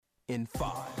In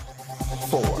 5,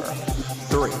 4,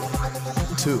 3,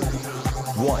 2,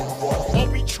 1.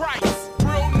 Obi Trice,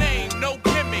 real name, no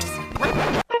gimmicks.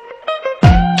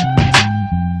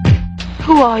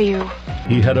 Who are you?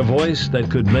 He had a voice that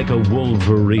could make a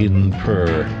wolverine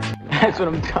purr. That's what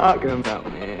I'm talking about,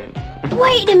 man.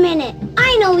 Wait a minute.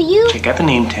 I know you. Check out the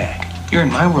name tag. You're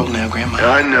in my world now, Grandma.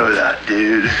 I know that,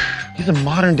 dude. He's a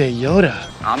modern-day Yoda.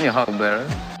 I'm your hug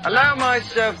bearer. Allow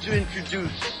myself to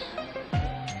introduce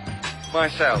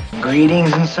myself.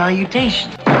 Greetings and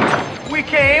salutations. We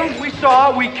came, we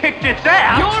saw, we kicked its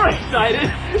ass. You're excited.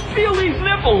 Feel these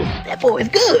nipples. That boy is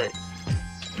good.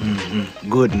 Mm-hmm.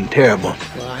 Good and terrible.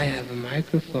 Well, I have a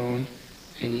microphone,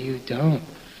 and you don't.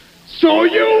 So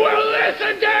you will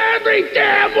listen to every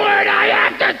damn word I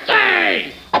have to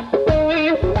say!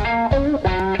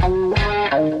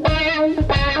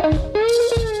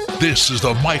 This is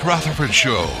the Mike Rutherford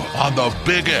Show on the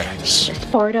Big X.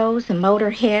 Portos and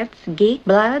motorheads, geek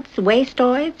bloods,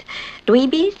 wastoids,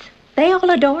 dweebies, they all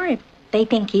adore him. They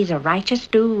think he's a righteous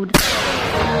dude.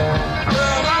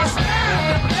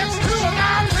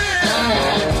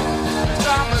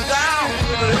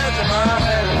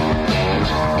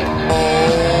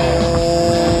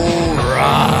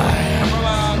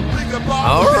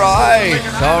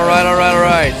 All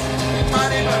right.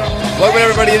 Welcome,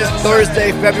 everybody. It is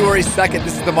Thursday, February 2nd.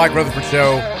 This is the Mike Rutherford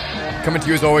Show. Coming to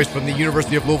you, as always, from the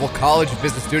University of Louisville College of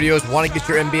Business Studios. Want to get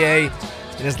your MBA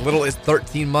in as little as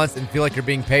 13 months and feel like you're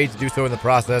being paid to do so in the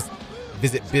process?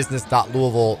 Visit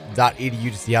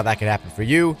business.louisville.edu to see how that can happen for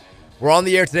you. We're on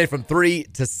the air today from 3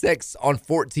 to 6 on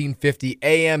 1450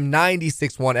 AM,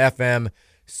 96.1 FM,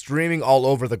 streaming all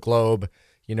over the globe.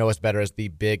 You know us better as the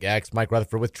Big X. Mike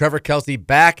Rutherford with Trevor Kelsey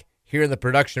back here in the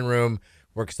production room.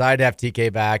 We're excited to have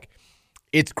TK back.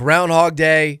 It's Groundhog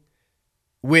Day,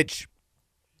 which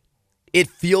it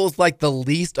feels like the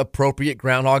least appropriate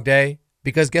Groundhog Day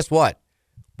because guess what?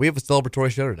 We have a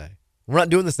celebratory show today. We're not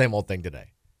doing the same old thing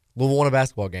today. Louisville won a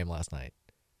basketball game last night.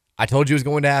 I told you it was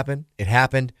going to happen. It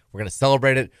happened. We're going to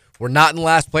celebrate it. We're not in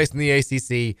last place in the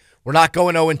ACC. We're not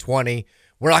going 0-20.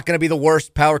 We're not going to be the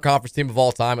worst power conference team of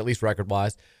all time, at least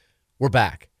record-wise. We're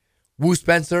back. Wu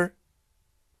Spencer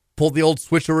pulled the old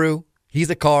switcheroo. He's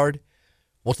a card.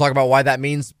 We'll talk about why that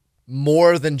means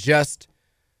more than just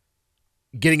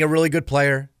getting a really good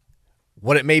player,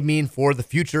 what it may mean for the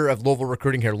future of Louisville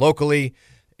recruiting here locally,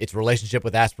 its relationship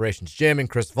with Aspirations Gym and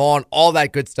Chris Vaughn, all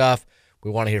that good stuff. We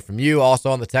want to hear from you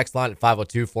also on the text line at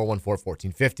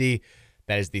 502-414-1450.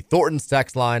 That is the Thornton's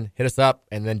text line. Hit us up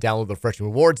and then download the Freshman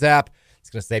Rewards app. It's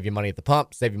going to save you money at the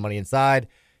pump, save you money inside.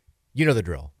 You know the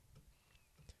drill.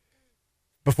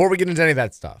 Before we get into any of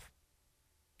that stuff,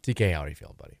 TK, how are you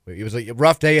feeling, buddy? It was a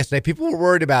rough day yesterday. People were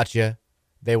worried about you.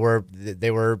 They were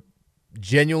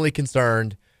genuinely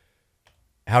concerned.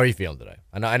 How are you feeling today?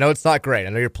 I know it's not great. I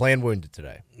know you're playing wounded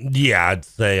today. Yeah, I'd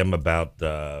say I'm about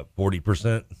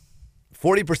 40%.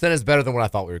 40% is better than what I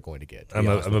thought we were going to get. I'm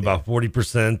about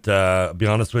 40%. I'll be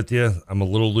honest with you. I'm a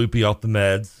little loopy off the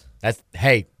meds.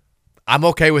 Hey, I'm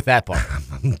okay with that part.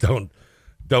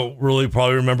 Don't really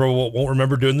probably won't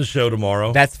remember doing the show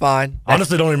tomorrow. That's fine.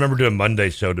 Honestly, don't remember doing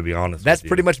Monday's show, to be honest. That's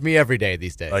pretty much me every day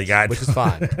these days, which is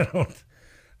fine.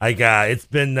 It's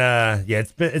been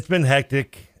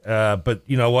hectic. But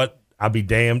you know what? I'll be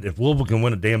damned if Louisville can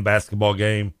win a damn basketball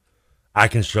game. I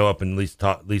can show up and at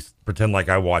least pretend like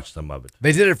I watched some of it.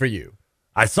 They did it for you.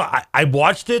 I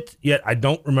watched it, yet I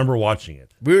don't remember watching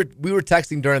it. We were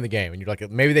texting during the game, and you're like,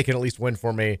 maybe they can at least win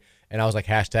for me. And I was like,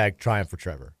 #triumph for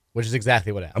Trevor, which is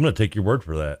exactly what happened. I'm going to take your word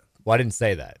for that. Well, I didn't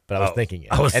say that, but I was thinking it.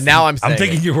 And now I'm saying I'm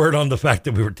taking your word on the fact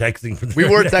that we were texting. We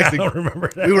were texting. I don't remember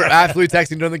that. We were absolutely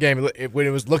texting during the game. When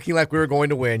it was looking like we were going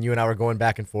to win, you and I were going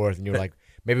back and forth, and you were like,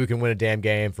 maybe we can win a damn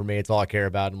game. For me, it's all I care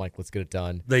about. I'm like, let's get it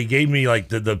done. They gave me, like,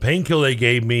 the painkiller they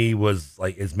gave me was,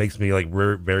 like, it makes me, like,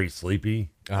 very sleepy,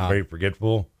 very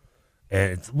forgetful.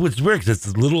 And it's weird because it's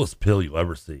the littlest pill you'll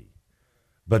ever see.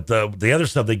 But the other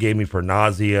stuff they gave me for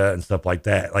nausea and stuff like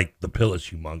that, like, the pill is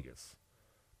humongous.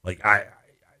 Like, I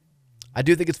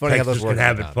do think it's funny how those work. Can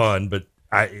have it fun, but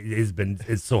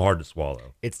it's so hard to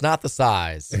swallow. It's not the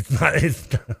size. It's not.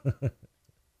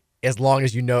 As long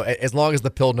as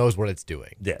the pill knows what it's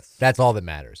doing. Yes. That's all that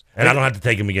matters. And I don't have to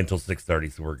take them again until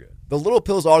 6:30, so we're good. The little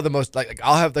pills are the most, like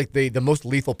I'll have like the most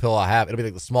lethal pill I have. It'll be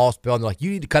like the smallest pill, and they're like, you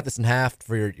need to cut this in half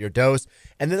for your dose.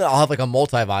 And then I'll have like a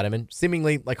multivitamin,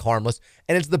 seemingly like harmless,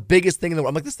 and it's the biggest thing in the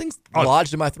world. I'm like, this thing's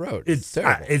lodged in my throat. It's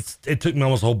terrible. It took me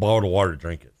almost a whole bottle of water to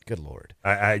drink it. Good Lord.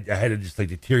 I had it just like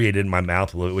deteriorate in my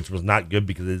mouth a little, which was not good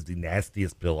because it is the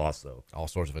nastiest pill also. All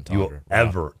sorts of entendre.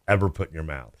 You will ever put in your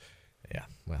mouth. Yeah,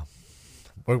 well.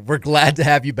 We're glad to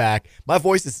have you back. My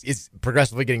voice is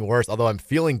progressively getting worse, although I'm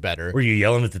feeling better. Were you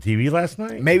yelling at the TV last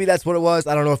night? Maybe that's what it was.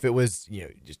 I don't know if it was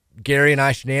just Gary and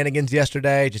I shenanigans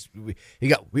yesterday. Just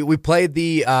we played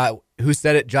the Who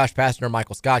Said It, Josh Pastner,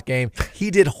 Michael Scott game.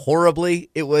 He did horribly.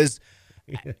 It was.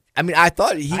 I mean, I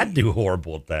thought I'd do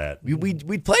horrible at that.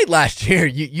 We played last year.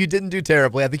 You didn't do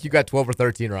terribly. I think you got 12 or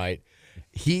 13 right.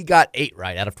 He got 8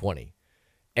 right out of 20.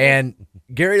 And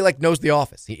Gary knows The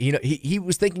Office. He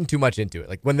was thinking too much into it.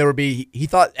 Like when there would be, he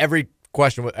thought every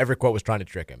quote was trying to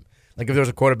trick him. Like if there was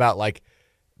a quote about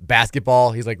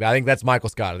basketball, he's like, I think that's Michael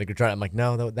Scott. I think you're trying. I'm like,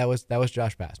 no, that was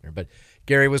Josh Pastner. But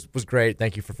Gary was great.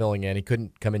 Thank you for filling in. He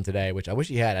couldn't come in today, which I wish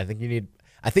he had. I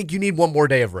think you need one more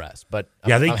day of rest. But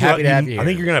I'm happy to have you here. I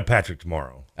think you're gonna have Patrick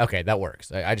tomorrow. Okay, that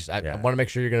works. I want to make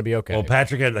sure you're gonna be okay. Well,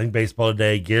 Patrick had I think baseball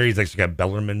today. Gary's actually got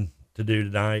Bellarmine to do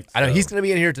tonight. So. I know he's going to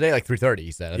be in here today 3:30.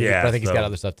 He said. I think he's got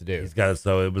other stuff to do. He's got it.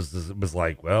 So it was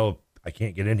like, well, I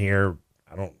can't get in here.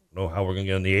 I don't know how we're going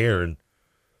to get in the air. And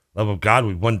love of God,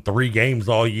 we've won 3 games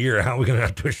all year. How are we going to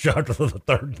have to push out to the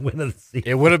 3rd win of the season?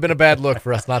 It would have been a bad look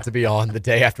for us not to be on the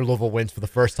day after Louisville wins for the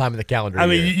first time in the calendar year. I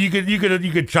mean,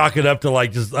 you could chalk it up to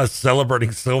just us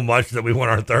celebrating so much that we won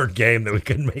our 3rd game that we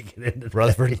couldn't make it into.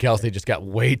 Rutherford and Kelsey just got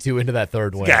way too into that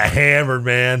 3rd win. Got hammered,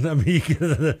 man. I mean,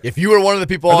 if you were one of the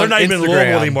people on Instagram, they're not even in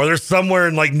Louisville anymore. They're somewhere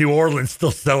in New Orleans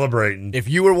still celebrating. If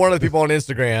you were one of the people on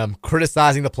Instagram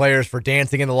criticizing the players for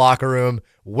dancing in the locker room,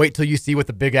 wait till you see what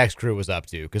the Big X crew was up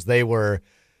to because they were.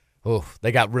 Oh,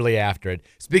 they got really after it.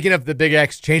 Speaking of the Big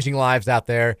X changing lives out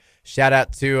there, shout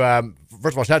out to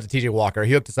first of all, shout out to TJ Walker.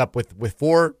 He hooked us up with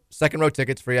 4 second-row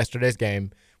tickets for yesterday's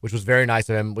game, which was very nice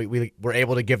of him. We were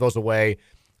able to give those away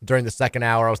during the second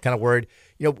hour. I was kind of worried.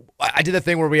 I did the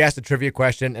thing where we asked a trivia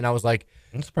question, and I was like,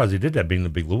 I'm surprised he did that, being the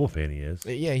big Louisville fan he is.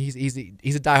 Yeah, he's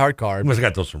a diehard card. He must have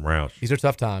got those from Roush. These are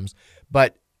tough times,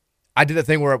 but I did the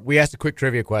thing where we asked a quick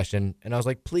trivia question, and I was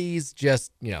like, please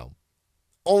just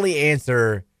only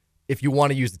answer if you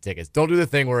want to use the tickets. Don't do the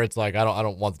thing where it's like, I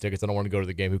don't want the tickets. I don't want to go to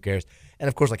the game. Who cares? And,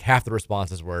 of course, half the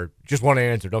responses were, just want to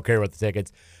answer. Don't care about the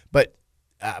tickets. But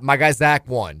my guy Zach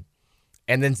won.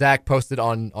 And then Zach posted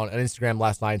on Instagram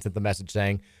last night and sent the message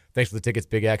saying, thanks for the tickets,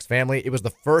 Big X family. It was the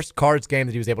first Cards game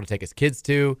that he was able to take his kids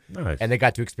to. Nice. And they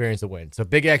got to experience a win. So,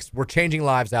 Big X, we're changing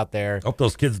lives out there. I hope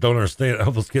those kids don't understand. I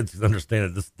hope those kids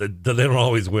understand that they don't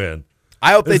always win.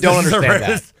 I hope they don't understand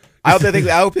that. I hope they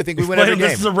think we win every game.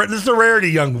 This is a rarity,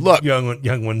 young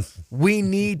ones. We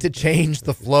need to change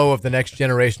the flow of the next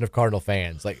generation of Cardinal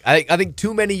fans. I think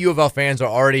too many U of L fans are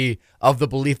already of the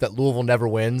belief that Louisville never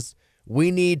wins. We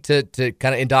need to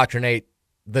kind of indoctrinate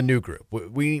the new group.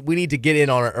 We need to get in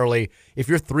on it early. If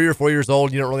you're 3 or 4 years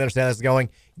old, you don't really understand how this is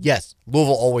going. Yes,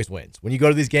 Louisville always wins. When you go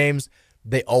to these games,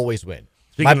 they always win.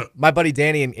 My buddy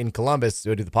Danny in Columbus,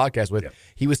 who I do the podcast with,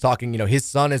 he was talking. His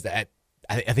son is I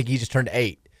think he just turned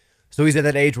 8. So he's at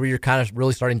that age where you're kind of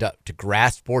really starting to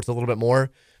grasp sports a little bit more.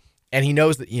 And he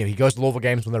knows that, he goes to Louisville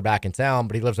games when they're back in town,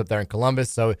 but he lives up there in Columbus.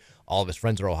 So all of his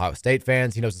friends are Ohio State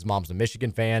fans. He knows his mom's a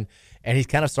Michigan fan. And he's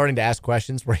kind of starting to ask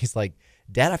questions where he's like,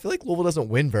 Dad, I feel like Louisville doesn't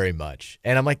win very much.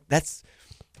 And I'm like,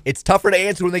 it's tougher to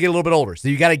answer when they get a little bit older. So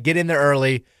you got to get in there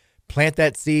early, plant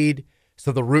that seed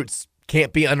so the roots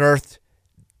can't be unearthed.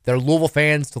 They're Louisville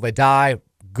fans till they die.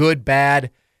 Good,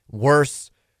 bad, worse.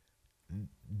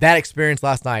 That experience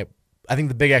last night, I think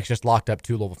the Big X just locked up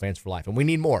 2 Louisville fans for life, and we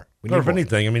need more. If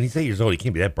anything, I mean, he's 8 years old. He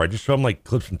can't be that bright. Just show him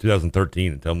clips from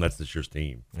 2013 and tell him that's this year's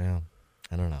team. Yeah,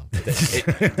 I don't know.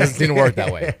 It doesn't seem to work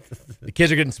that way. The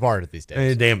kids are getting smarter these days.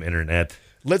 Hey, damn internet.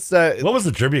 Let's. What was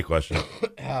the trivia question?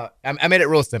 I made it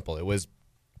real simple. It was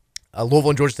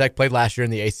Louisville and Georgia Tech played last year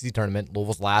in the ACC tournament.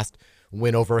 Louisville's last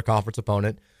win over a conference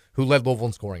opponent. Who led Louisville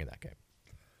in scoring in that game?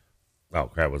 Oh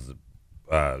crap! Was it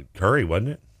Curry? Wasn't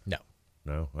it?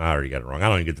 No, I already got it wrong. I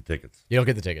don't even get the tickets. You don't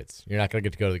get the tickets. You're not going to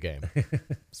get to go to the game.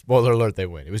 Spoiler alert, they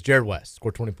win. It was Jared West,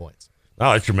 scored 20 points.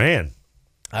 Oh, that's your man.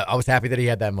 I was happy that he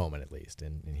had that moment at least,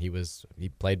 and he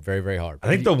played very, very hard. I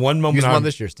think the one moment on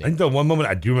this year's team. I think the one moment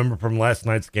I do remember from last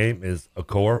night's game is a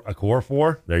core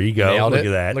 4. There you go. Nailed look it.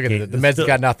 At that. Look at it. The Mets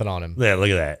got nothing on him. Yeah, look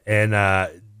at that. And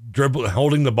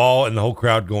holding the ball and the whole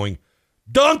crowd going,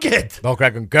 dunk it! The whole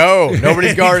crowd going, go!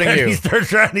 Nobody's guarding you. He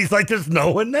starts running. He's like, there's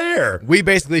no one there. We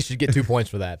basically should get 2 points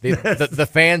for that. The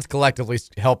fans collectively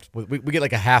helped. We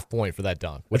get a half point for that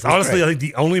dunk. It's honestly, great. I think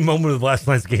the only moment of last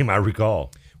night's game I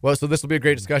recall. Well, so this will be a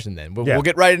great discussion then. We'll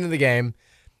get right into the game.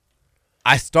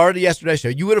 I started yesterday's show.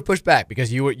 You would have pushed back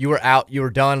because you were out. You were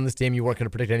done on this team. You weren't going to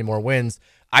predict any more wins.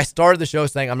 I started the show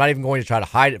saying I'm not even going to try to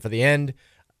hide it for the end.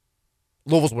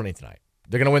 Louisville's winning tonight.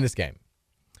 They're going to win this game.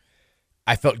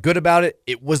 I felt good about it.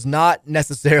 It was not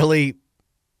necessarily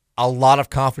a lot of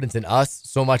confidence in us,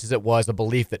 so much as it was a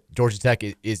belief that Georgia Tech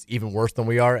is even worse than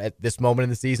we are at this moment in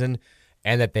the season,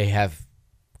 and that they have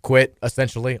quit,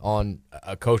 essentially, on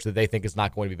a coach that they think is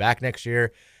not going to be back next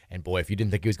year. And, boy, if you didn't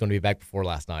think he was going to be back before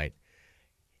last night,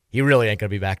 he really ain't going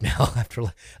to be back now. After,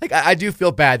 like, I do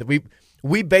feel bad that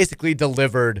we basically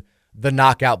delivered the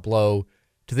knockout blow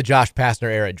to the Josh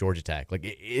Pastner era at Georgia Tech. Like,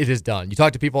 it is done. You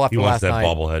talk to people after last night. He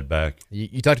wants that bobblehead back.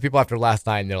 You talk to people after last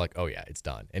night, and they're like, oh, yeah, it's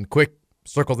done. And quick,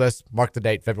 circle this, mark the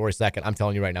date, February 2nd. I'm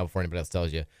telling you right now before anybody else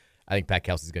tells you, I think Pat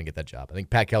Kelsey's going to get that job. I think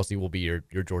Pat Kelsey will be your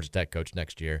Georgia Tech coach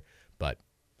next year, but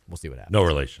we'll see what happens. No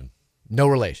relation. No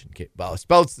relation. Well,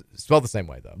 spelled the same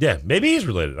way, though. Yeah, maybe he's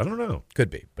related. I don't know. Could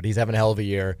be, but he's having a hell of a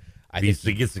year. If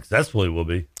he gets successful, he will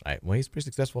be. All right, well, he's pretty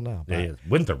successful now. Yeah, he is.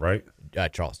 Winthrop, right?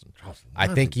 Charleston. I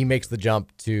think he makes the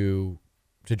jump to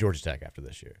Georgia Tech after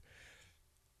this year.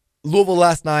 Louisville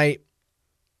last night,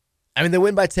 I mean, they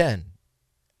win by 10.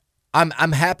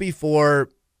 I'm happy for,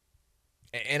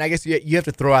 and I guess you have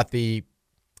to throw out the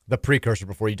precursor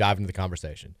before you dive into the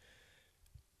conversation.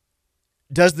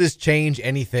 Does this change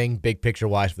anything big picture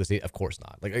wise for the season? Of course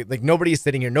not. Like nobody is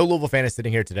sitting here, no Louisville fan is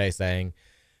sitting here today saying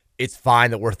it's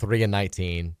fine that we're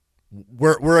 3-19.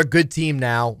 We're a good team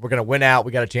now. We're going to win out.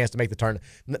 We got a chance to make the turn.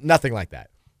 Nothing like that.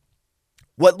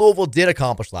 What Louisville did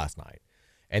accomplish last night,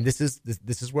 and this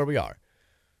is where we are.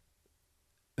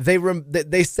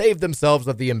 They saved themselves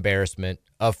of the embarrassment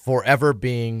of forever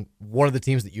being one of the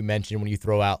teams that you mentioned when you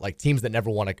throw out like teams that never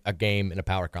won a game in a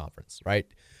power conference, right?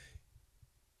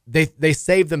 They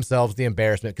saved themselves the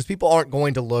embarrassment because people aren't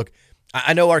going to look.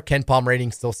 I know our Ken Palm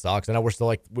rating still sucks. I know we're still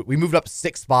like we moved up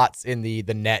 6 spots in the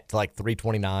net to like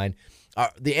 329.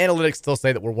 The analytics still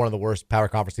say that we're one of the worst power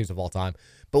conference teams of all time.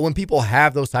 But when people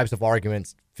have those types of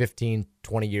arguments 15,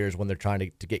 20 years when they're trying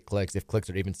to get clicks, if clicks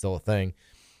are even still a thing,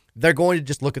 they're going to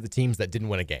just look at the teams that didn't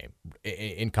win a game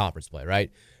in conference play,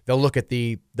 right? They'll look at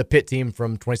the Pitt team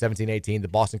from 2017-18, the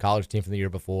Boston College team from the year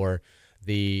before,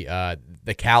 the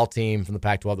Cal team from the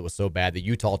Pac-12 that was so bad, the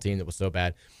Utah team that was so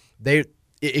bad.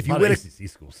 If you win ACC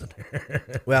schools in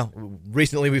there. Well,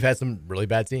 recently we've had some really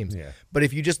bad teams. Yeah. But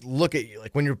if you just look at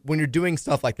like when you're doing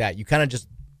stuff like that, you kind of just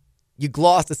you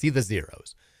gloss to see the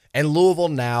zeros. And Louisville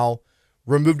now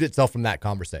removed itself from that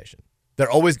conversation.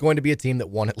 They're always going to be a team that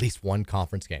won at least one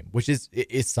conference game, which is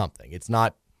something. It's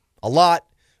not a lot,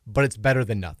 but it's better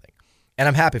than nothing. And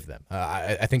I'm happy for them.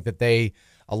 I think that a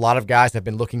lot of guys have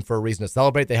been looking for a reason to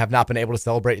celebrate. They have not been able to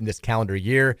celebrate in this calendar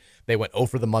year. They went 0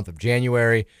 for the month of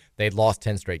January. They'd lost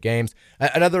 10 straight games.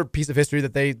 Another piece of history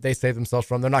that they saved themselves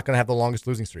from, they're not going to have the longest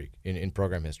losing streak in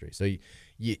program history. So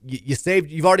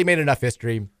you've already made enough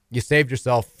history. You saved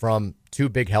yourself from 2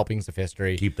 big helpings of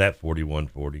history. Keep that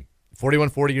 41-40.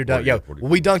 41-40, you're done.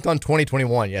 We dunked on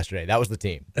 2021 yesterday. That was the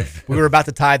team. We were about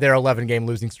to tie their 11-game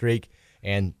losing streak,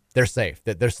 and they're safe.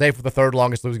 They're safe with the 3rd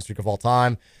longest losing streak of all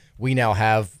time. We now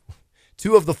have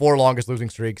 2 of the 4 longest losing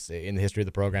streaks in the history of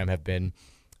the program have been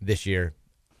this year.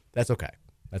 That's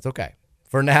okay.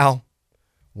 For now,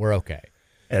 we're okay.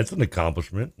 That's an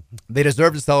accomplishment. They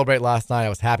deserved to celebrate last night. I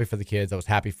was happy for the kids. I was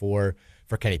happy for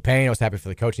Kenny Payne. I was happy for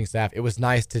the coaching staff. It was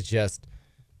nice to just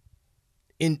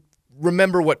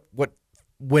remember what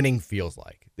winning feels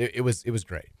like. It was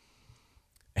great.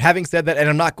 Having said that,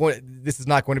 and this is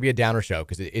not going to be a downer show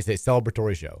because it's a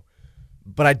celebratory show.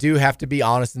 But I do have to be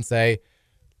honest and say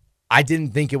I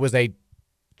didn't think it was a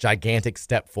gigantic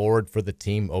step forward for the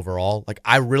team overall. Like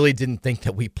I really didn't think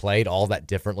that we played all that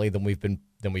differently than we've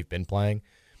been playing.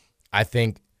 I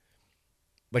think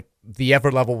like the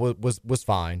effort level was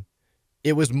fine.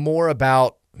 It was more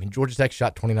about Georgia Tech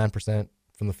shot 29%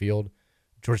 from the field.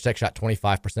 Georgia Tech shot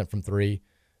 25% from 3.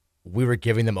 We were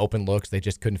giving them open looks. They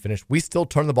just couldn't finish. We still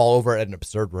turned the ball over at an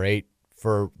absurd rate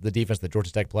for the defense that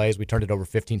Georgia Tech plays. We turned it over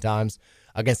 15 times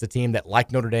against a team that,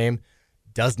 like Notre Dame,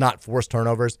 does not force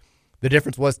turnovers. The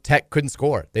difference was Tech couldn't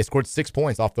score. They scored 6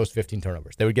 points off those 15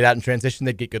 turnovers. They would get out in transition.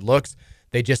 They'd get good looks.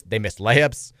 They missed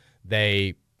layups.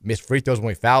 They missed free throws when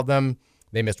we fouled them.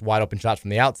 They missed wide open shots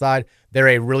from the outside. They're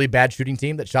a really bad shooting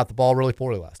team that shot the ball really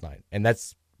poorly last night, and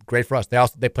that's great for us.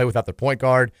 They play without their point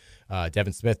guard.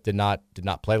 Devin Smith did not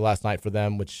play last night for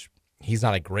them, which he's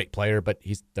not a great player, but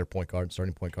he's their point guard,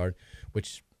 starting point guard,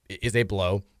 which is a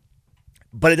blow.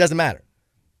 But it doesn't matter.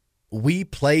 We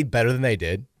played better than they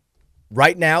did.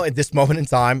 Right now, at this moment in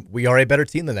time, we are a better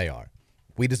team than they are.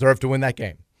 We deserve to win that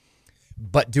game.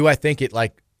 But do I think it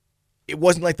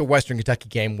wasn't like the Western Kentucky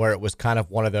game where it was kind of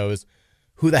one of those,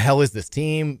 who the hell is this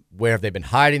team? Where have they been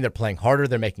hiding? They're playing harder.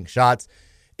 They're making shots.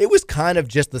 It was kind of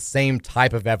just the same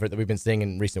type of effort that we've been seeing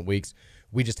in recent weeks.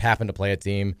 We just happen to play a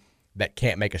team that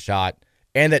can't make a shot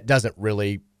and that doesn't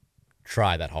really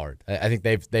try that hard. I think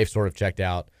they've sort of checked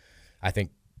out. I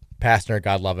think Pastner,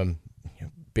 God love him,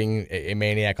 being a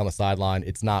maniac on the sideline,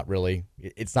 it's not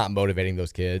motivating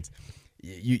those kids.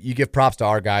 You give props to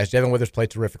our guys. Jalen Withers played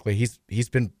terrifically. He's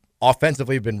been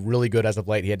offensively been really good as of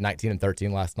late. He had 19 and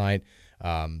 13 last night.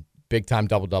 Big time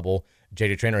double-double.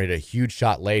 J.J. Traynor hit a huge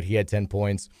shot late. He had 10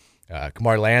 points.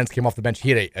 Kamari Lands came off the bench.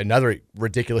 He had another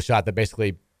ridiculous shot that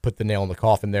basically put the nail in the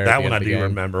coffin there. That one I do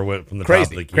remember from the crazy,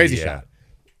 top of the key. Crazy shot.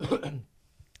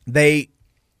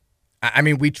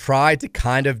 We tried to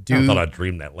kind of do. I thought I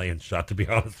dreamed that Lands shot, to be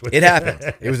honest with you. It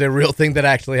happened. It was a real thing that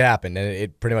actually happened, and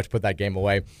it pretty much put that game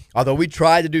away. Although we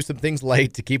tried to do some things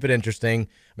late to keep it interesting.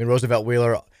 I mean, Roosevelt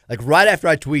Wheeler, like right after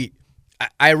I tweet,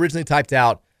 I originally typed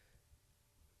out,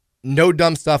 no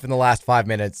dumb stuff in the last 5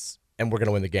 minutes, and we're going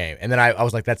to win the game. And then I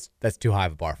was like, that's too high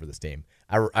of a bar for this team.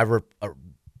 I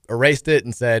erased it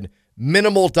and said,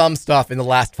 minimal dumb stuff in the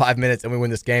last 5 minutes, and we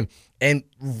win this game. And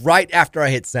right after I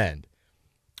hit send,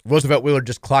 Roosevelt Wheeler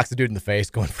just clocks the dude in the face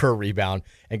going for a rebound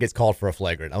and gets called for a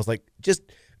flagrant. I was like, just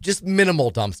minimal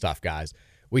dumb stuff, guys.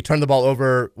 We turned the ball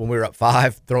over when we were up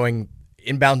 5,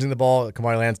 inbounding the ball.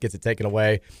 Kamari Lands gets it taken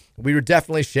away. We were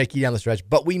definitely shaky down the stretch,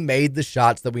 but we made the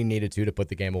shots that we needed to put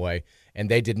the game away, and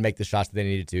they did make the shots that they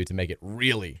needed to make it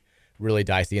really, really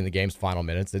dicey in the game's final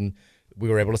minutes, and we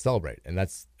were able to celebrate. And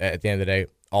that's, at the end of the day,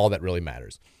 all that really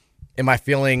matters. Am I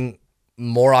feeling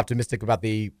more optimistic about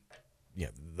the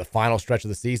final stretch of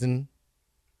the season?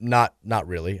 Not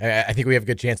really. I think we have a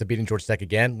good chance of beating Georgia Tech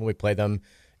again when we play them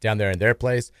down there in their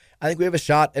place. I think we have a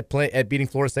shot at beating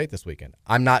Florida State this weekend.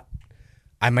 I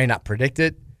may not predict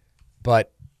it,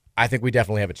 but I think we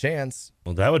definitely have a chance.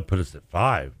 Well, that would put us at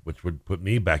 5, which would put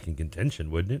me back in contention,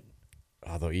 wouldn't it?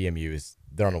 Although EMU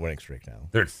they're on a winning streak now.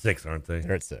 They're at 6, aren't they?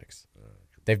 They're at 6.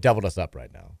 They've doubled us up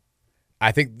right now.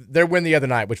 I think their win the other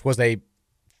night, which was a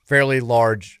fairly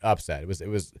large upset. It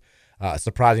was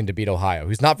surprising to beat Ohio,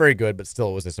 who's not very good, but still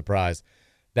it was a surprise.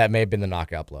 That may have been the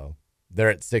knockout blow. They're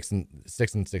at 6 and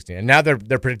 16, and now they're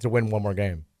predicted to win one more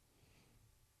game.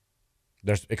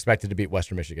 They're expected to beat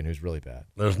Western Michigan, who's really bad.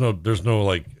 There's no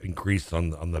like increase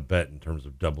on the bet in terms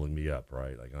of doubling me up,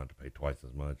 right? Like I don't have to pay twice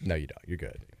as much. No, you don't. You're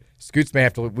good. Scoots may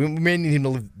have to. We may need him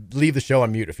to leave the show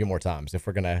on mute a few more times if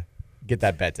we're gonna get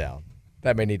that bet down.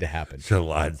 That may need to happen. Should have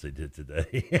lied as they did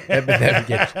today.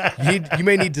 You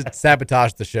may need to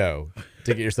sabotage the show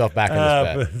to get yourself back in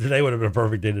this bet. Today would have been a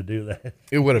perfect day to do that.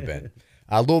 It would have been.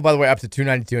 Louisville, by the way, up to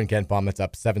 292 in KenPom. That's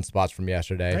up 7 spots from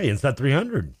yesterday. Hey, it's not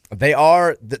 300.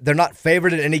 They're not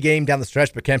favored in any game down the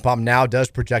stretch, but KenPom now does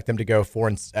project them to go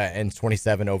 4 and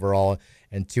 27 overall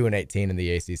and 2 and 18 in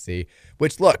the ACC.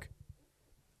 Which, look,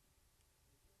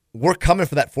 we're coming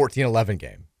for that 14-11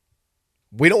 game.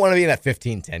 We don't want to be in that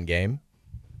 15-10 game.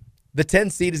 The 10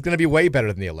 seed is going to be way better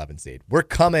than the 11 seed. We're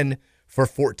coming for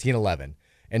 14-11.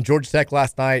 And Georgia Tech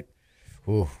last night,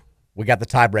 we got the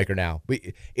tiebreaker now.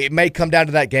 It may come down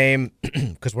to that game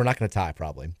because we're not going to tie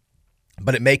probably.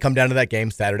 But it may come down to that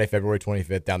game Saturday, February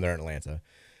 25th down there in Atlanta,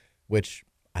 which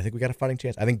I think we got a fighting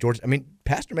chance. I think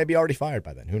Pastner may be already fired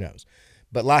by then. Who knows?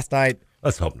 But last night.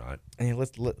 Let's hope not.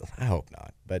 I hope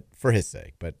not, but for his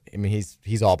sake. But, I mean,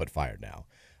 he's all but fired now.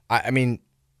 I mean,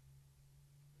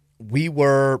 we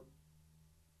were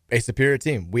a superior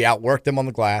team. We outworked them on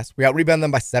the glass. We out-rebounded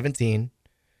them by 16,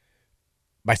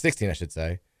 I should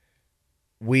say.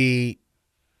 We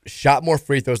shot more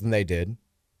free throws than they did.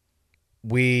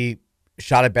 We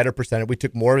shot a better percentage. We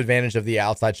took more advantage of the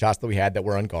outside shots that we had that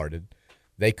were unguarded.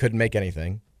 They couldn't make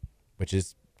anything, which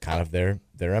is kind of their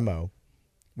MO.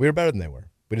 We were better than they were.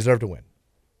 We deserved to win.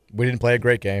 We didn't play a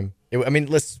great game.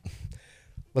 Let's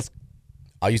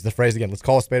I'll use the phrase again. Let's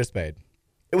call a spade a spade.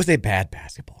 It was a bad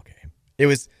basketball game. It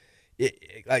was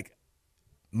like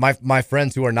my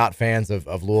friends who are not fans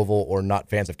of Louisville or not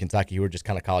fans of Kentucky, who are just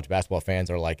kind of college basketball fans,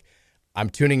 are like, I'm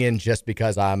tuning in just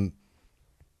because I'm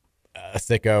a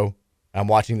sicko. I'm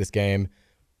watching this game.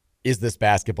 Is this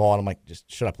basketball? And I'm like,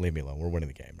 just shut up and leave me alone. We're winning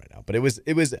the game right now. But it was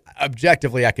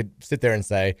objectively, I could sit there and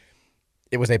say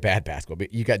it was a bad basketball.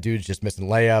 But you got dudes just missing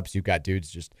layups. You got dudes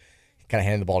just kind of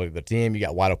handing the ball to the team. You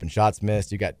got wide open shots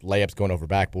missed. You got layups going over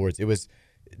backboards. It was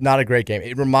not a great game.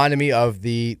 It reminded me of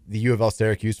the U of L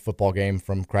Syracuse football game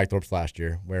from Cragthorpe's last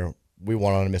year, where we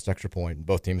won on a missed extra point.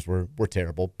 Both teams were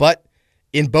terrible. But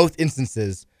in both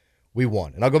instances, we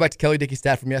won. And I'll go back to Kelly Dickey's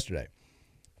stat from yesterday.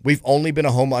 We've only been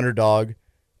a home underdog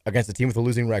against a team with a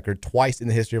losing record twice in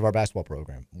the history of our basketball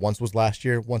program. Once was last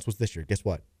year, once was this year. Guess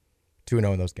what?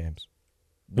 2-0 in those games.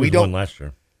 We won last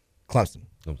year. Clemson.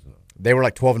 They were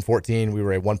like 12 and 14. We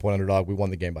were a 1-point underdog. We won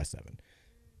the game by 7.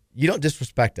 You don't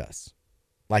disrespect us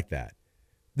like that.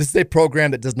 This is a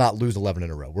program that does not lose 11 in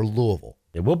a row. We're Louisville.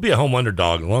 We'll be a home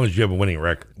underdog as long as you have a winning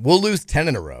record. We'll lose 10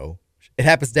 in a row. It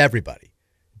happens to everybody.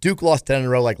 Duke lost 10 in a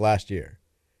row like last year.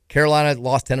 Carolina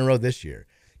lost 10 in a row this year.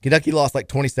 Kentucky lost like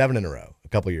 27 in a row a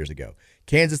couple years ago.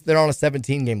 Kansas, they're on a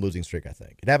 17-game losing streak, I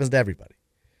think. It happens to everybody.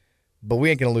 But we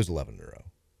ain't going to lose 11 in a row.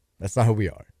 That's not who we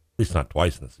are. At least not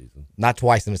twice in a season. Not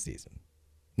twice in a season.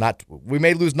 We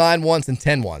may lose 9 once and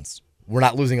 10 once. We're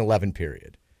not losing 11,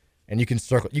 period. And you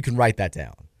can write that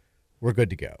down. We're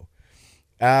good to go.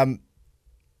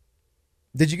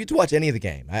 Did you get to watch any of the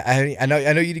game? I know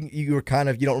you didn't. You were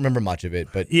you don't remember much of it,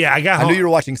 but yeah, I knew you were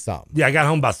watching some. Yeah, I got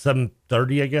home about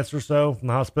 7:30, I guess, or so from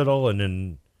the hospital, and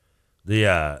then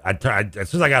as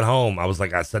soon as I got home,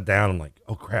 I sat down. I'm like,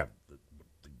 oh crap,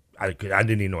 I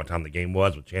didn't even know what time the game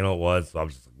was, what channel it was. So I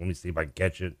was just like, let me see if I can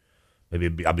catch it.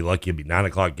 Maybe I'll be lucky. It'll be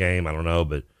 9:00 game. I don't know,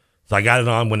 but so I got it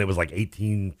on when it was like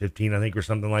 18:15, I think, or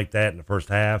something like that in the first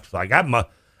half. So I got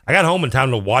home in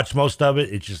time to watch most of it.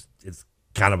 It's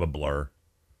kind of a blur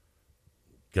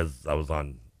because I was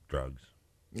on drugs.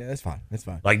 Yeah, that's fine. That's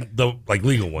fine. Like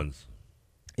legal ones.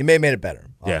 You may have made it better,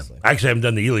 honestly. Yeah. Actually, I haven't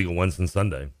done the illegal ones since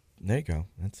Sunday. There you go.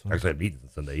 That's fine. Actually, I haven't eaten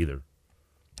since Sunday either.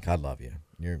 God love you.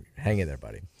 You're hanging there,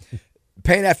 buddy.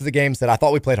 Payne after the game said, I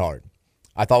thought we played hard.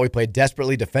 I thought we played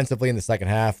desperately defensively in the second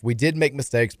half. We did make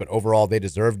mistakes, but overall they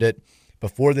deserved it.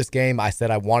 Before this game, I said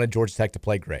I wanted Georgia Tech to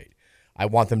play great. I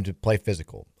want them to play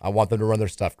physical. I want them to run their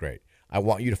stuff great. I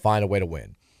want you to find a way to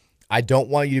win. I don't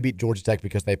want you to beat Georgia Tech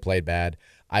because they played bad.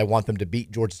 I want them to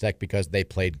beat Georgia Tech because they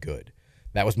played good.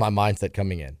 That was my mindset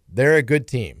coming in. They're a good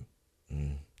team.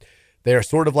 They are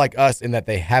sort of like us in that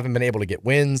they haven't been able to get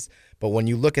wins, but when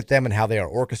you look at them and how they are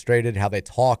orchestrated, how they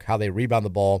talk, how they rebound the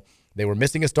ball, they were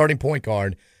missing a starting point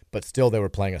guard, but still they were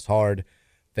playing us hard.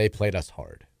 They played us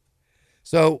hard.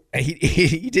 So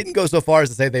he didn't go so far as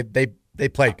to say they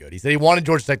played good. He said he wanted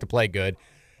Georgia Tech to play good.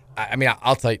 I mean,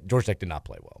 I'll tell you, Georgia Tech did not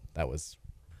play well. That was...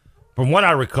 From what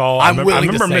I recall, I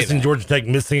remember missing Georgia Tech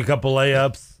missing a couple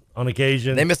layups on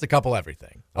occasion. They missed a couple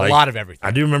everything. A lot of everything.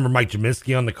 I do remember Mike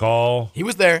Jaminski on the call. He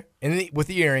was there with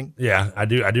the earring. Yeah, I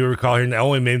do recall hearing that,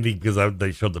 only maybe because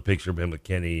they showed the picture of him with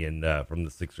Kenny and from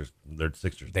the Sixers, their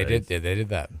Sixers days. They did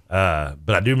that.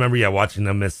 But I do remember, watching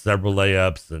them miss several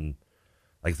layups. And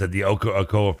like I said, the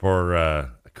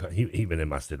Okafor, he been in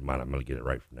my state of mind. I'm going to get it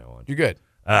right from now on. You're good.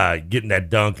 Getting that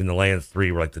dunk and the Lance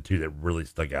three were like the two that really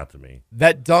stuck out to me.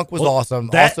 That dunk was awesome.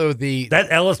 That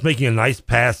Ellis making a nice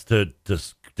pass to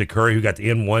Curry, who got the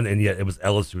N1, and yet it was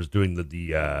Ellis who was doing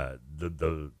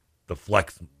the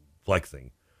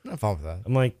flexing. I'm fine with that.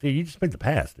 I'm like, dude, you just made the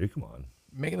pass, dude. Come on.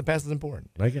 Making the pass is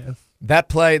important. I guess. That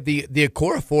play, the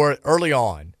Okafor early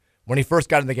on, when he first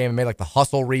got in the game and made like the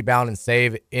hustle, rebound, and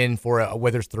save in for a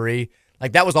Withers three,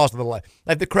 like that was also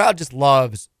the crowd just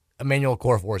loves Emmanuel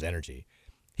Okafor's energy.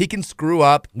 He can screw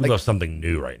up. We love something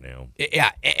new right now.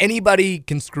 Yeah, anybody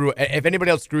can screw. If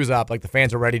anybody else screws up, like the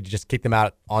fans are ready to just kick them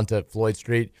out onto Floyd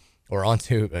Street or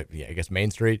onto, I guess Main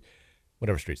Street,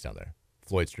 whatever street's down there.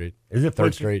 Floyd Street. Is it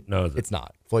Third Street? No, it's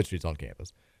not. Floyd Street's on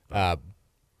campus. Whatever.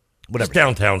 Just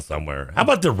downtown somewhere. How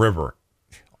about the river?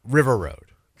 River Road.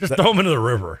 Just throw him into the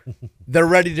river. They're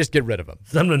ready to just get rid of him.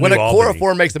 When a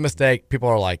Okafor makes a mistake, people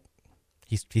are like,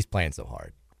 he's playing so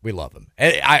hard. We love him.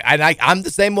 And I'm the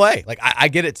same way. Like, I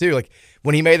get it too. Like,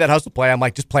 when he made that hustle play, I'm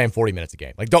like, just play him 40 minutes a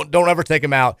game. Like, don't ever take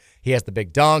him out. He has the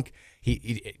big dunk.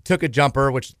 He took a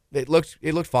jumper, which it looked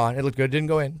fine. It looked good. It didn't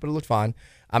go in, but it looked fine.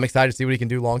 I'm excited to see what he can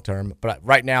do long term. But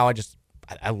right now,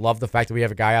 I love the fact that we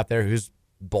have a guy out there who's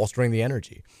bolstering the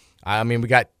energy. I mean, we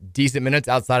got decent minutes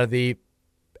outside of the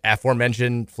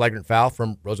aforementioned flagrant foul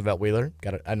from Roosevelt Wheeler.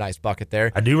 Got a nice bucket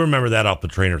there. I do remember that off the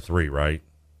trainer three, right?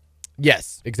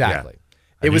 Yes, exactly. Yeah.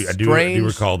 I do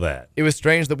recall that. It was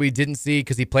strange that we didn't see,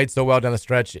 because he played so well down the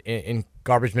stretch in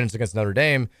garbage minutes against Notre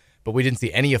Dame, but we didn't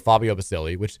see any of Fabio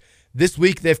Basili, which this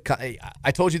week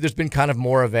I told you there's been kind of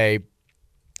more of I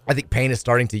think Payne is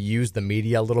starting to use the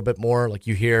media a little bit more. Like,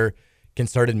 you hear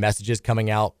concerted messages coming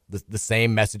out, the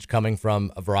same message coming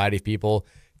from a variety of people.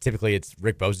 Typically, it's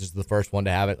Rick Bosa is the first one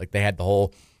to have it. Like, they had the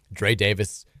whole Dre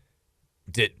Davis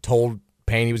told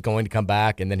Payne he was going to come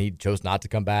back, and then he chose not to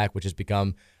come back, which has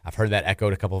become, I've heard that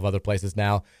echoed a couple of other places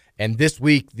now. And this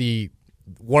week,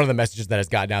 one of the messages that has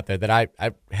gotten out there that I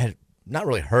had not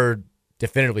really heard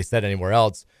definitively said anywhere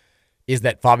else is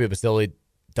that Fabio Basili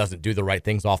doesn't do the right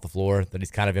things off the floor, that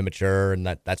he's kind of immature, and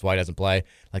that's why he doesn't play.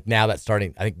 Like, now that's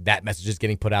starting, I think that message is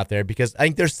getting put out there, because I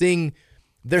think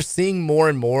they're seeing more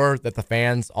and more that the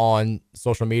fans on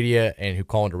social media and who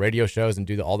call into radio shows and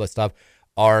do all that stuff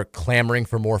are clamoring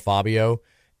for more Fabio.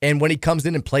 And when he comes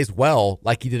in and plays well,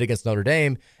 like he did against Notre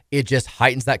Dame, it just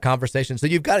heightens that conversation. So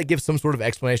you've got to give some sort of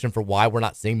explanation for why we're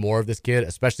not seeing more of this kid,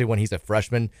 especially when he's a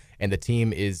freshman and the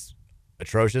team is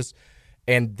atrocious.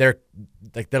 And they're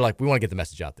like, we want to get the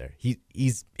message out there.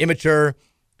 He's immature.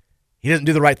 He doesn't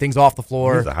do the right things off the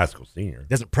floor. He's a high school senior.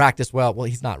 Doesn't practice well. Well,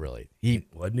 he's not really.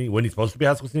 Wasn't he supposed to be a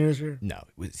high school senior this year? No.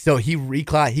 So he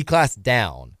classed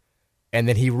down, and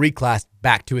then he reclassed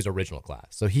back to his original class.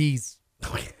 So he's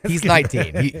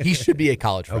 19. He should be a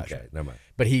college freshman. Okay, never mind.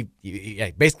 But he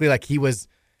basically, like, he was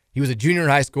a junior in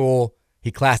high school.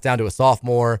 He classed down to a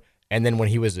sophomore, and then when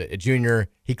he was a junior,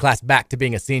 he classed back to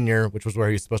being a senior, which was where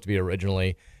he was supposed to be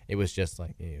originally. It was just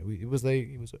like it was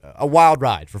a wild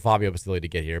ride for Fabio Basile to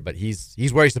get here, but he's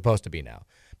where he's supposed to be now.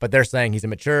 But they're saying he's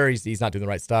immature, he's not doing the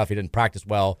right stuff, he didn't practice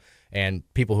well, and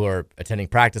people who are attending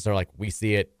practice are like, we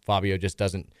see it. Fabio just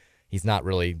doesn't. He's not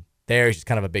really there. He's just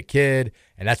kind of a big kid,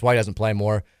 and that's why he doesn't play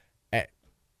more.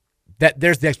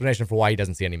 There's the explanation for why he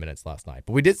doesn't see any minutes last night.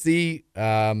 But we did see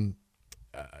a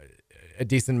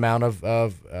decent amount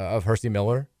of Hersey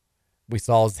Miller. We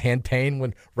saw his hand pain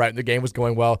when right when the game was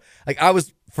going well. Like, I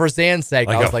was, for Zan's sake,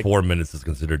 I was like, 4 minutes is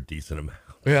considered decent amount.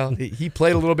 Well, he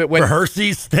played a little bit when for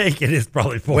Hersey's sake. It is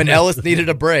probably 4 when minutes. Ellis needed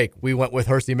a break. We went with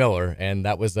Hersey Miller, and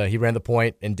that was he ran the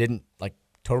point and didn't like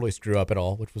totally screw up at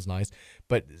all, which was nice.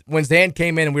 But when Zan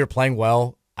came in and we were playing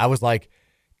well, I was like,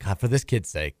 God, for this kid's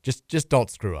sake, just don't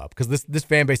screw up, because this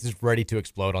fan base is ready to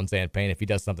explode on Zan Payne if he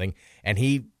does something. And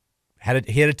he had a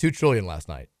 $2 trillion last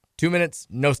night. 2 minutes,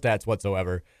 no stats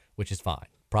whatsoever, which is fine.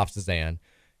 Props to Zan.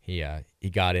 He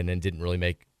got in and didn't really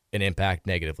make an impact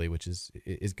negatively, which is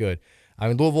good. I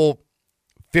mean, Louisville,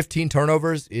 15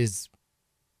 turnovers is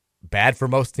bad for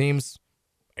most teams.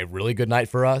 A really good night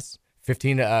for us.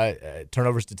 15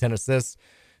 turnovers to 10 assists.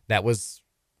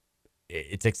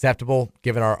 It's acceptable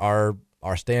given our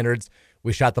standards.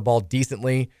 We shot the ball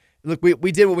decently. Look,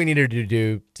 we did what we needed to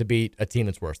do to beat a team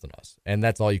that's worse than us, and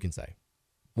that's all you can say.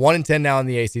 1-10 now in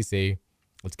the ACC.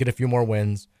 Let's get a few more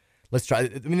wins. Let's try.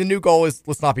 I mean, the new goal is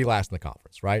let's not be last in the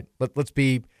conference, right? Let's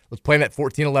play in that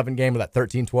 14-11 game or that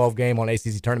 13-12 game on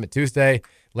ACC Tournament Tuesday.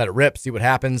 Let it rip, see what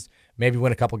happens. Maybe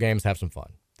win a couple games, have some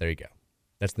fun. There you go.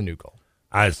 That's the new goal.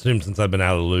 I assume since I've been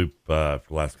out of the loop for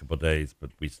the last couple of days,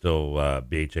 but we still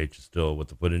BHH is still with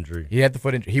the foot injury. He had the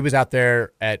foot injury. He was out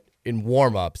there in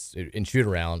warm-ups in shoot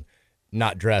around,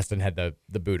 not dressed, and had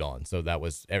the boot on. So that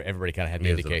was everybody kind of had the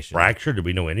indication. Fracture? Do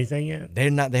we know anything yet? They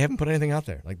haven't put anything out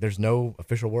there. Like, there's no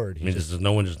official word. Does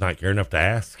no one just not care enough to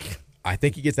ask? I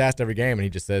think he gets asked every game, and he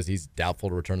just says he's doubtful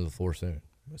to return to the floor soon.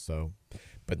 So,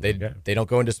 but they don't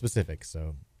go into specifics.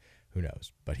 So who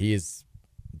knows? But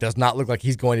does not look like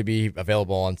he's going to be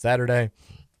available on Saturday.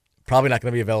 Probably not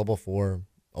going to be available for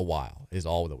a while. Is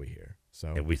all that we hear.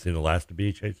 So have we seen the last of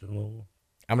BHH in Louisville?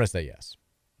 I'm going to say yes.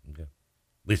 Okay.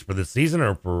 At least for this season,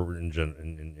 or for in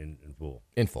full?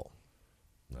 In full.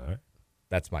 All right.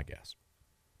 That's my guess.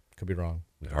 Could be wrong.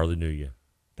 I hardly knew you.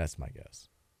 That's my guess.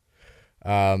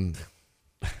 I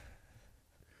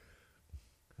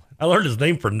learned his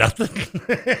name for nothing.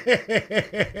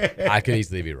 I could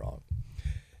easily be wrong.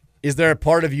 Is there a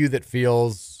part of you that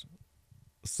feels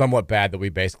somewhat bad that we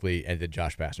basically ended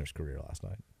Josh Pastner's career last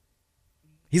night?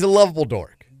 He's a lovable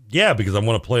dork. Yeah, because I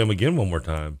want to play him again one more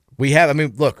time. We have. I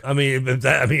mean, look. I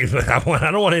don't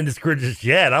want to end his career just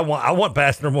yet. I want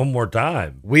Pastner one more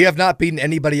time. We have not beaten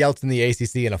anybody else in the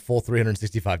ACC in a full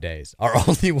 365 days. Our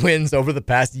only wins over the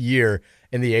past year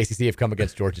in the ACC have come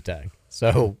against Georgia Tech.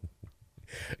 So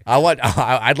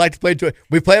I'd like to play.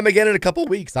 We play them again in a couple of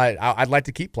weeks. I'd like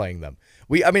to keep playing them.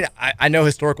 I know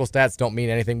historical stats don't mean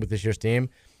anything with this year's team,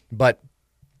 but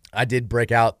I did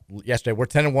break out yesterday. We're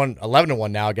 10-1,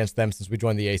 11-1 now against them since we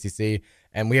joined the ACC,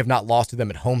 and we have not lost to them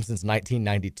at home since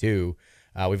 1992.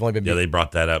 We've only been they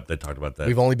brought that up. They talked about that.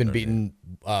 We've only been beaten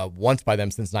once by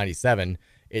them since 97.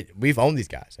 We've owned these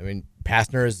guys. I mean,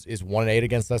 Pastner is 1-8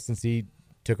 against us since he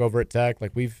took over at Tech.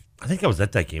 Like, I think I was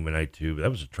at that game at night too.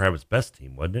 That was a Travis Best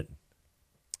team, wasn't it?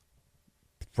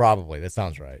 Probably. That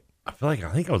sounds right. I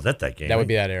think I was at that game. That would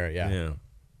be that era. Yeah. Yeah.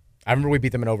 I remember we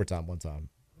beat them in overtime one time.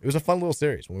 It was a fun little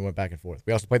series when we went back and forth.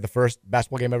 We also played the first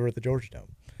basketball game ever at the Georgia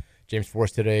Dome. James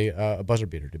Forrest hit a buzzer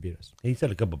beater to beat us. He's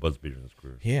had a couple of buzzer beaters in his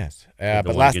career. Yes.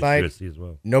 But last night, as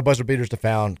well. No buzzer beaters to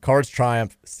found. Cards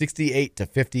triumph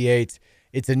 68-58.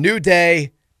 It's a new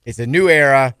day. It's a new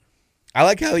era. I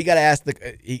like how he got asked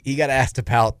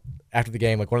about after the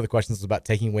game. Like, one of the questions was about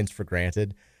taking wins for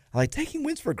granted. I'm like, taking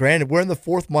wins for granted? We're in the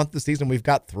fourth month of the season. We've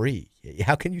got 3.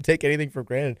 How can you take anything for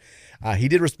granted? He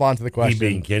did respond to the question. He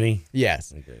being Kenny?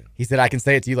 Yes. Okay. He said, I can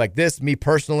say it to you like this. Me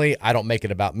personally, I don't make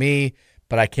it about me,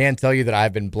 but I can tell you that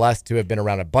I've been blessed to have been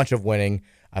around a bunch of winning.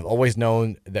 I've always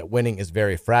known that winning is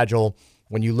very fragile.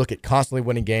 When you look at constantly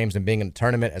winning games and being in a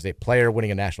tournament, as a player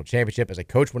winning a national championship, as a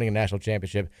coach winning a national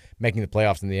championship, making the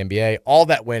playoffs in the NBA, all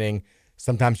that winning,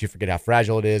 sometimes you forget how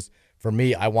fragile it is. For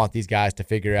me, I want these guys to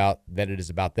figure out that it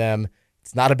is about them.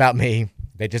 It's not about me.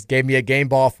 They just gave me a game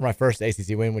ball for my first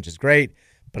ACC win, which is great,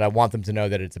 but I want them to know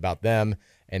that it's about them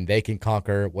and they can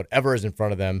conquer whatever is in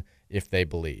front of them if they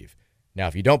believe. Now,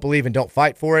 if you don't believe and don't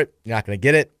fight for it, you're not going to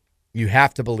get it. You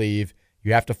have to believe.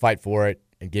 You have to fight for it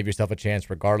and give yourself a chance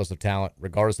regardless of talent,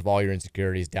 regardless of all your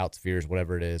insecurities, doubts, fears,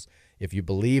 whatever it is. If you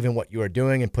believe in what you are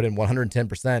doing and put in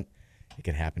 110%, it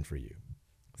can happen for you.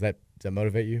 Does that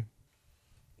motivate you?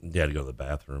 You had to go to the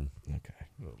bathroom. Okay.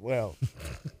 Well,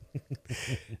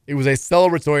 it was a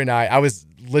celebratory night. I was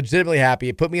legitimately happy.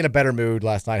 It put me in a better mood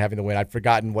last night having the win. I'd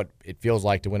forgotten what it feels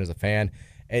like to win as a fan.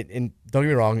 And don't get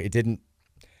me wrong, it didn't.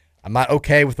 I'm not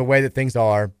okay with the way that things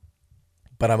are,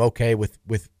 but I'm okay with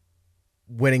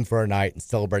winning for a night and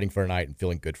celebrating for a night and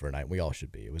feeling good for a night. We all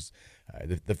should be. It was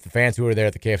the fans who were there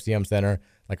at the KFCM Center,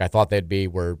 like I thought they'd be,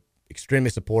 were extremely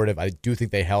supportive. I do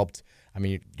think they helped. I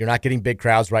mean, you're not getting big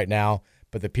crowds right now,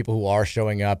 but the people who are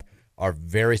showing up are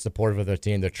very supportive of their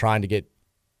team. They're trying to get,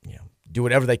 do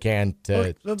whatever they can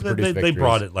to produce victories. They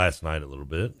brought it last night a little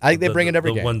bit. I think they bring it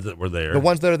every game. The ones that were there. The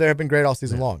ones that are there have been great all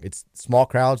season long. It's small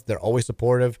crowds. They're always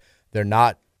supportive. They're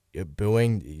not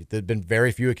booing. There have been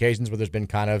very few occasions where there's been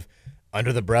kind of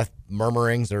under-the-breath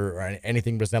murmurings or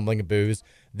anything resembling a boos.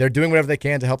 They're doing whatever they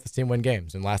can to help this team win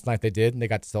games. And last night they did, and they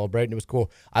got to celebrate, and it was cool.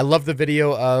 I love the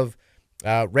video of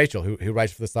Rachel, who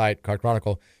writes for the site, Card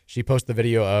Chronicle. She posted the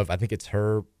video of, I think it's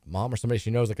her mom or somebody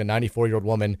she knows, like a 94-year-old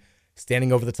woman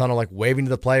standing over the tunnel, like waving to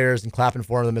the players and clapping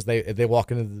for them as they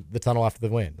walk into the tunnel after the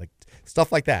win. Like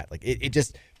stuff like that. Like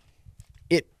it's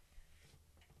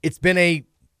been a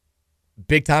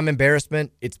big-time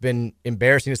embarrassment. It's been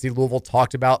embarrassing to see Louisville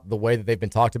talked about the way that they've been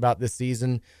talked about this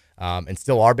season and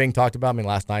still are being talked about. I mean,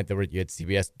 last night you had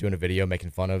CBS doing a video making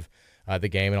fun of the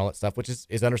game and all that stuff, which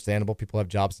is understandable. People have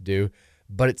jobs to do.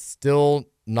 But it's still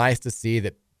nice to see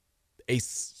that a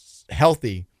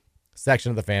healthy section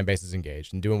of the fan base is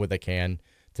engaged and doing what they can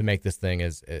to make this thing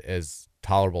as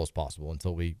tolerable as possible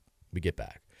until we get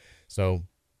back. So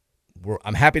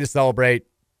I'm happy to celebrate.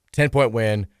 10-point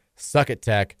win. Suck at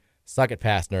Tech. Suck at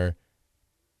Pastner.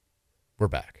 We're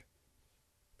back.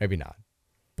 Maybe not.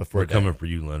 But we're coming for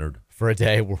you, Leonard. For a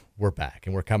day, we're back,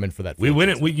 and we're coming for that. We win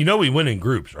it. We win in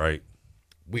groups, right?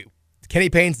 Kenny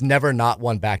Payne's never not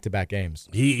won back-to-back games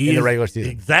in the regular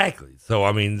season. Exactly. So,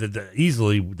 I mean,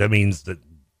 easily that means that,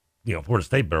 Florida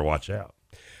State better watch out.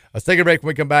 Let's take a break. When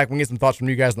we come back, we can get some thoughts from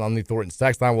you guys on the Thornton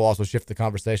text line. We'll also shift the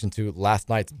conversation to last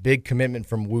night's big commitment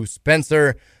from Wu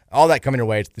Spencer. All that coming your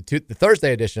way. It's the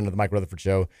Thursday edition of the Mike Rutherford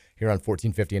Show here on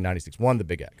 1450 and 96.1, The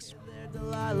Big X.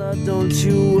 Delilah, don't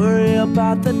you worry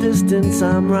about the distance.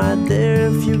 I'm right there.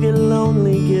 If you get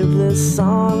lonely, give this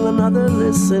song another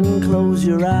listen. Close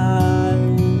your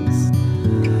eyes.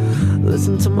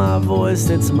 Listen to my voice,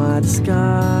 it's my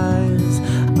disguise.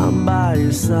 I'm by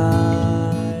your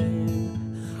side.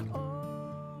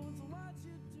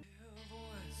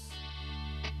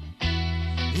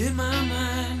 In my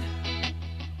mind,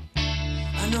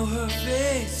 I know her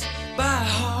face by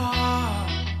heart.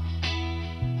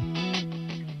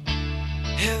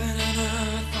 Heaven and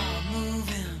earth are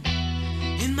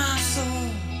moving in my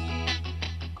soul.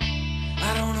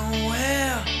 I don't know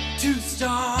where to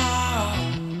start.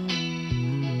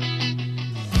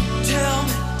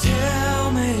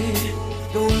 Tell me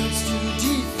the words to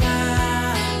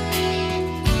define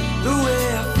the way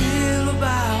I feel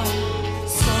about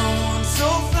someone so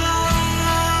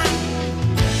fine.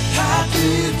 How do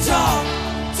you talk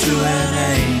to an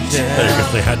angel? I was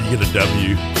gonna say, how do you get a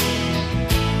W?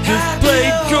 Just play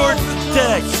Georgia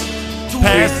Tech.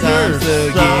 Pastner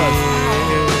again.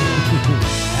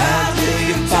 How do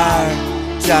you fire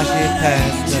Josh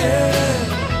Pastner?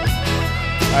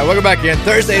 All right, welcome back in.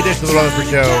 Thursday edition of the Rutherford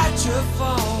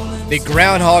Show. The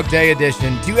Groundhog Day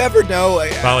edition. Do you ever know?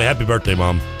 Probably happy birthday,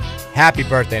 Mom. Happy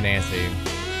birthday, Nancy.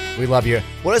 We love you.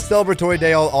 What a celebratory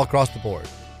day all across the board.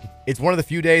 It's one of the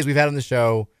few days we've had on the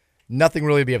show. Nothing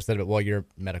really to be upset about. Well, your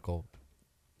medical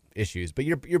issues, but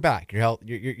you're back. You're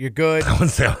good.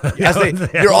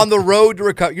 You're on the road to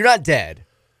recover. You're not dead.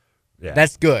 Yeah,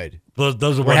 that's good.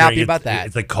 Those are we're happy about that.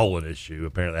 It's a colon issue.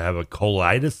 Apparently, I have a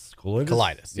colitis.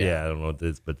 Colitis. Yeah, I don't know what it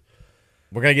is, but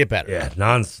we're gonna get better.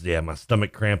 Yeah, my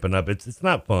stomach cramping up. It's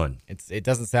not fun. It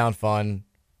doesn't sound fun,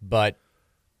 but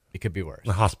it could be worse.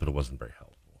 The hospital wasn't very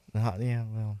helpful. Yeah,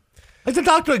 well, like the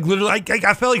doctor, like literally,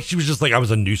 I felt like she was just like I was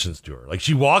a nuisance to her. Like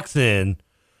she walks in,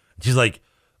 she's like,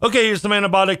 "Okay, here's some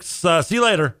antibiotics. See you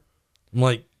later." I'm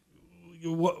like,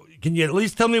 "What? Can you at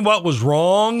least tell me what was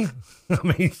wrong?"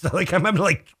 I mean, so like I'm having to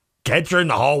like catch her in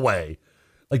the hallway,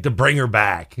 like to bring her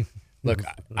back. Look,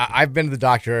 I've been to the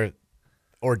doctor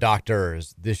or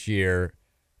doctors this year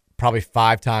probably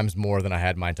 5 times more than I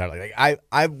had my entire life. Like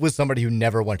I was somebody who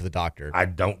never went to the doctor. I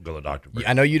don't go to the doctor.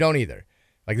 I know you don't either.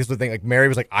 Like this was the thing. Like Mary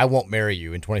was like, I won't marry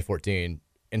you in 2014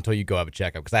 until you go have a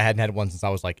checkup because I hadn't had one since I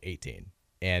was like 18,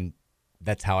 and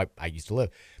that's how I used to live.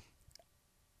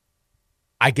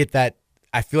 I get that.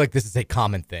 I feel like this is a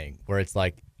common thing where it's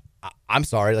like, I'm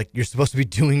sorry, like you're supposed to be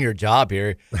doing your job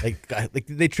here. Like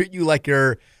they treat you like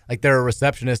they're a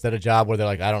receptionist at a job where they're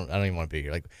like, I don't even want to be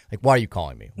here. Like why are you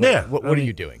calling me? What are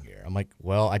you doing here? I'm like,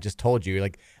 well, I just told you.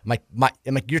 Like I'm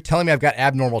like you're telling me I've got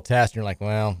abnormal tests, and you're like,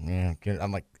 well, yeah.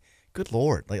 I'm like, good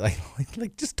Lord,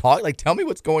 like just talk, like tell me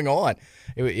what's going on.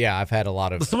 I've had a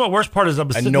lot of. Some of the worst part is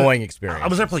annoying experience. I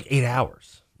was there for like 8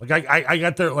 hours. Like I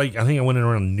got there like I think I went in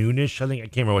around noonish. I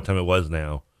can't remember what time it was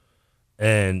now,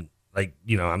 and like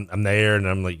I'm there and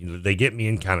I'm like they get me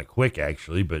in kind of quick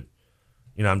actually, but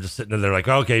I'm just sitting there like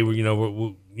okay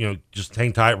we're just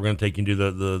hang tight, we're gonna take you to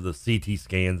the CT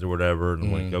scans or whatever, and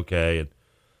I'm like okay, and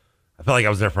I felt like I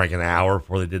was there for like an hour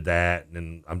before they did that,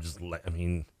 and I'm just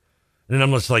and then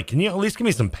I'm just like, can you at least give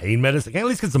me some pain medicine? Can I at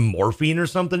least get some morphine or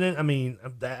something? I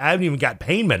haven't even got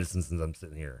pain medicine since I'm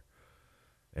sitting here,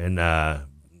 and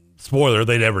spoiler,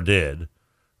 they never did.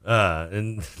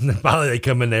 And then finally they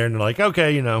come in there and they're like,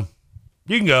 okay, you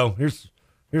can go. Here's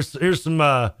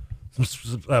some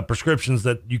prescriptions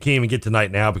that you can't even get tonight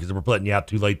now because we're letting you out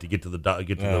too late to get to the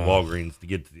Walgreens to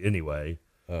get to anyway.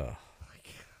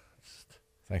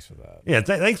 Thanks for that. Yeah,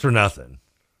 thanks for nothing.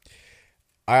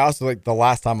 I also like the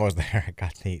last time I was there, I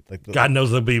got neat. Like God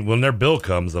knows when their bill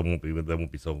comes, they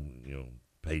won't be so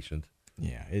patient.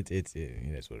 Yeah, it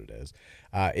is what it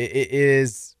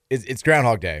is. It's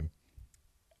Groundhog Day.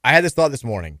 I had this thought this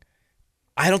morning.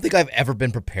 I don't think I've ever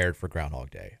been prepared for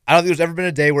Groundhog Day. I don't think there's ever been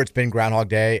a day where it's been Groundhog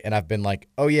Day and I've been like,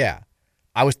 oh yeah,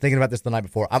 I was thinking about this the night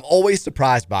before. I'm always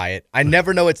surprised by it. I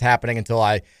never know it's happening until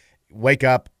I wake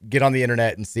up, get on the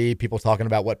internet, and see people talking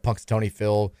about what Punxsutawney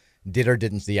Phil did or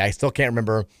didn't see. I still can't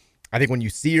remember. I think when you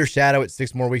see your shadow at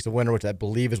 6 more weeks of winter, which I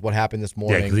believe is what happened this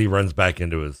morning. Yeah, because he runs back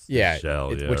into his shell.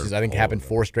 Which is, I think, happened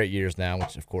 4 straight years now,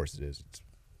 which of course it is. It's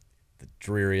the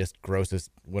dreariest, grossest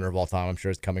winter of all time. I'm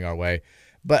sure it's coming our way.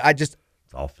 But it's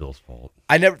all Phil's fault.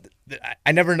 I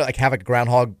never like have a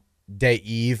Groundhog Day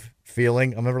Eve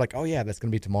feeling. I'm never like, oh yeah, that's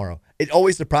going to be tomorrow. It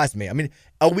always surprised me. I mean,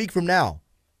 a week from now,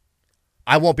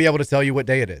 I won't be able to tell you what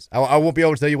day it is. I won't be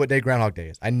able to tell you what day Groundhog Day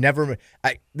is.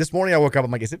 This morning I woke up,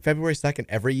 I'm like, is it February 2nd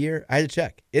every year? I had to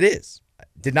check. It is.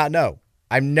 Did not know.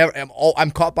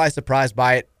 I'm caught by surprise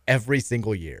by it every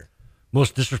single year.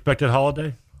 Most disrespected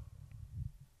holiday?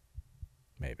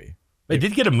 Maybe. It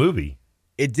did get a movie.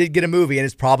 It did get a movie, and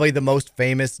it's probably the most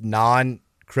famous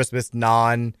non-Christmas,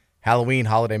 non-Halloween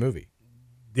holiday movie.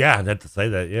 Yeah, I'd have to say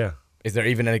that, yeah. Is there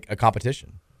even a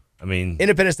competition? I mean,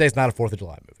 Independence Day is not a 4th of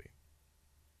July movie.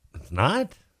 It's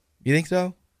not? You think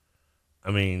so? I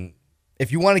mean,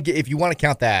 if you want to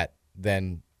count that,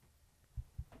 then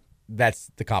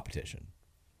that's the competition.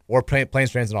 Or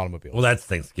planes, trains, and automobiles. Well, that's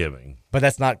Thanksgiving. But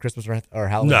that's not Christmas or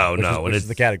Halloween. No. Which is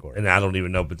the category. And I don't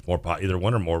even know if it's more either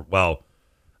one or more. Well,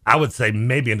 I would say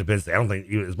maybe Independence Day. I don't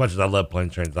think, as much as I love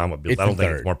planes, trains, and automobiles, I don't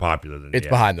think it's more popular than it's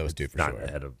behind those two for not sure.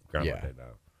 Ahead of Groundhog Day now.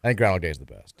 I think Groundhog Day is the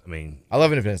best. I mean, I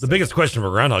love Independence Day. The biggest question for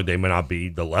Groundhog Day may not be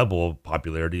the level of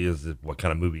popularity. Is it what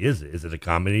kind of movie is it? Is it a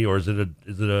comedy or is it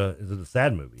a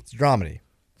sad movie? It's a dramedy.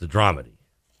 It's a dramedy.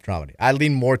 Dramedy. I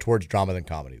lean more towards drama than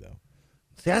comedy, though.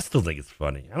 See, I still think it's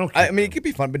funny. I mean, it could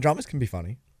be fun, but dramas can be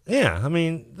funny. Yeah, I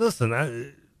mean, listen,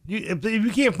 if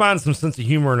you can't find some sense of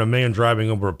humor in a man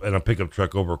driving over in a pickup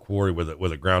truck over a quarry with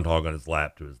a groundhog on his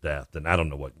lap to his death, then I don't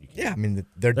know what you can. Yeah, I mean,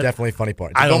 they're definitely funny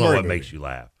parts. I don't know what makes you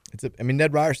laugh.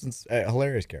 Ned Ryerson's a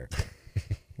hilarious character.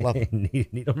 Love him.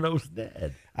 Needle's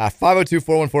dead.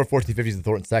 502-414-1450 is the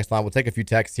Thornton text line. We'll take a few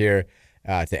texts here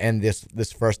to end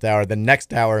this first hour. The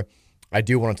next hour, I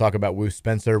do want to talk about Woo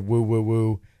Spencer.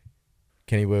 Woo.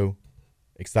 Kenny Woo.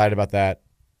 Excited about that.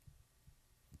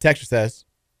 Texture says,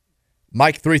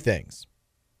 Mike, 3 things.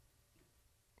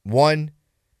 1,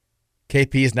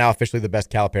 KP is now officially the best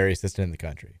Calipari assistant in the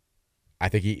country. I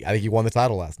think he won the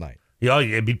title last night. Yeah,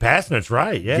 he'd be passing it,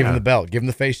 right? Yeah. Give him the belt. Give him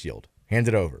the face shield. Hand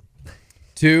it over.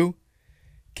 2,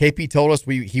 KP told us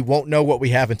he won't know what we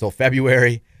have until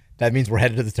February. That means we're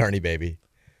headed to the tourney, baby.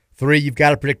 3, you've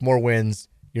got to predict more wins.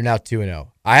 You're now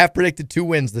 2-0. I have predicted 2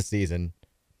 wins this season.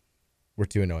 We're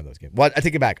 2-0 in those games. Well, I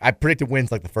take it back. I predicted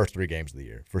wins like the first 3 games of the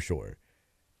year, for sure.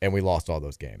 And we lost all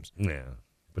those games. Yeah,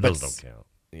 but those don't count.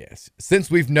 Yes.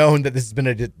 Since we've known that this has been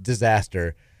a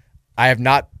disaster, I have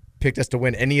not picked us to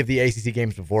win any of the ACC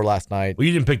games before last night. Well,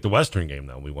 you didn't pick the Western game,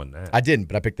 though. We won that. I didn't,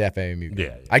 but I picked the FAMU game.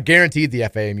 Yeah. I guaranteed the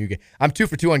FAMU game. I'm 2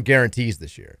 for 2 on guarantees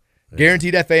this year. Yeah.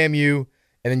 Guaranteed FAMU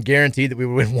and then guaranteed that we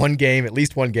would win one game, at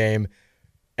least one game,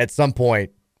 at some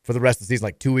point for the rest of the season,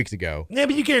 like 2 weeks ago. Yeah,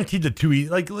 but you guaranteed the 2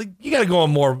 weeks. Like you got to go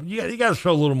on more. You got to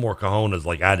show a little more cojones,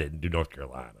 like I didn't do North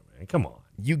Carolina, man. Come on.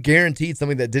 You guaranteed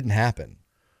something that didn't happen.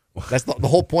 That's the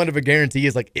whole point of a guarantee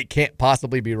is like it can't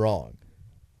possibly be wrong.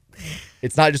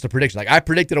 It's not just a prediction. Like I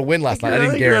predicted a win last night. I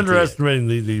didn't guarantee. You're underestimating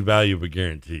the value of a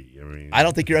guarantee. I mean, I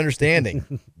don't think you're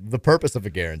understanding the purpose of a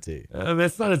guarantee.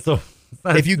 It's not.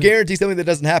 If you guarantee something that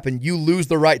doesn't happen, you lose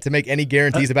the right to make any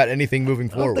guarantees about anything moving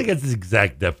forward. I don't think it's the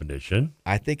exact definition.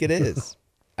 I think it is.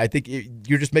 I think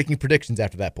you're just making predictions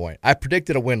after that point. I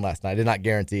predicted a win last night. I did not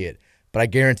guarantee it, but I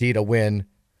guaranteed a win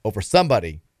over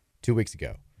somebody 2 weeks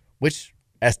ago, which,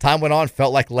 as time went on,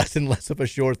 felt like less and less of a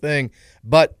sure thing.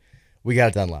 But we got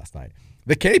it done last night.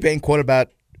 The Kenny Payne quote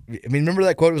about, remember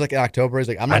that quote? It was like in October. He's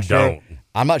like, I'm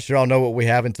not sure I'll know what we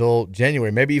have until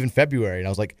January, maybe even February. And I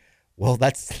was like, well,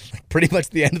 that's pretty much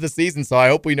the end of the season, so I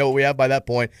hope we know what we have by that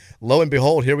point. Lo and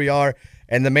behold, here we are,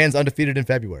 and the man's undefeated in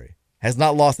February. Has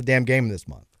not lost a damn game this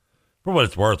month. For what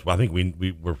it's worth, I think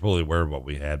we were fully aware of what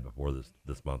we had before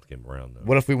this month came around. Though.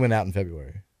 What if we went out in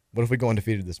February? What if we go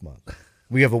undefeated this month?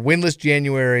 We have a winless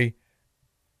January,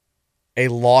 a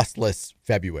lossless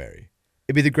February.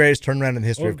 It'd be the greatest turnaround in the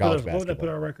history of college basketball. What would I put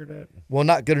our record at? Well,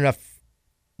 not good enough.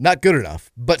 Not good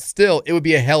enough, but still, it would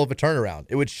be a hell of a turnaround.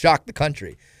 It would shock the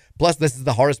country. Plus, this is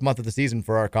the hardest month of the season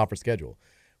for our conference schedule.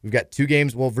 We've got 2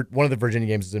 games. Well, one of the Virginia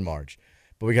games is in March,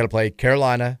 but we got to play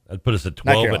Carolina. That'd put us at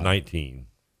 12 at 19.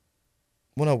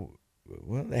 Well,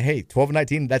 hey, 12 and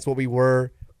 19. That's what we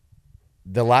were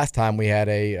the last time we had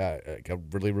a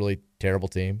really, really terrible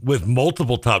team with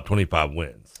multiple top 25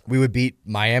 wins. We would beat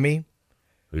Miami,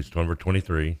 who's number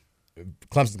 23.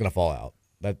 Clemson's going to fall out.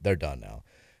 They're done now.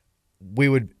 We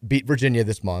would beat Virginia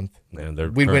this month. And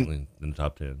they're currently in the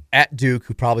top 10. At Duke,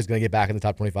 who probably is going to get back in the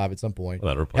top 25 at some point.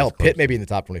 Well, hell, Pitt may be in the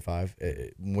top 25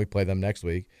 when we play them next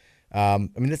week.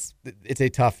 It's a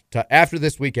tough. After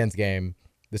this weekend's game,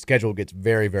 the schedule gets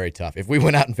very, very tough. If we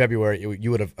went out in February,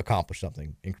 you would have accomplished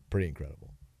something pretty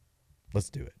incredible. Let's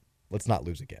do it. Let's not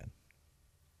lose again.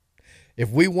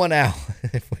 If we won out,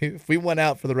 if we went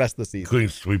out for the rest of the season, including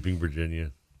sweeping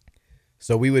Virginia,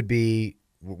 so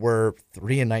we're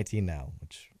 3 and 19 now,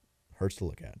 which hurts to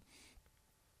look at.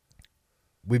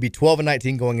 We'd be 12 and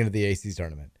 19 going into the ACC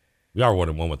tournament. We are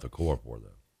 1-1 with the core for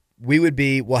though. We would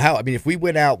be if we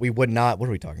went out, we would not. What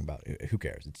are we talking about? Who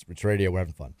cares? It's radio. We're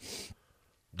having fun.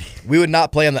 We would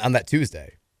not play on that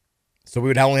Tuesday, so we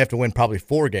would only have to win probably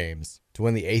 4 games to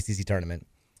win the ACC tournament,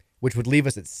 which would leave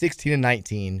us at 16 and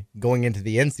 19 going into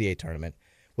the NCAA tournament,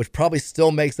 which probably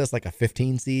still makes us like a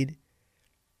 15 seed.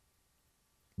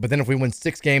 But then if we win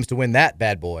 6 games to win that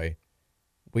bad boy,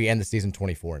 we end the season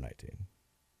 24 and 19.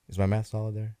 Is my math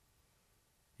solid there?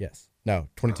 Yes. No,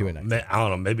 22 and 19. I don't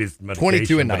know. Maybe it's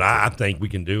 22 and 19. But I think we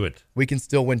can do it. We can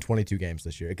still win 22 games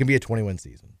this year. It can be a 20-win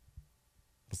season.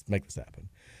 Let's make this happen.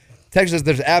 Texas says,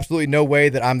 there's absolutely no way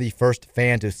that I'm the first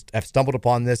fan to have stumbled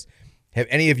upon this. Have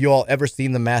any of you all ever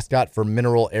seen the mascot for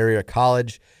Mineral Area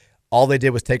College? All they did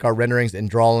was take our renderings and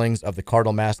drawings of the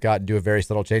Cardinal mascot and do a very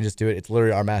subtle changes to it. It's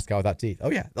literally our mascot without teeth.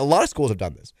 Oh, yeah. A lot of schools have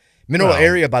done this. Mineral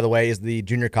Area, by the way, is the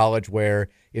junior college where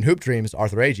in Hoop Dreams,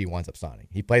 Arthur Agee winds up signing.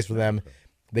 He plays for them.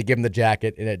 They give him the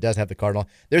jacket, and it does have the Cardinal.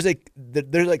 There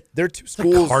are 2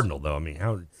 schools. It's a Cardinal, though. I mean,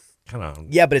 how it's kind of.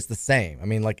 Yeah, but it's the same. I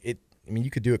mean, you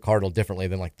could do a Cardinal differently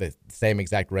than like the same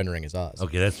exact rendering as us.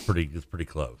 Okay, that's pretty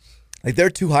close. Like there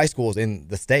are 2 high schools in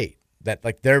the state that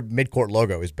like their midcourt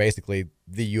logo is basically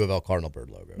the U of L Cardinal Bird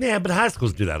logo. Yeah, but high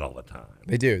schools do that all the time.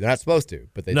 They do. They're not supposed to,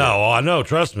 but they do. No, I know.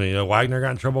 Trust me. Wagner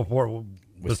got in trouble for it.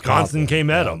 Wisconsin came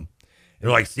at them. They're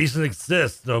like cease and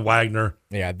desist, Wagner.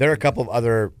 Yeah, there are a couple of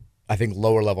other, I think,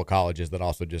 lower level colleges that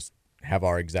also just have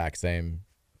our exact same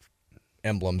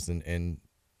emblems and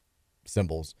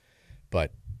symbols.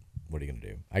 But what are you going to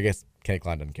do? I guess Kenny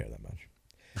Klein doesn't care that much.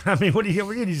 I mean, what are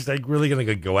you just like really going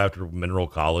to go after Mineral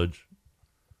College?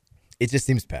 It just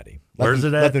seems petty. Where's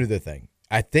it at? Let them do their thing.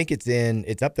 I think it's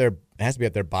up there. It has to be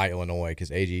up there by Illinois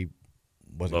because AG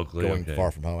wasn't going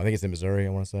far from home. I think it's in Missouri, I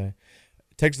want to say.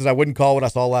 Texas, I wouldn't call what I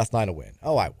saw last night a win.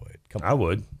 Oh, I would. Come on. I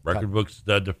would. Record books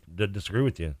disagree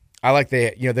with you. I like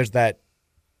there's that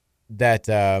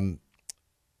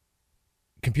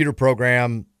computer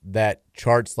program that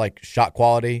charts like shot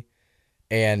quality,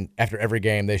 and after every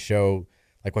game they show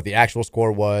like what the actual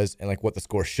score was and like what the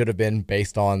score should have been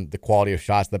based on the quality of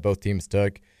shots that both teams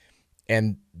took.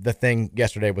 And the thing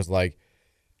yesterday was like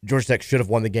Georgia Tech should have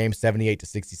won the game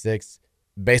 78-66.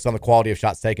 Based on the quality of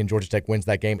shots taken, Georgia Tech wins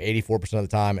that game 84% of the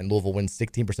time, and Louisville wins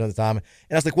 16% of the time. And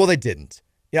I was like, well, they didn't.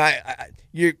 I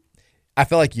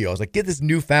felt like you. I was like, get this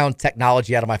newfound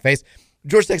technology out of my face.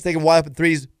 Georgia Tech's taking wide open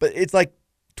threes, but it's like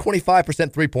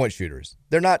 25% three-point shooters.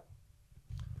 They're not.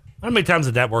 How many times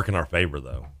did that work in our favor,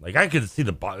 though? Like, I could see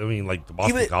the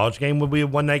Boston College game, would we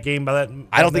have won that game by that?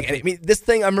 I don't think. I mean, this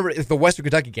thing, I remember it's the Western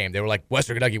Kentucky game. They were like,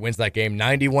 Western Kentucky wins that game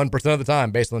 91% of the time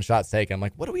based on shots taken. I'm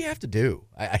like, what do we have to do?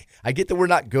 I get that we're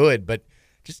not good, but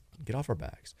just get off our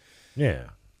backs. Yeah.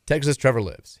 Texas Trevor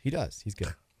lives. He does. He's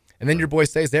good. And then your boy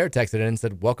Stays There texted in and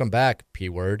said, welcome back,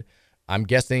 P-word. I'm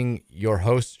guessing your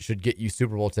host should get you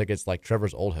Super Bowl tickets like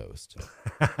Trevor's old host.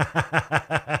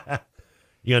 Are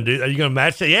you gonna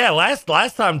match that? Yeah, last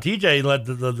time TJ led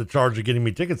the charge of getting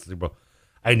me tickets to the Super Bowl.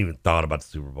 I ain't even thought about the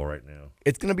Super Bowl right now.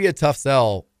 It's gonna be a tough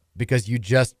sell because you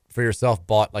just for yourself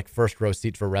bought like first row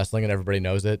seats for wrestling and everybody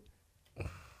knows it.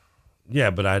 Yeah,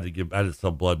 but I had to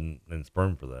sell blood and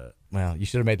sperm for that. Well, you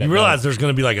should have made that. You realize there's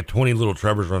going to be like a 20 little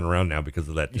Trevors running around now because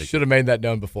of that ticket. You should have made that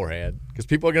known beforehand because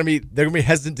people are going to be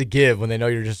hesitant to give when they know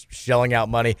you're just shelling out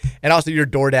money, and also your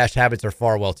DoorDash habits are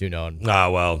far well too known.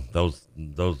 Well, those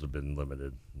have been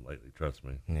limited lately. Trust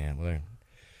me. Yeah, well,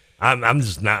 I'm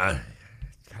just not.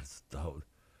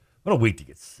 What a week to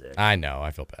get sick. I know.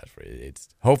 I feel bad for you. It's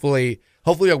hopefully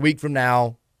a week from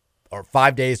now or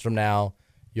 5 days from now,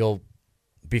 you'll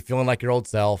be feeling like your old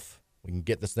self. We can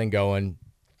get this thing going,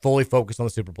 fully focused on the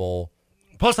Super Bowl.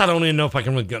 Plus, I don't even know if I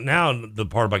can really go. Now, the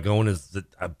part about going is that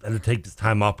I had to take this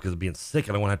time off because of being sick.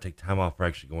 I don't want to take time off for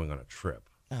actually going on a trip.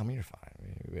 I mean, you're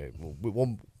fine.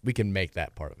 We can make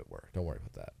that part of it work. Don't worry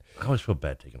about that. I always feel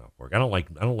bad taking off work. I don't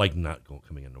like not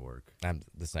coming into work. I'm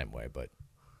the same way, but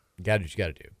you got to do what you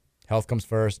got to do. Health comes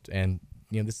first, and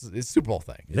this is a Super Bowl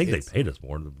thing. I think they paid us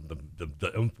more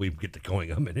the oomph we get to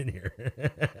going up and in here.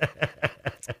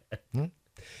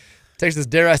 Takes us,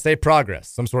 dare I say, progress,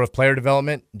 some sort of player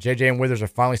development. JJ and Withers are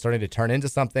finally starting to turn into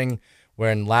something,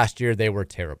 wherein last year they were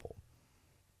terrible.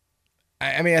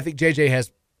 I mean, I think JJ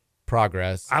has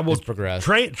progress. Has progressed.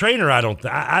 Trainer, I don't.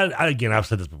 Again, I've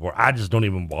said this before. I just don't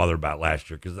even bother about last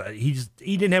year because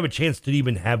he didn't have a chance to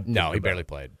even have. No, he barely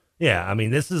played. Yeah, I mean,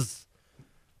 this is.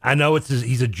 I know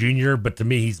he's a junior, but to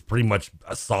me, he's pretty much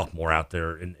a sophomore out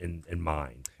there in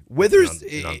mind. Withers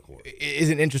is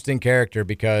an interesting character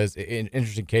because an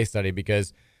interesting case study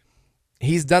because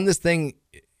he's done this thing.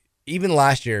 Even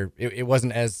last year, it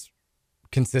wasn't as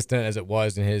consistent as it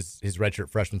was in his redshirt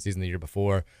freshman season the year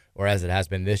before, or as it has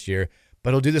been this year.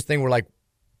 But he'll do this thing where like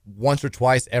once or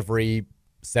twice every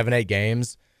 7-8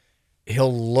 games,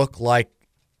 he'll look like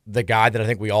the guy that I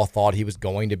think we all thought he was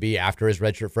going to be after his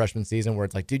redshirt freshman season, where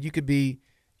it's like, dude, you could be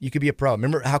a pro.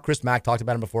 Remember how Chris Mack talked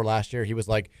about him before last year? He was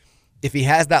like, if he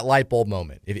has that light bulb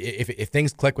moment, if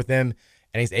things click with him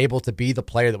and he's able to be the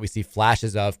player that we see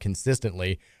flashes of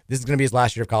consistently, this is going to be his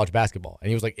last year of college basketball. And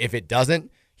he was like, if it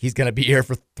doesn't, he's going to be here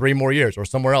for 3 more years or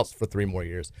somewhere else for 3 more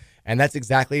years. And that's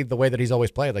exactly the way that he's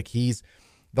always played. Like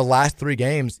the last 3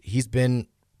 games, he's been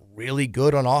really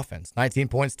good on offense. 19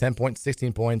 points, 10 points,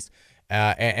 16 points.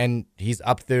 And he's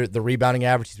up there, the rebounding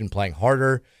average. He's been playing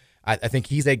harder. I think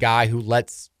he's a guy who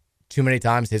lets too many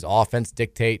times his offense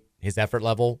dictate his effort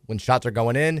level. When shots are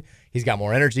going in, he's got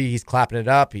more energy. He's clapping it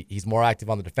up. He's more active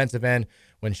on the defensive end.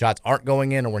 When shots aren't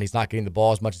going in or when he's not getting the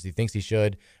ball as much as he thinks he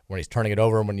should, when he's turning it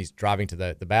over and when he's driving to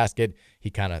the basket, he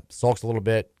kind of sulks a little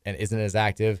bit and isn't as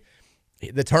active.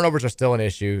 The turnovers are still an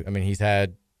issue. I mean, he's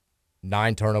had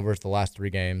 9 turnovers the last 3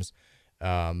 games.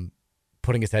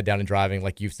 Putting his head down and driving,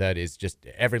 like you've said, is just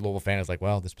every Louisville fan is like,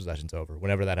 well, this possession's over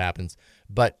whenever that happens.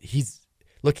 But he's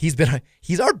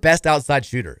our best outside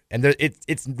shooter, and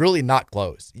it's really not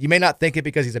close. You may not think it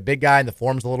because he's a big guy and the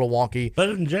form's a little wonky.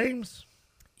 Better than James?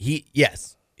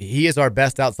 Yes, he is our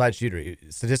best outside shooter,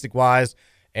 statistic wise,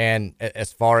 and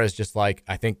as far as just like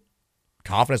I think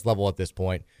confidence level at this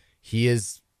point,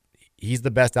 he's the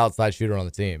best outside shooter on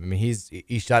the team. I mean,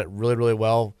 he shot it really, really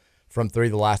well from 3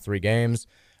 the last 3 games.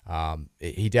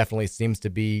 He definitely seems to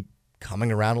be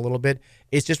coming around a little bit.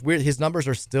 It's just weird. His numbers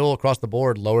are still across the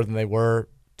board lower than they were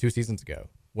 2 seasons ago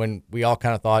when we all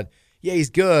kind of thought, yeah, he's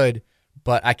good,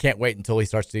 but I can't wait until he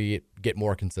starts to get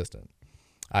more consistent.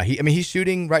 He's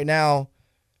shooting right now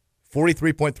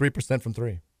 43.3% from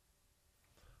 3.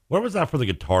 Where was that for the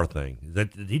guitar thing?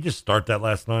 Did he just start that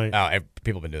last night? Oh,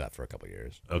 people have been doing that for a couple of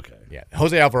years. Okay. Yeah.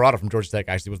 Jose Alvarado from Georgia Tech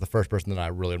actually was the first person that I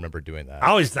really remember doing that.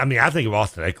 I think of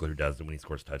Austin Eckler who does it when he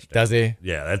scores touchdowns. Does he?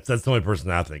 Yeah, that's the only person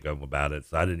I think of about it.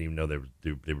 So I didn't even know they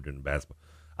were doing basketball.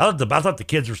 I thought the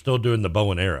kids were still doing the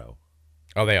bow and arrow.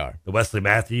 Oh, they are. The Wesley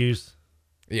Matthews?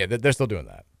 Yeah, they're still doing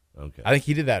that. Okay. I think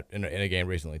he did that in a game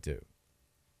recently, too.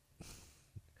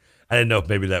 I didn't know if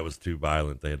maybe that was too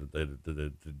violent. They had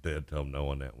to tell him no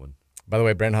on that one. By the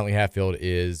way, Brandon Huntley Hatfield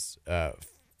is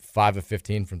 5 of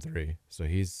 15 from 3, so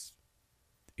he's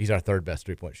our 3rd best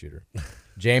 3-point shooter.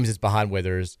 James is behind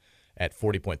Withers at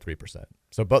 40.3%.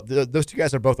 So both those two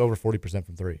guys are both over 40%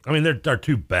 from three. I mean, they're our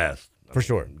two best. For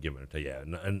sure. Give it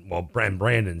to and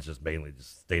Brandon's just mainly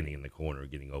just standing in the corner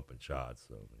getting open shots.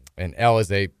 So. And L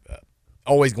is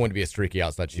always going to be a streaky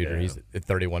outside shooter. He's at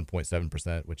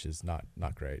 31.7%, which is not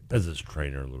great. That's his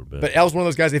trainer a little bit. But L's one of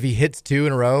those guys, if he hits 2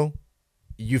 in a row,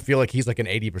 you feel like he's like an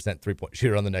 80% three-point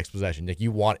shooter on the next possession. Like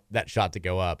you want that shot to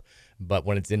go up. But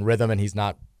when it's in rhythm and he's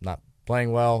not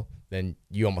playing well, then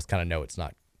you almost kind of know it's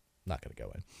not going to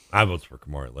go in. I vote for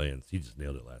Kamari Layens. He just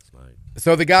nailed it last night.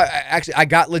 So the guy, actually, I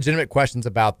got legitimate questions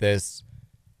about this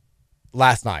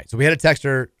last night. So we had a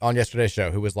texter on yesterday's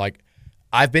show who was like,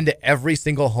 I've been to every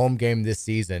single home game this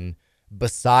season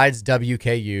besides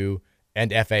WKU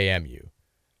and FAMU.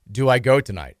 Do I go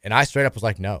tonight? And I straight up was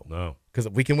like, no. Because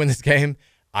if we can win this game,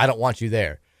 I don't want you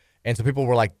there. And so people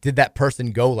were like, did that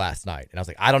person go last night? And I was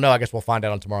like, I don't know. I guess we'll find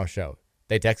out on tomorrow's show.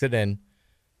 They texted in.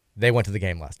 They went to the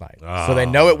game last night. So they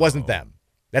know it wasn't them.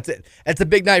 That's it. It's a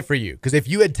big night for you. Because if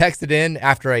you had texted in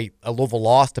after a Louisville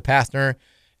loss to Pastner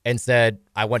and said,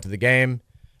 I went to the game,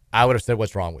 I would have said,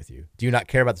 what's wrong with you? Do you not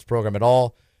care about this program at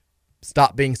all?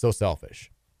 Stop being so selfish.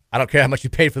 I don't care how much you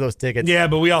paid for those tickets. Yeah,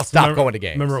 but we also stop going to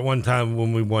games. Remember at one time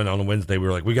when we won on a Wednesday, we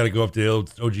were like, we got to go up to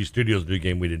the OG Studios to do a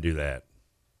game. We didn't do that.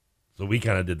 So we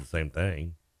kind of did the same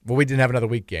thing. Well, we didn't have another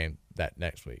week game that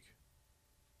next week.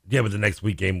 Yeah, but the next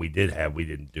week game we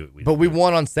didn't do it. But we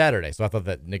won on Saturday, so I thought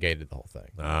that negated the whole thing.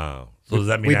 Oh. So does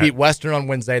that mean we beat Western on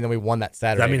Wednesday, and then we won that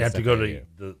Saturday? Does that mean I have to go to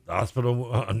the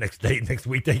hospital next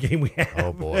weekday game we have?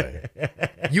 Oh, boy.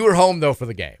 You were home, though, for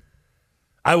the game.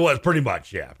 I was pretty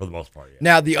much, yeah, for the most part. Yeah.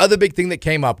 Now, the other big thing that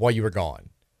came up while you were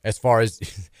gone, as far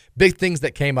as big things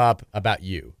that came up about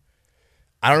you,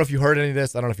 I don't know if you heard any of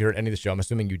this. I don't know if you heard any of the show. I'm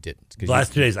assuming you didn't. The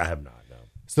last 2 days, I have not, no.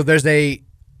 So there's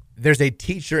a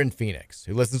teacher in Phoenix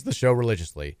who listens to the show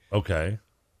religiously. Okay.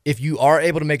 If you are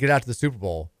able to make it out to the Super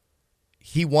Bowl,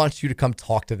 he wants you to come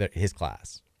talk to his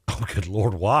class. Oh, good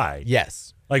Lord, why?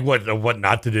 Yes. Like what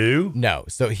not to do? No.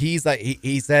 So he's like,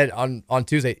 he said on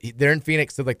Tuesday, they're in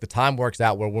Phoenix, so like the time works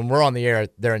out where when we're on the air,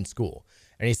 they're in school.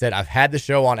 And he said, I've had the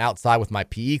show on outside with my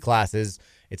PE classes.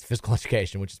 It's physical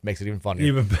education, which just makes it even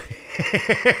funnier.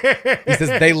 He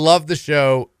says, they love the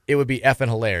show. It would be effing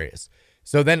hilarious.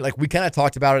 So then, like, we kind of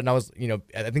talked about it, and I was,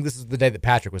 I think this is the day that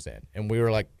Patrick was in. And we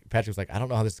were like, Patrick was like, I don't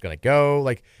know how this is going to go.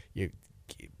 Like,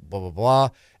 blah, blah, blah.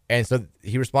 And so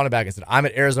he responded back and said, I'm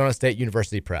at Arizona State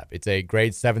University Prep. It's a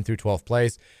grade 7 through 12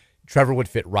 place. Trevor would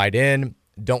fit right in.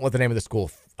 Don't let the name of the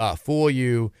school fool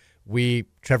you.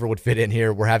 Trevor would fit in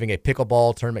here. We're having a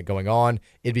pickleball tournament going on.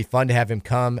 It'd be fun to have him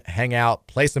come, hang out,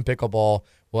 play some pickleball.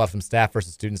 We'll have some staff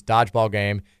versus students dodgeball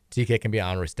game. TK can be an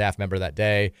honorary staff member that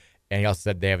day. And he also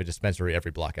said they have a dispensary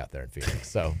every block out there in Phoenix.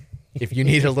 So if you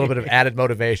need a little bit of added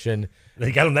motivation.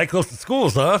 They got them that close to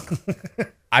schools, huh?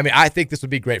 I mean, I think this would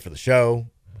be great for the show.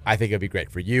 I think it'd be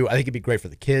great for you. I think it'd be great for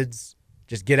the kids.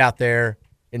 Just get out there,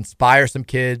 inspire some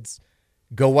kids,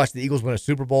 go watch the Eagles win a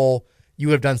Super Bowl. You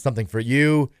would have done something for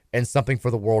you and something for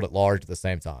the world at large at the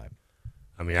same time.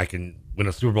 I mean, I can win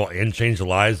a Super Bowl and change the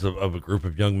lives of a group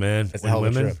of young men and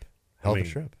women. Hell of a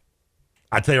trip.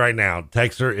 I tell you right now,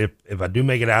 Texter, if I do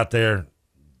make it out there,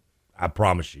 I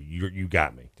promise you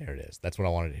got me. There it is. That's what I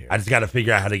wanted to hear. I just got to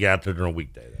figure out how to get out there during a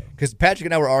weekday, though. Because Patrick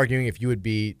and I were arguing if you would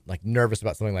be like nervous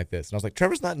about something like this, and I was like,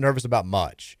 Trevor's not nervous about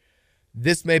much.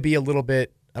 This may be a little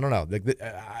bit. I don't know.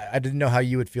 I didn't know how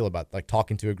you would feel about like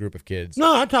talking to a group of kids.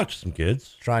 No, I talked to some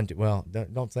kids. Trying to. Well,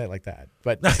 don't say it like that.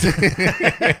 But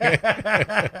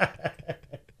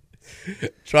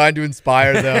trying to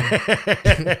inspire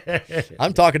them.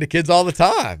 I'm talking to kids all the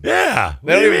time. Yeah.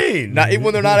 What do you mean? Not even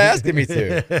when they're not asking me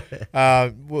to.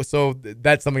 So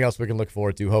that's something else we can look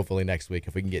forward to hopefully next week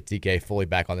if we can get TK fully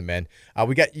back on the men.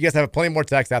 You guys have plenty more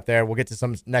texts out there. We'll get to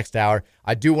some next hour.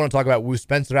 I do want to talk about Wu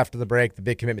Spencer after the break, the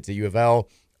big commitment to U of L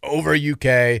over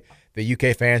UK. The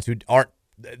UK fans who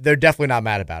they're definitely not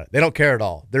mad about it. They don't care at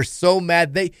all. They're so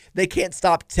mad. They can't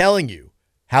stop telling you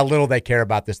how little they care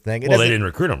about this thing. Well, they didn't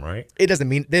recruit him, right? It doesn't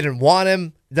mean they didn't want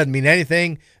him. It doesn't mean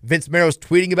anything. Vince Marrow's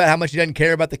tweeting about how much he doesn't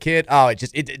care about the kid. Oh,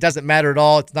 it doesn't matter at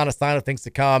all. It's not a sign of things to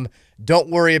come. Don't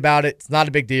worry about it. It's not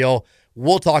a big deal.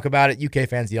 We'll talk about it. UK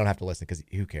fans, you don't have to listen because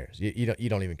who cares? You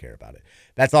don't even care about it.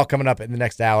 That's all coming up in the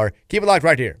next hour. Keep it locked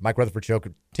right here. Mike Rutherford Show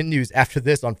continues after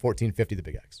this on 1450 The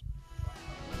Big X.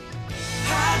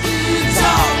 How do you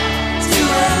talk to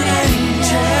an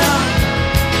angel?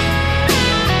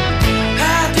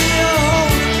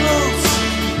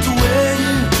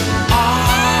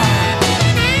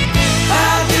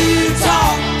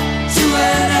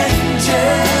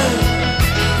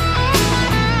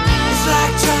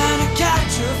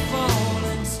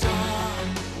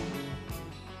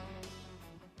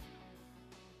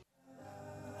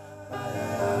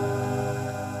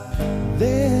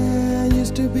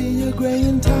 to be a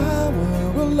graying tower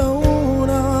alone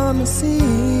on the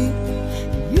sea.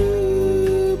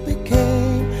 You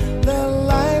became the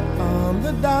light on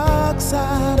the dark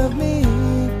side of me.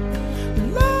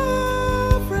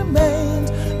 Love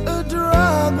remains a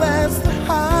drug that's the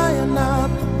high and not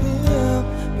the pill.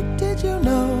 But did you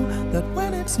know that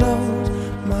when it snows,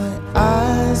 my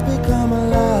eyes become a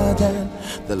large and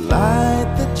the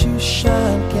light that you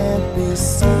shine can't be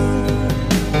seen?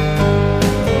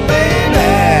 Baby,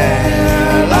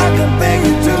 I compare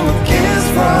you to a kiss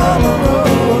from a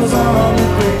rose on the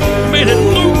grave. Made it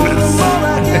lupus. I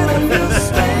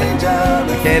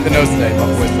can't even know today. My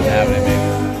voice still having it,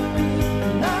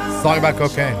 baby. Song about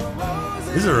cocaine.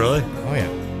 Is it really? Oh, yeah.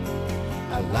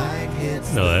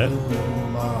 Know that.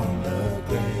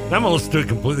 I'm going to listen to it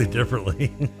completely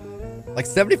differently. Like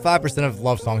 75% of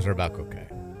love songs are about cocaine.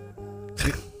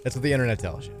 That's what the internet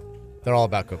tells you. They're all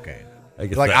about cocaine.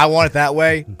 Like, I want it that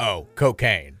way. Oh,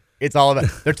 cocaine. It's all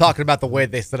about, they're talking about the way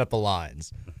they set up the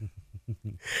lines.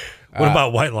 What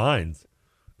about white lines?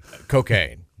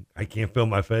 Cocaine. I can't feel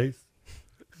my face.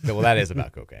 Well, that is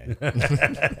about cocaine.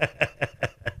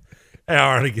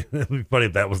 It'd be funny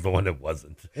if that was the one that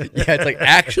wasn't. Yeah, it's like,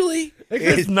 actually,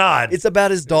 it's not. It's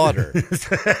about his daughter.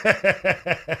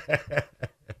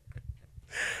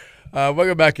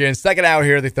 Welcome back in. Second hour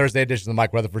here, the Thursday edition of the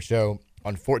Mike Rutherford Show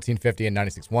on 1450 and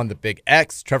 96.1. The Big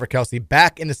X. Trevor Kelsey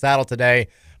back in the saddle today,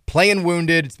 playing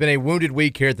wounded. It's been a wounded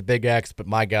week here at the Big X, but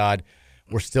my God,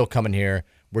 we're still coming here.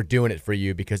 We're doing it for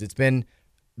you because it's been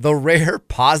the rare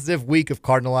positive week of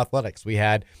Cardinal athletics. We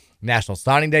had National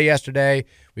Signing Day yesterday.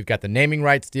 We've got the naming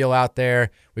rights deal out there.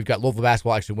 We've got Louisville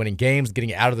basketball actually winning games,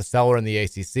 getting out of the cellar in the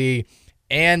ACC.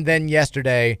 And then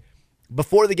yesterday,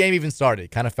 before the game even started,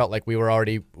 it kind of felt like we were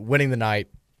already winning the night.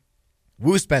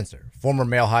 Wu Spencer, former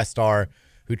Mile High star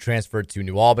who transferred to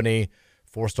New Albany,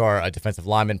 four-star defensive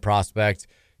lineman prospect,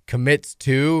 commits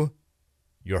to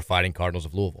your Fighting Cardinals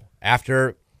of Louisville.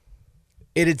 After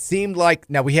it had seemed like,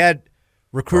 now we had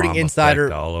recruiting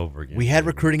insider all over again. We had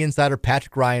recruiting insider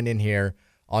Patrick Ryan in here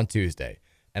on Tuesday,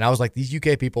 and I was like, these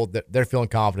UK people, they're feeling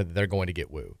confident that they're going to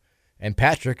get Wu. And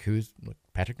Patrick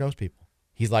knows people.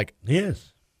 He's like,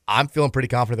 yes, I'm feeling pretty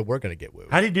confident that we're going to get Wu.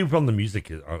 How did he do from the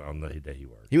music on the day he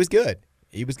worked? He was good.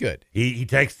 He was good. He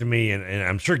texted me, and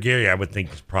I'm sure Gary, I would think,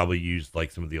 has probably used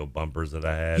like some of the old bumpers that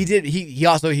I had. He did. He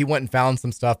also went and found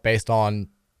some stuff based on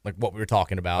like what we were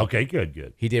talking about. Okay,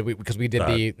 good. He did because we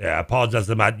did Yeah, I apologize.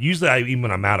 Usually, even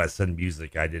when I'm out, I send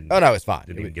music. I didn't. Oh no, it's fine.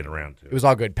 Didn't even get around to it. It was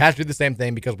all good. Patrick did the same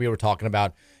thing because we were talking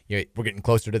about, we're getting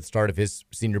closer to the start of his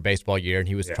senior baseball year, and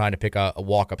he was trying to pick a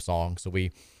walk-up song. So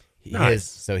he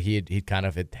kind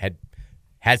of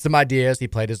had some ideas. He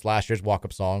played his last year's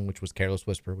walk-up song, which was "Careless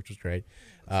Whisper," which was great.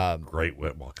 Great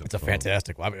walk-up. It's a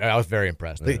fantastic one. I was very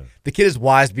impressed. Yeah. The kid is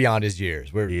wise beyond his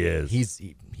years. He is.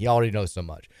 He already knows so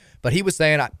much. But he was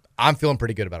saying, I'm feeling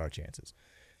pretty good about our chances.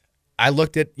 I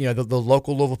looked at the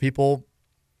local Louisville people,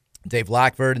 Dave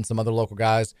Lackford and some other local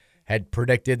guys had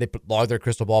predicted, they logged their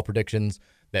crystal ball predictions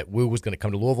that Wu was going to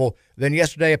come to Louisville. Then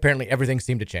yesterday, apparently everything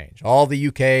seemed to change. All the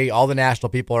UK, all the national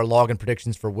people are logging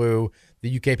predictions for Wu.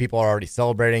 The UK people are already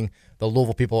celebrating. The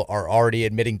Louisville people are already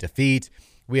admitting defeat.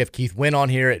 We have Keith Wynn on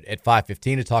here at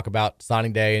 5:15 to talk about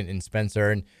signing day and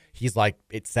Spencer, and he's like,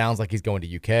 it sounds like he's going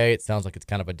to UK. It sounds like it's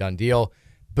kind of a done deal.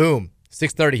 Boom,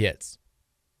 6:30 hits.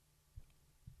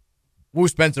 Wu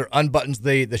Spencer unbuttons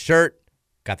the shirt,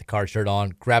 got the Card shirt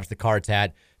on, grabs the Cards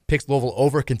hat, picks Louisville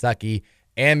over Kentucky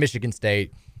and Michigan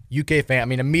State. UK fan,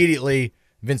 immediately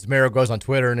Vince Marrow goes on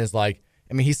Twitter and is like,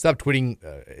 he's subtweeting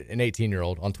an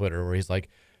 18-year-old on Twitter where he's like,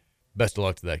 best of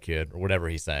luck to that kid, or whatever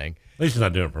he's saying. At least he's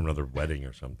not doing it from another wedding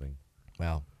or something.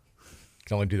 Well,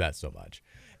 can only do that so much.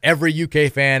 Every UK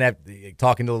fan,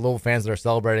 talking to the Louisville fans that are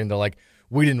celebrating, they're like,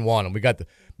 we didn't want him. We got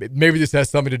maybe this has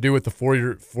something to do with the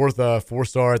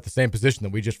four-star at the same position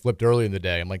that we just flipped early in the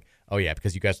day. I'm like, oh yeah,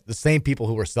 because you guys, the same people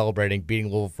who were celebrating beating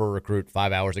Louisville for a recruit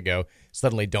 5 hours ago,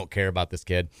 suddenly don't care about this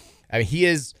kid. He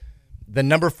is the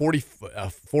number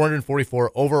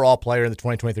 444 overall player in the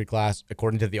 2023 class,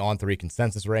 according to the On3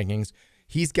 consensus rankings.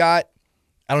 He's got,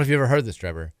 I don't know if you've ever heard this,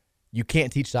 Trevor, you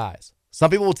can't teach size.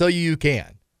 Some people will tell you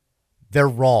can. They're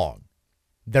wrong.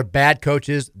 They're bad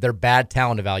coaches. They're bad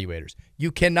talent evaluators.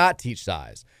 You cannot teach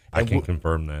size. I can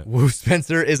confirm that. Wu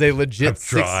Spencer is a legit I've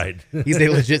tried. He's a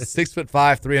legit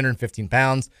 6'5", 315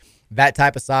 pounds. That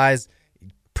type of size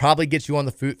probably gets you on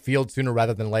the field sooner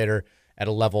rather than later at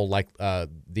a level like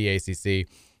the ACC.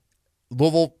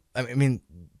 Louisville,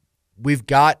 we've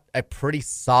got a pretty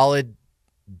solid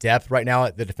depth right now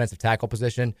at the defensive tackle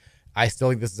position. I still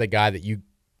think this is a guy that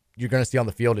you're going to see on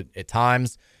the field at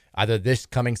times, either this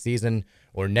coming season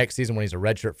or next season when he's a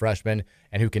redshirt freshman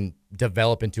and who can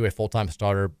develop into a full-time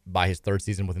starter by his third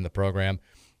season within the program.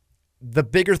 The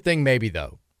bigger thing maybe,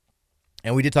 though,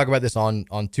 and we did talk about this on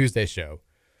Tuesday's show,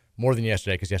 more than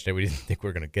yesterday, because yesterday we didn't think we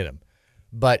were going to get him,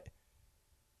 but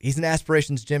he's an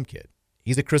Aspirations Gym kid.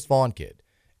 He's a Chris Vaughn kid.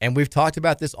 And we've talked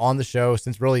about this on the show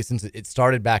since it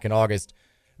started back in August.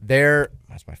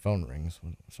 That's my phone rings.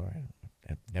 Sorry.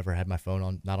 I've never had my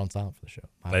phone not on silent for the show.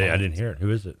 I didn't hear it.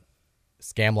 Who is it?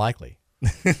 Scam Likely.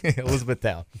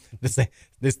 Elizabethtown. This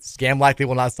Scam Likely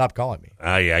will not stop calling me.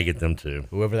 Yeah, I get them too.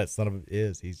 Whoever that son of a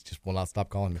is, he just will not stop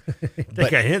calling me.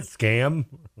 Take a hint, Scam.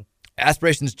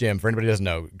 Aspirations Gym, for anybody who doesn't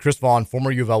know, Chris Vaughn,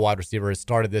 former U of L wide receiver, has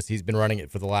started this. He's been running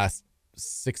it for the last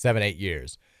 6, 7, 8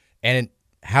 years. And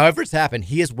however it's happened,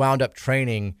 he has wound up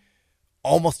training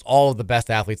almost all of the best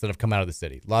athletes that have come out of the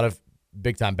city. A lot of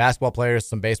big-time basketball players,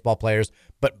 some baseball players,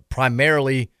 but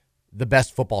primarily the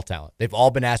best football talent. They've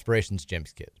all been Aspirations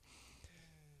Gym's kids.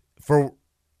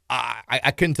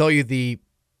 I couldn't tell you the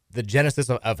genesis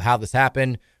of how this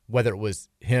happened, whether it was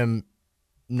him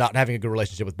not having a good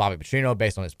relationship with Bobby Petrino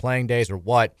based on his playing days or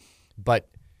what, but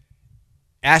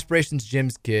Aspirations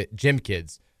Gym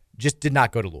kids just did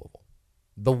not go to Louisville.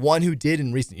 The one who did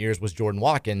in recent years was Jordan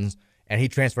Watkins, and he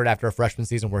transferred after a freshman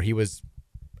season where he was,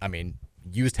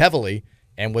 used heavily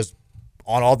and was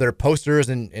on all their posters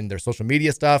and their social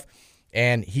media stuff,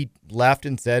 and he left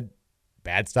and said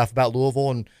bad stuff about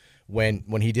Louisville. And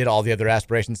when he did, all the other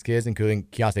Aspirations kids, including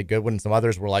Keontae Goodwin and some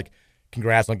others, were like,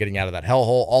 congrats on getting out of that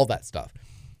hellhole, all that stuff.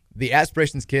 The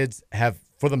Aspirations kids have,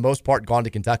 for the most part, gone to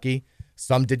Kentucky.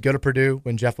 Some did go to Purdue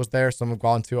when Jeff was there. Some have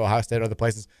gone to Ohio State or other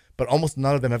places, but almost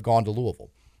none of them have gone to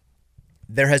Louisville.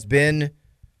 There has been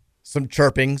some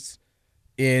chirpings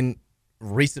in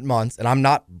recent months, and I'm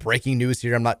not breaking news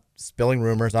here. I'm not spilling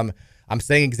rumors. I'm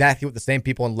saying exactly what the same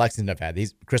people in Lexington have had.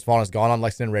 Chris Vaughn has gone on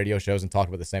Lexington radio shows and talked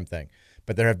about the same thing.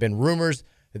 But there have been rumors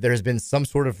that there has been some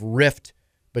sort of rift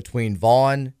between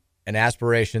Vaughn and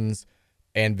Aspirations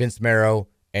and Vince Marrow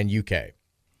and UK.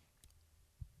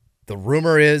 The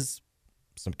rumor is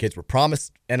some kids were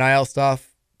promised NIL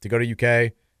stuff to go to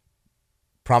UK.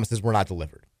 Promises were not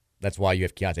delivered. That's why you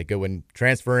have Keontae Goodwin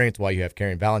transferring. It's why you have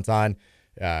Karen Valentine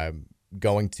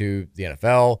going to the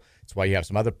NFL. It's why you have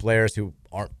some other players who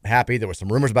aren't happy. There were some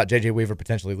rumors about J.J. Weaver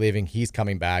potentially leaving. He's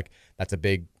coming back. That's a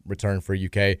big return for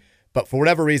UK. But for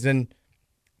whatever reason,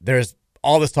 there's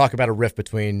all this talk about a rift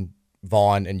between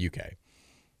Vaughn and UK.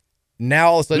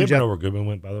 Now all of a sudden, do we know where Goodwin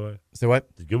went, by the way? So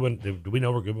what? Do we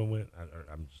know where Goodwin went?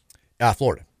 I'm just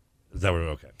Florida. Is that where?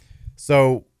 Okay.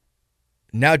 So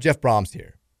now Jeff Brom's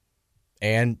here,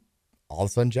 and all of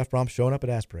a sudden Jeff Brom's showing up at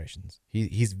Aspirations.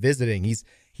 He's visiting.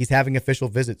 He's having official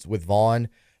visits with Vaughn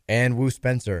and Wu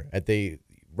Spencer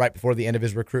right before the end of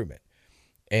his recruitment.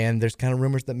 And there's kind of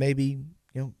rumors that maybe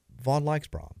Vaughn likes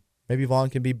Brom. Maybe Vaughn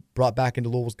can be brought back into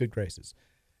Louisville's good graces.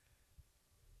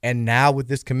 And now with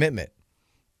this commitment,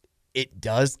 it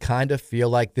does kind of feel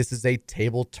like this is a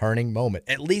table-turning moment,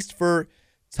 at least for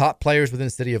top players within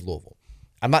the city of Louisville.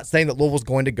 I'm not saying that Louisville's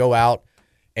going to go out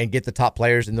and get the top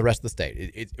players in the rest of the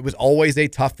state. It was always a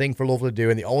tough thing for Louisville to do,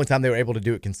 and the only time they were able to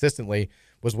do it consistently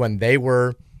was when they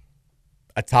were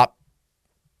a top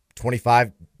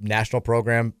 25 national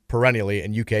program perennially,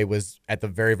 and UK was at the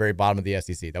very, very bottom of the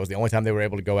SEC. That was the only time they were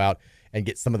able to go out and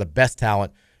get some of the best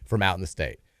talent from out in the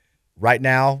state. Right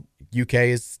now, UK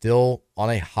is still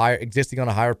existing on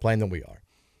a higher plane than we are.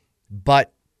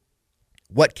 But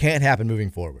what can't happen moving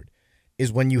forward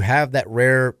is when you have that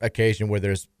rare occasion where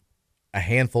there's a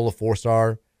handful of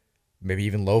 4-star, maybe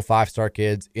even low 5-star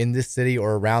kids in this city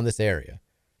or around this area,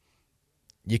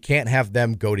 you can't have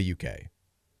them go to UK.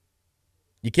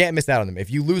 You can't miss out on them. If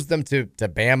you lose them to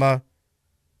Bama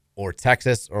or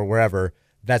Texas or wherever,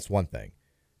 that's one thing.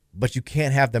 But you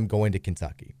can't have them going to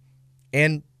Kentucky.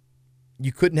 And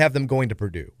you couldn't have them going to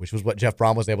Purdue, which was what Jeff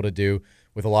Brom was able to do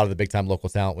with a lot of the big-time local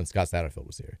talent when Scott Satterfield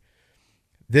was here.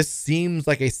 This seems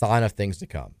like a sign of things to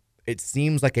come. It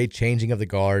seems like a changing of the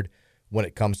guard when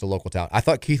it comes to local talent. I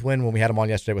thought Keith Wynn, when we had him on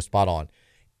yesterday, was spot on.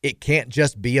 It can't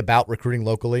just be about recruiting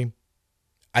locally.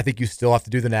 I think you still have to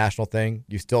do the national thing.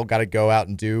 You still got to go out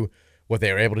and do what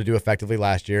they were able to do effectively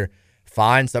last year.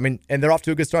 Fine. So, and they're off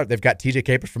to a good start. They've got TJ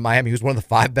Capers from Miami, who's one of the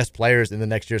 5 best players in the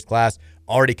next year's class,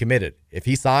 already committed. If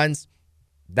he signs,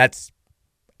 that's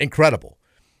incredible.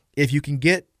 If you can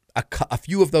get a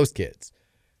few of those kids,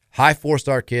 high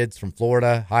 4-star kids from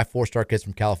Florida, high 4-star kids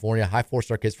from California, high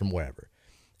 4-star kids from wherever,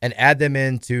 and add them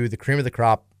into the cream of the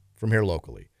crop from here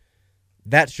locally,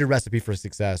 that's your recipe for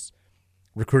success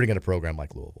recruiting at a program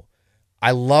like Louisville.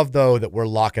 I love, though, that we're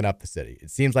locking up the city.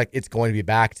 It seems like it's going to be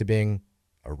back to being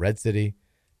a red city.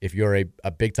 If you're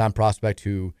a big-time prospect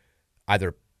who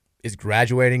either is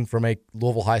graduating from a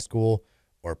Louisville high school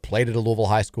or played at a Louisville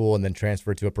high school and then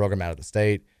transferred to a program out of the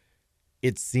state,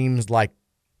 it seems like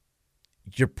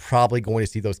you're probably going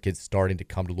to see those kids starting to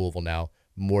come to Louisville now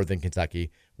more than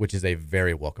Kentucky, which is a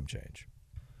very welcome change.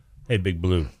 Hey, Big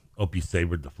Blue, hope you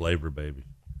savored the flavor, baby,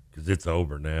 because it's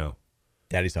over now.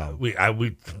 Daddy's home.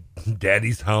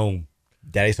 Daddy's home.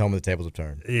 Daddy's home and the tables have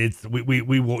turned. It's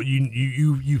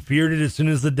you feared it as soon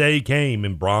as the day came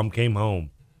and Brom came home,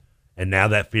 and now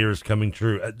that fear is coming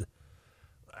true.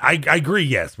 I agree,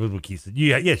 yes, with what Keith said.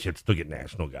 Yes, you have to still get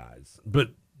national guys,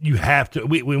 but you have to.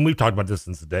 We've talked about this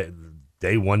since the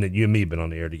day one that you and me have been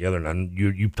on the air together, and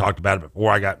you've talked about it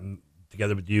before I got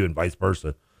together with you, and vice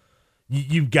versa.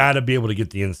 You've got to be able to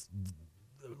get the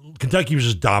Kentucky was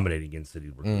just dominating in city.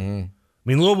 Mm-hmm. I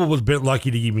mean, Louisville was a bit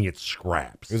lucky to even get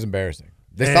scraps. It was embarrassing.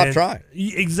 They stopped trying.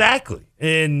 Exactly.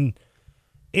 And,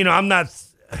 I'm not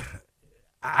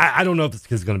 – I don't know if this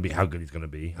kid's going to be – how good he's going to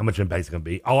be, how much impact he's going to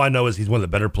be. All I know is he's one of the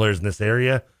better players in this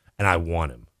area, and I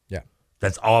want him. Yeah.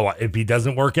 That's all I want. If he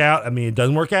doesn't work out, it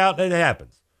doesn't work out, it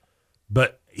happens.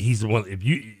 But he's the one –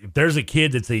 if there's a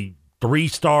kid that's a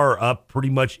 3-star up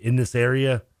pretty much in this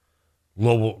area,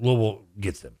 Louisville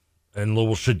gets him. And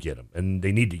Louisville should get him, and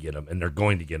they need to get him, and they're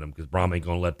going to get him because Brom ain't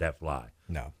going to let that fly.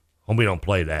 No. Homie don't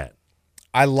play that.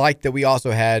 I like that we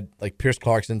also had, like, Pierce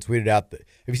Clarkson tweeted out, have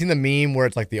you seen the meme where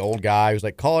it's like the old guy who's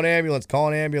like, call an ambulance,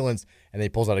 and then he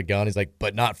pulls out a gun. He's like,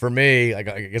 but not for me. Like,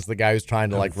 I guess the guy who's trying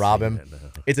to, like, rob him.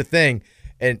 It's a thing.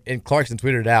 And Clarkson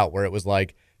tweeted it out where it was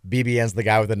like, BBN's the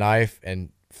guy with the knife, and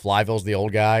Flyville's the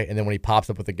old guy, and then when he pops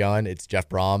up with a gun, it's Jeff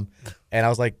Brom. And I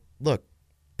was like, look,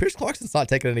 Pierce Clarkson's not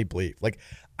taking any bleep. Like,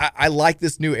 I like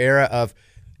this new era of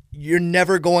you're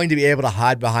never going to be able to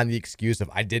hide behind the excuse of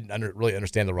I didn't really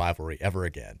understand the rivalry ever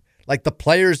again. Like the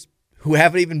players who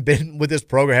haven't even been with this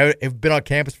program, have been on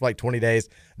campus for like 20 days,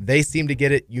 they seem to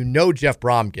get it. Jeff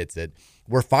Brom gets it.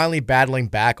 We're finally battling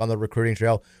back on the recruiting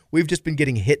trail. We've just been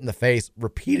getting hit in the face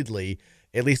repeatedly,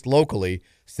 at least locally,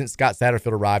 since Scott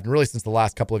Satterfield arrived, and really since the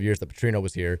last couple of years that Petrino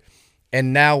was here.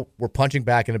 And now we're punching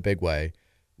back in a big way.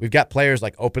 We've got players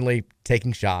like openly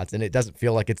taking shots, and it doesn't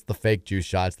feel like it's the fake juice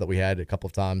shots that we had a couple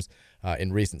of times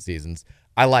in recent seasons.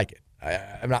 I like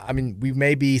it. We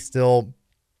may be still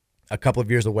a couple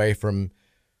of years away from.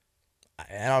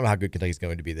 I don't know how good Kentucky's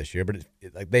going to be this year, but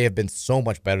they have been so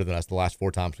much better than us the last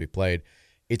 4 times we've played.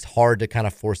 It's hard to kind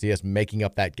of foresee us making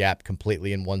up that gap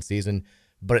completely in one season,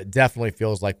 but it definitely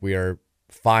feels like we are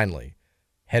finally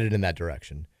headed in that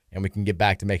direction, and we can get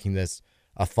back to making this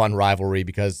a fun rivalry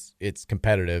because it's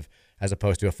competitive as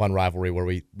opposed to a fun rivalry where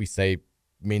we say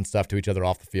mean stuff to each other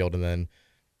off the field and then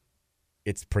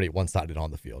it's pretty one-sided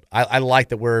on the field. I like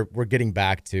that we're getting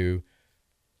back to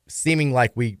seeming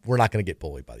like we're not going to get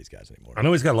bullied by these guys anymore. I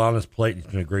know he's got a lot on his plate. He's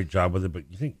doing a great job with it, but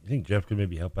you think Jeff could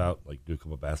maybe help out, like do a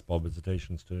couple of basketball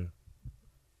visitations too?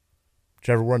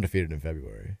 Trevor, we're undefeated in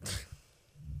February.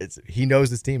 He knows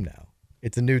his team now.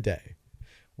 It's a new day.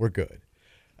 We're good.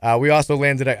 We also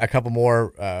landed a couple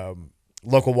more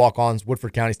local walk-ons.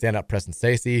 Woodford County standout Preston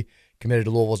Stacey committed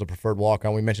to Louisville as a preferred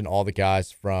walk-on. We mentioned all the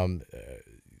guys from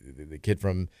the kid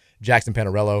from Jackson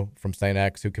Panarello from St.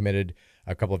 X who committed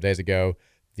a couple of days ago,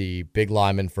 the big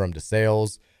lineman from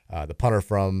DeSales, the punter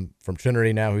from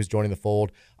Trinity now who's joining the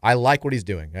fold. I like what he's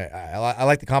doing. I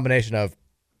like the combination of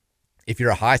if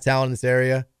you're a high talent in this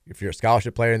area, if you're a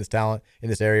scholarship player in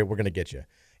this area, we're going to get you.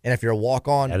 And if you're a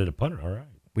walk-on. Added a punter, all right.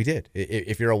 We did.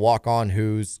 If you're a walk-on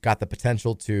who's got the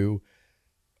potential to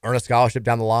earn a scholarship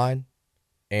down the line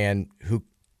and who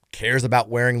cares about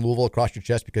wearing Louisville across your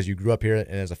chest because you grew up here and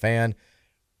as a fan,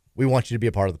 we want you to be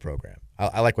a part of the program.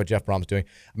 I like what Jeff Brom's doing.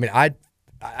 I mean,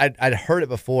 I'd heard it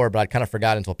before, but I'd kind of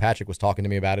forgot until Patrick was talking to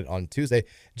me about it on Tuesday.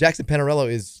 Jackson Panarello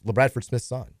is LeBradford Smith's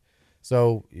son.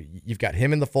 So you've got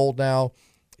him in the fold now.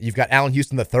 You've got Allen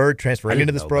Houston III transferring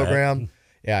into this program.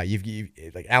 Yeah, you've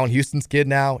like Allen Houston's kid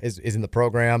now is in the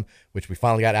program, which we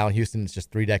finally got Allen Houston. It's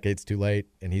just 3 decades too late,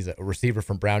 and he's a receiver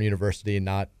from Brown University and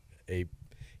not a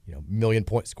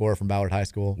 1,000,000-point scorer from Ballard High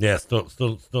School. Yeah, still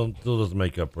doesn't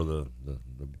make up for the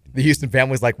Houston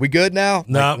family's like, we good now?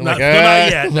 No, not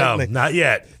yet. No, not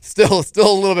yet. Still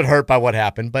a little bit hurt by what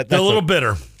happened, but that's a little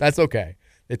bitter. That's okay.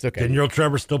 It's okay. 10-year-old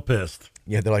Trevor's still pissed.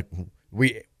 Yeah, they're like,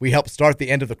 we helped start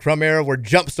the end of the Crum era. We're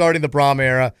jump starting the Brom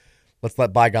era. Let's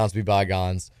let bygones be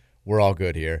bygones. We're all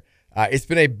good here. It's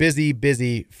been a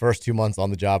busy first 2 months on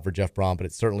the job for Jeff Brom, but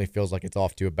it certainly feels like it's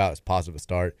off to about as positive a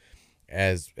start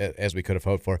as we could have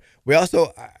hoped for. We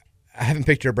also, I haven't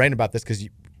picked your brain about this because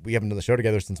we haven't done the show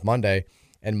together since Monday,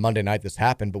 and Monday night this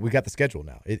happened, but we got the schedule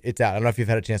now. It's out. I don't know if you've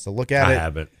had a chance to look at it. I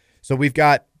haven't. So we've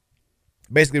got,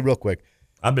 basically real quick,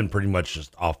 I've been pretty much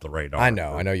just off the radar. I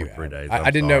know you for 3 have. days. I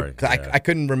didn't know. Sorry. 'Cause I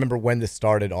couldn't remember when this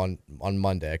started on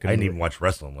Monday. I didn't even watch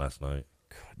wrestling last night.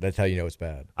 That's how you know it's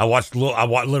bad. I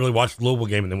literally watched the Louisville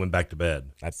game and then went back to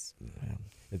bed. That's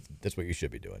what you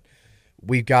should be doing.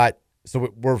 We're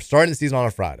starting the season on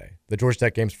a Friday. The Georgia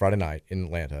Tech game's Friday night in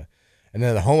Atlanta. And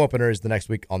then the home opener is the next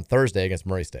week on Thursday against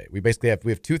Murray State. We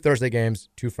have 2 Thursday games,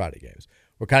 2 Friday games.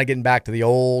 We're kind of getting back to the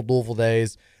old Louisville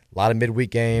days. A lot of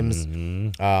midweek games.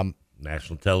 Mm-hmm.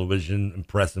 National television,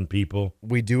 impressing people.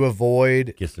 We do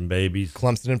avoid kissing babies.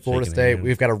 Clemson and Florida State. Hands.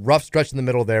 We've got a rough stretch in the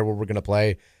middle there where we're going to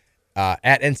play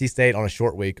at NC State on a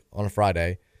short week on a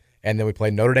Friday. And then we play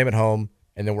Notre Dame at home.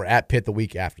 And then we're at Pitt the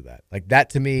week after that. Like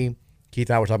that to me, Keith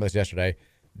and I were talking about this yesterday.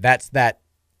 That's that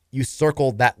you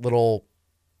circled that little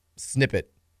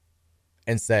snippet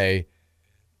and say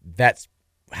that's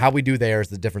how we do there is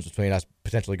the difference between us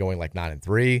potentially going like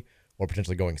 9-3 or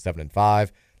potentially going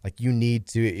 7-5. Like you need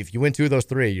to, if you win 2 of those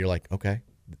 3, you're like, okay,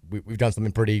 we've done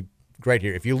something pretty great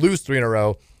here. If you lose 3 in a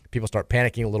row, people start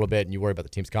panicking a little bit and you worry about the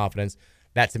team's confidence.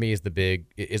 That to me is the big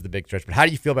stretch. But how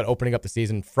do you feel about opening up the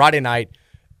season Friday night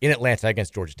in Atlanta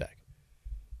against Georgia Tech?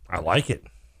 I like it.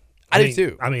 I do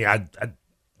too. I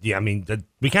mean,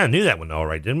 we kind of knew that one though,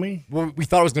 right? Didn't we? Well, we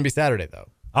thought it was going to be Saturday though.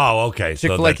 Oh, okay.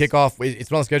 Chick-fil-A kickoff. It's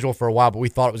been on the schedule for a while, but we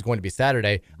thought it was going to be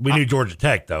Saturday. We knew Georgia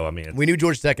Tech, though. I mean, we knew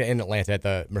Georgia Tech in Atlanta at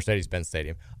the Mercedes-Benz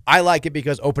Stadium. I like it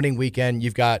because opening weekend,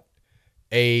 you've got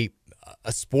a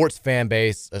sports fan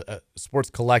base, a sports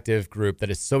collective group that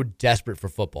is so desperate for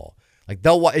football. Like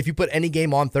if you put any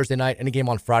game on Thursday night, any game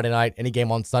on Friday night, any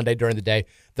game on Sunday during the day,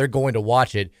 they're going to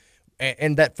watch it.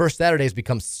 And that first Saturday has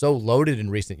become so loaded in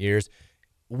recent years.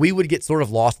 We would get sort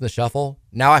of lost in the shuffle.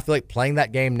 Now I feel like playing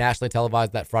that game nationally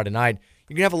televised that Friday night,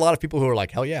 you're going to have a lot of people who are like,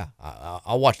 hell yeah,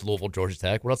 I'll watch Louisville, Georgia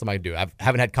Tech. What else am I going to do? I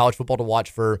haven't had college football to watch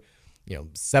for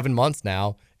 7 months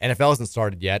now. NFL hasn't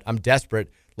started yet. I'm desperate.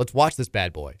 Let's watch this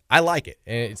bad boy. I like it.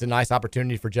 And it's a nice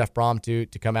opportunity for Jeff Brom to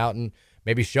come out and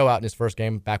maybe show out in his first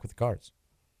game back with the Cards.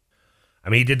 I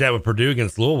mean, he did that with Purdue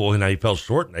against Louisville, and he fell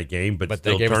short in that game, but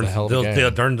still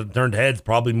turned heads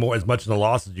probably more as much in the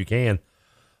loss as you can.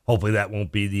 Hopefully that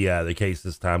won't be the case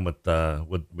this time with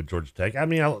Georgia Tech. I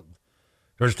mean,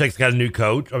 Georgia Tech's got a new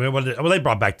coach. I mean, they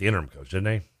brought back the interim coach, didn't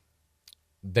they?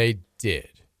 They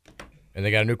did, and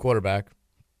they got a new quarterback.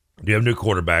 You have a new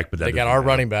quarterback, but they got our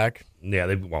running back. Yeah,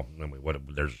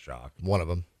 there's a shock. One of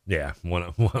them. Yeah, one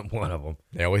of them.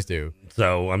 They always do.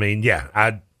 So I mean,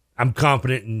 yeah, I'm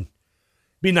confident, and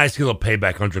it'd be nice to get a little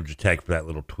payback on Georgia Tech for that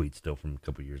little tweet still from a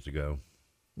couple years ago.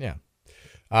 Yeah.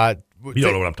 You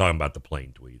don't know what I'm talking about, the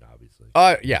plane tweet, obviously.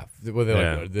 Yeah.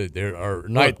 Well, our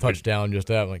ninth touchdown just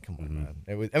out. Like, come on,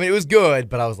 man. It was good,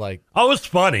 but I was like, oh, it was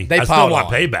funny. I still want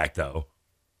payback, though.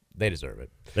 They deserve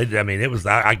it. It was.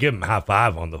 I give them a high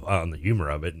five on the humor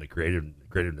of it and the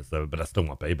creativeness of it, but I still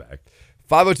want payback.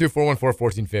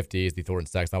 502-414-1450 is the Thornton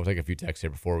text. I'll take a few texts here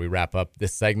before we wrap up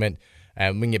this segment.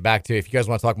 And we can get back to, if you guys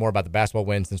want to talk more about the basketball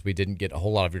win, since we didn't get a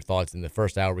whole lot of your thoughts in the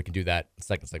first hour, we can do that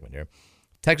second segment here.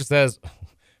 Texas says,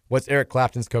 what's Eric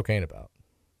Clapton's cocaine about?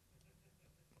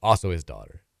 Also his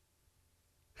daughter.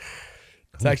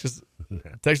 Texas,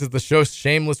 the show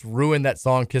Shameless ruined that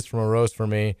song Kiss from a Rose for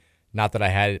me. Not that I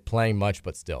had it playing much,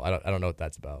 but still, I don't know what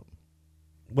that's about.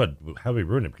 What? How did we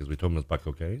ruin it? Because we told him it was about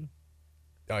cocaine?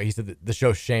 Oh, he said the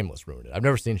show Shameless ruined it. I've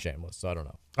never seen Shameless, so I don't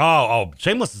know. Oh,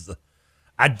 Shameless is...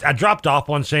 I dropped off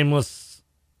on Shameless,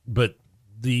 but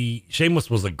the Shameless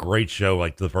was a great show,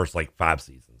 like the first 5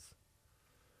 seasons.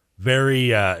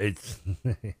 Very, it's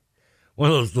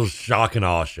one of those shock and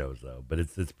awe shows though, but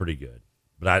it's pretty good.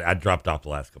 But I dropped off the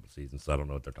last couple seasons, so I don't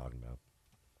know what they're talking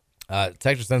about.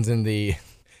 Texas sends in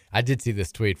I did see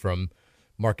this tweet from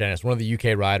Mark Ennis, one of the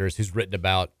UK writers who's written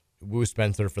about Wu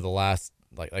Spencer for the last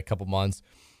a couple months.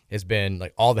 Has been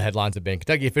all the headlines have been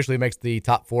Kentucky officially makes the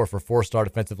top 4 for 4-star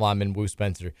defensive lineman Wu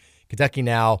Spencer. Kentucky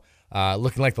now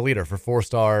looking like the leader for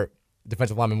 4-star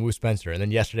defensive lineman Wu Spencer. And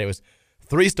then yesterday was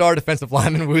 3-star defensive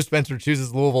lineman Wu Spencer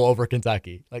chooses Louisville over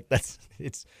Kentucky.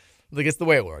 It's the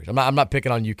way it works. I'm not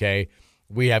picking on UK.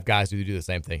 We have guys who do the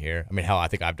same thing here. I mean, hell, I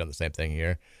think I've done the same thing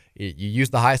here. You use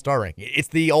the high star ranking. It's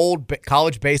the old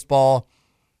college baseball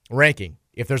ranking.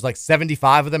 If there's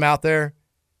 75 of them out there,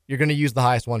 you're going to use the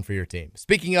highest one for your team.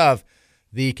 Speaking of,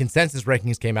 the consensus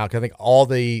rankings came out because I think all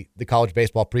the college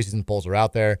baseball preseason polls are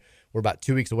out there. We're about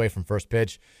 2 weeks away from first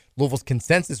pitch. Louisville's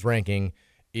consensus ranking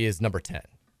is number 10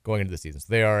 going into the season. So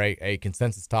they are a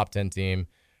consensus top 10 team.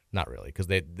 Not really, because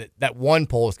that one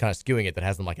poll is kind of skewing it that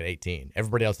has them at 18.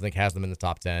 Everybody else, I think, has them in the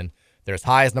top 10. They're as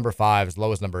high as number 5, as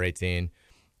low as number 18.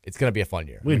 It's going to be a fun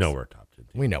year. We know we're a top 10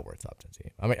 team. We know we're a top 10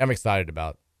 team. I'm excited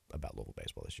about about Louisville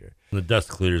baseball this year. When the dust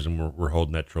clears and we're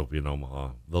holding that trophy in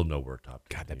Omaha, they'll know we're top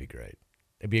 10. God, that'd be great.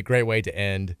 It'd be a great way to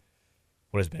end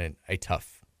what has been a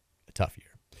tough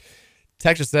year.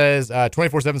 Texas says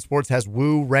 24/7 Sports has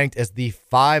Wu ranked as the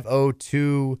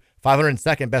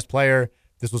 502nd best player.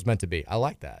 This was meant to be. I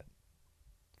like that.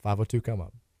 502 come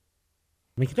up.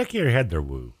 I mean, Kentucky already had their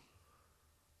Wu.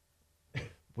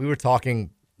 We were talking.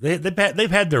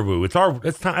 They've had their Wu. It's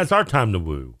our time to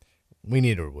woo. We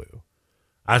need a Wu.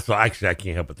 I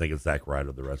can't help but think of Zach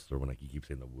Ryder, the wrestler, when you keep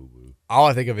saying the woo woo. All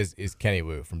I think of is Kenny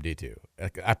Wu from D2.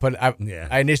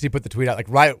 I initially put the tweet out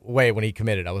right away when he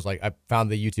committed. I was like, I found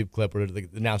the YouTube clip where the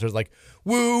announcer was like,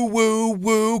 woo woo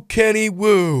woo Kenny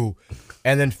Wu,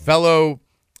 and then fellow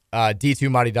D2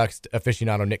 Mighty Ducks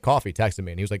aficionado Nick Coffey texted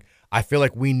me and he was like, I feel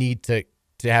like we need to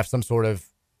have some sort of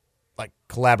like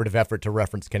collaborative effort to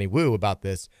reference Kenny Wu about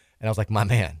this. And I was like, my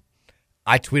man,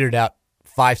 I tweeted out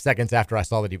 5 seconds after I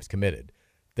saw that he was committed.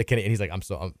 And he's like,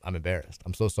 I'm embarrassed.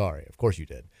 I'm so sorry. Of course you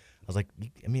did. I was like,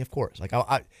 I mean, of course. Like,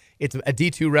 it's a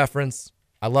D2 reference.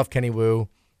 I love Kenny Wu.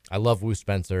 I love Wu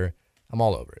Spencer. I'm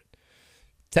all over it.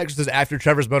 Texas says, after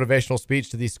Trevor's motivational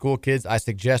speech to these school kids, I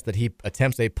suggest that he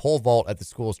attempts a pole vault at the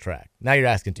school's track. Now you're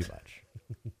asking too much.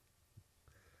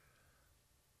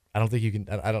 I don't think you can.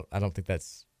 I don't think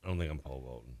that's. I don't think I'm pole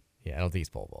vaulting. Yeah, I don't think he's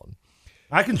pole vaulting.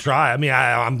 I can try. I mean,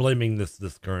 I'm blaming this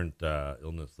current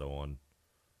illness though on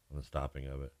the stopping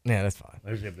of it. Yeah, that's fine.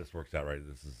 Let's see if this works out right.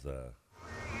 This is.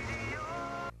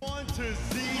 Want to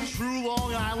see true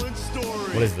Long Island story?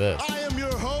 What is this? I am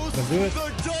your host, Let's do it.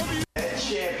 the W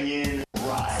champion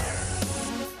Ryder.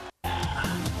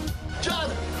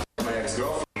 John, my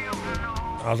ex-girlfriend.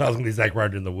 I was going to be Zach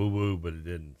Ryder in the woo woo, but it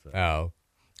didn't. So. Oh.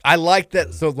 I like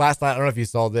that. So last night, I don't know if you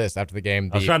saw this after the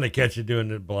game. I was trying to catch you doing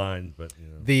it blind, but you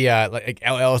know. The like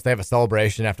Ellis, they have a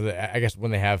celebration after I guess when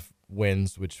they have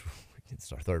wins, which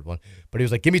it's our third one. But he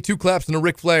was like, "Give me 2 claps and a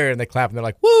Ric Flair," and they clap and they're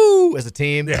like, "Woo!" as a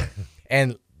team. Yeah.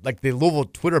 And like the Louisville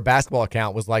Twitter basketball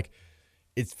account was like,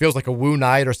 it feels like a Woo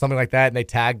night or something like that, and they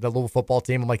tagged the Louisville football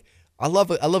team. I'm like, I love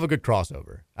a good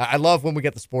crossover. I love when we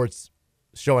get the sports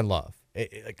showing love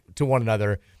like to one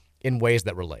another in ways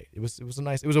that relate. It was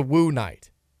a Woo night.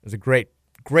 It was a great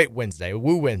Wednesday, a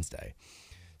Woo Wednesday.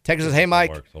 Texas says, "Hey Mike,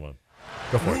 hold on,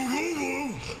 go for it."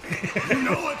 You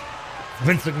know it.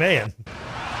 Vince McMahon.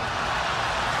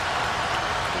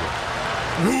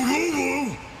 Woo woo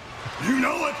woo. You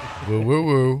know it. Woo woo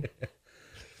woo.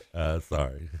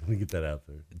 Sorry, let me get that out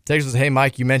there. Texas says, "Hey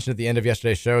Mike, you mentioned at the end of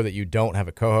yesterday's show that you don't have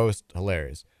a co-host.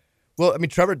 Hilarious." Well, I mean,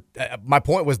 Trevor, my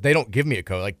point was they don't give me a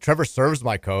co-host. Like, Trevor serves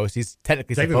my co-host. He's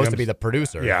technically supposed to be the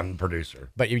producer. Yeah, I'm the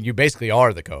producer. But you basically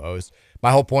are the co-host.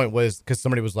 My whole point was because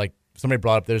somebody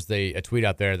brought up, there's a tweet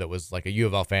out there that was like a U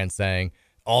of L fan saying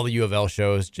all the U of L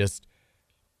shows just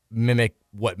mimic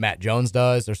what Matt Jones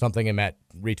does or something. And Matt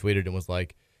retweeted and was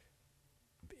like,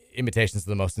 imitations of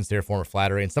the most sincere form of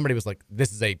flattery. And somebody was like,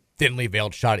 this is a thinly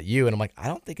veiled shot at you. And I'm like, I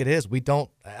don't think it is. I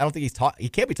don't think he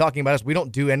can't be talking about us. We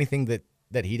don't do anything that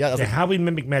he does. Yeah, how we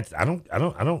mimic Matt? I don't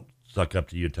suck up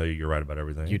to you and tell you you're right about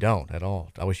everything. You don't at all.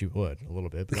 I wish you would a little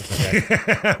bit. But that's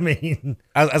okay. I mean,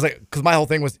 I was like, because my whole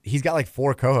thing was he's got like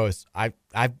 4 co-hosts. I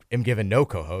am given no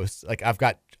co-hosts. Like I've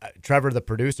got Trevor, the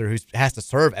producer, who has to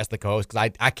serve as the co-host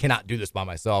because I cannot do this by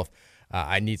myself.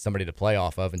 I need somebody to play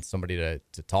off of and somebody to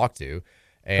talk to.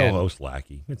 And co-host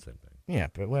lackey. It's the same thing. Yeah,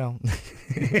 but well,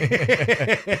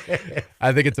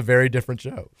 I think it's a very different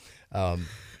show.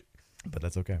 But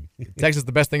that's okay. Texas,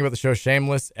 the best thing about the show,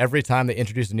 Shameless. Every time they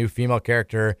introduced a new female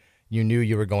character, you knew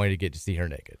you were going to get to see her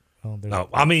naked. Well, no,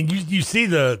 I mean you see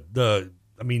the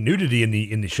nudity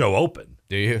in the show open.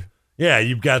 Do you? Yeah,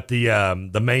 you've got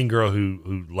the main girl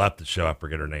who left the show. I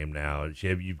forget her name now.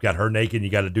 You've got her naked. And you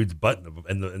got a dude's butt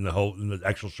in the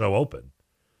actual show open.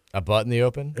 A butt in the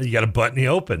open. You got a butt in the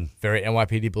open. Very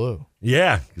NYPD Blue.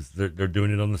 Yeah, because they're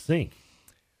doing it on the sink.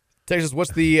 Texas,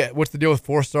 what's the deal with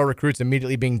 4-star recruits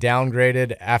immediately being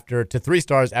downgraded to 3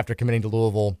 stars after committing to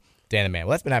Louisville? Dan and Man.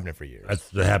 Well, that's been happening for years.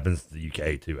 That happens to the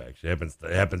UK too. Actually,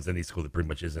 it happens in any school that pretty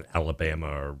much isn't Alabama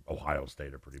or Ohio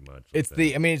State, or pretty much.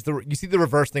 You see the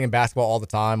reverse thing in basketball all the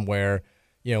time, where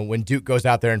when Duke goes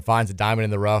out there and finds a diamond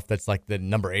in the rough, that's like the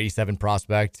number 87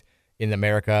 prospect in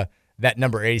America. That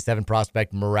number 87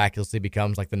 prospect miraculously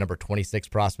becomes like the number 26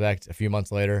 prospect a few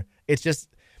months later. It's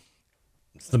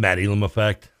the Matt Elam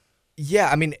effect.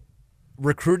 Yeah, I mean,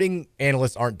 recruiting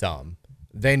analysts aren't dumb.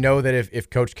 They know that if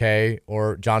Coach K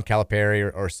or John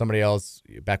Calipari or somebody else,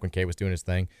 back when K was doing his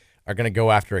thing, are going to go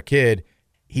after a kid,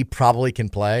 he probably can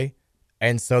play.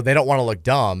 And so they don't want to look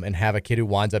dumb and have a kid who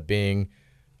winds up being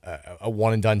a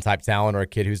one-and-done type talent, or a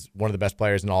kid who's one of the best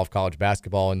players in all of college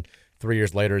basketball and 3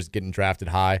 years later is getting drafted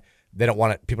high. they don't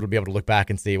want people to be able to look back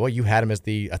and see, well, you had him as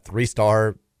a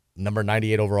 3-star number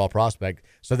 98 overall prospect.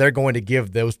 So they're going to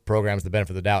give those programs the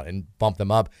benefit of the doubt and bump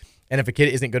them up. And if a kid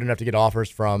isn't good enough to get offers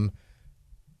from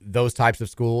those types of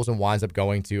schools and winds up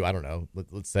going to, I don't know,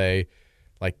 let's say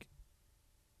like,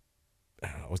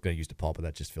 I was going to use DePaul, but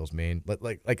that just feels mean.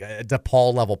 Like a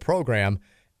DePaul level program,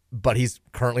 but he's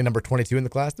currently number 22 in the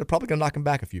class, they're probably going to knock him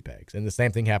back a few pegs. And the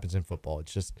same thing happens in football.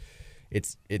 It's just,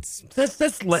 it's skeezy,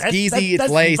 it's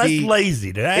lazy. That's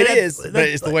lazy, dude. It is, but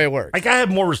it's the way it works. Like, I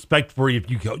have more respect for you if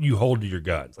you hold to your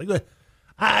guns. Like,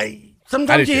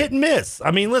 sometimes you hit and miss.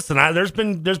 I mean, listen, there's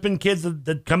been kids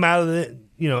that come out of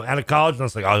out of college, and I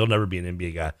was like, oh, he'll never be an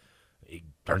NBA guy. He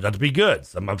turns out to be good.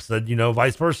 Some have said,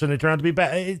 vice versa, and they turn out to be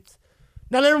bad.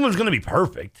 Not everyone's going to be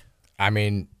perfect. I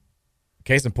mean,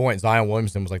 case in point, Zion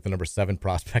Williamson was like the number 7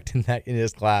 prospect in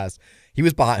his class. He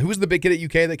was behind. Who was the big kid at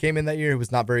UK that came in that year who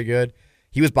was not very good?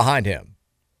 He was behind him,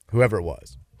 whoever it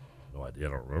was. No idea.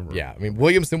 I don't remember. Yeah, I mean,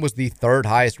 Williamson was the 3rd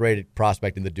highest rated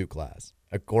prospect in the Duke class,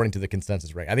 according to the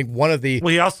consensus rank. I think one of the.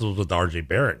 Well, he also was with R.J.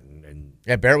 Barrett.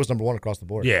 Yeah, Barrett was number 1 across the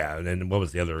board. Yeah, and then what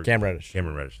was the other? Cameron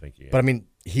Reddish, thank you. Yeah. But I mean,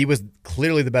 he was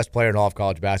clearly the best player in all of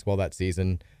college basketball that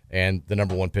season and the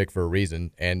number 1 pick for a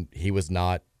reason, and he was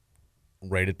not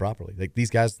rated properly. Like, these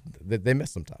guys, they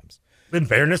miss sometimes. In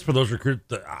fairness, for those recruits,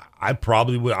 I'm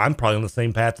probably on the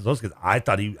same path as those because I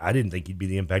didn't think he'd be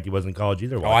the impact he was in college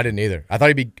either. Oh, I didn't either. I thought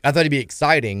he'd be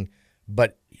exciting,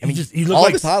 but I mean, he looked all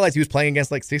like of his highlights, he was playing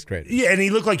against like 6th graders. Yeah, and he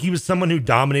looked like he was someone who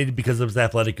dominated because of his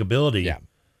athletic ability. Yeah.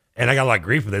 And I got a lot of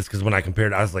grief for this because when I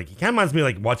compared, I was like, he kind of reminds me of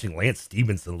like watching Lance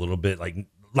Stevenson a little bit, like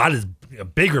not as a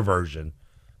bigger version.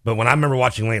 But when I remember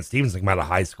watching Lance Stevenson come out of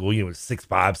high school, was 6'5",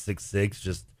 6'6",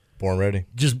 just born ready.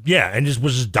 And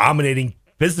was just dominating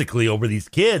physically over these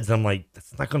kids. I'm like,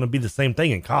 that's not going to be the same thing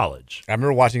in college. I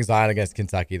remember watching Zion against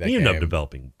Kentucky that he game. ended up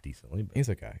developing decently. He's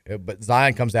okay. But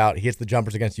Zion comes out, he hits the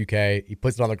jumpers against UK, he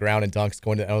puts it on the ground and dunks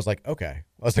and I was like, okay.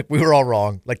 I was like, we were all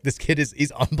wrong. Like, this kid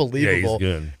he's unbelievable.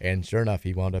 Yeah, he's good. And sure enough,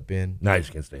 he wound up in. Now he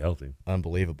just can't stay healthy.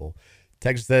 Unbelievable.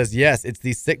 Texas says, yes, it's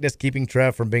the sickness keeping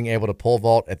Trev from being able to pole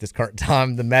vault at this current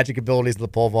time. The magic abilities of the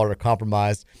pole vault are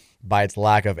compromised by its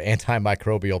lack of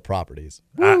antimicrobial properties.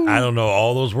 I don't know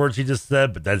all those words he just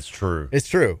said, but that's true. It's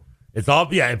true. It's all,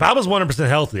 yeah, if I was 100%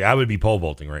 healthy, I would be pole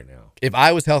vaulting right now. If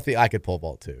I was healthy, I could pole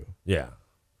vault too. Yeah.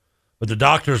 But the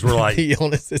doctors were like, the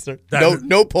illnesses are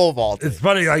no pole vault. It's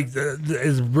funny, like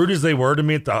as rude as they were to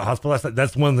me at the hospital last night,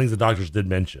 that's one of the things the doctors did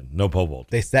mention. No pole vault.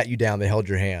 They sat you down, they held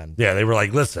your hand. Yeah, they were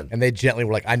like, listen. And they gently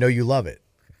were like, I know you love it,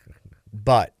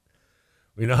 but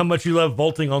we know how much you love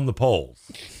vaulting on the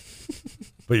poles.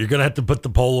 But you're gonna have to put the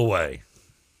pole away.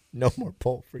 No more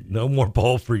pole for you. No more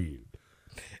pole for you.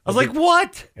 I was like,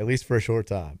 what? At least for a short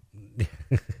time.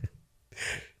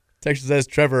 Texas says,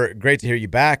 Trevor, great to hear you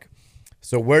back.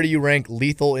 So where do you rank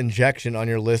Lethal Injection on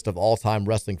your list of all-time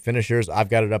wrestling finishers? I've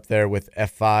got it up there with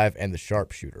F5 and the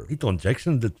Sharpshooter. Lethal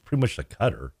Injection, that's pretty much the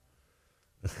cutter.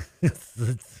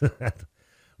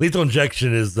 Lethal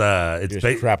Injection is it's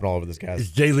crapping all over this guy. It's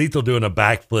Jay Lethal doing a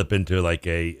backflip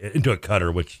into a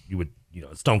cutter, which you would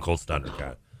a Stone Cold Stunner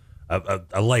kind of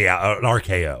a layout, an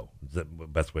RKO. Is the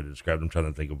best way to describe it. I'm trying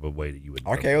to think of a way that you would.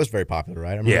 RKO is very popular,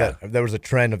 right? I remember that there was a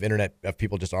trend of internet of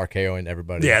people just RKOing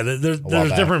everybody. Yeah, there's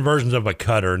different versions of a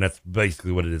cutter, and that's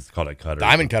basically what it is called, a cutter.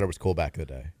 Diamond cutter was cool back in the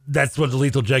day. That's what the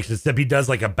Lethal Injection is, except he does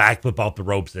like a backflip off the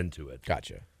ropes into it.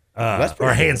 Gotcha. That's or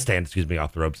a handstand,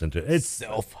 off the ropes into it. It's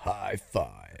self high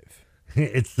five.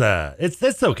 It's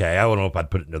okay. I don't know if I'd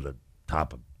put it into the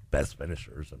top of best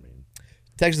finishers. I mean,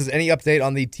 Texas, any update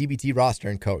on the TBT roster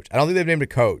and coach? I don't think they've named a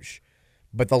coach,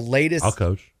 but the latest. I'll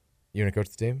coach. You want to coach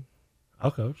the team? I'll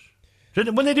coach.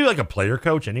 When they do like a player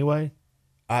coach anyway?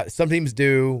 Some teams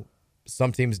do,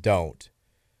 some teams don't.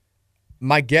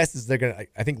 My guess is they're gonna.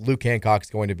 I think Luke Hancock's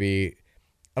going to be.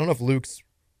 I don't know if Luke's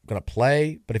going to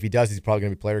play, but if he does, he's probably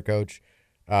going to be player coach.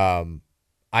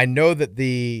 I know that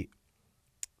the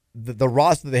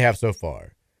roster that they have so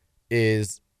far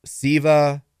is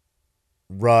Siva,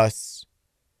 Russ,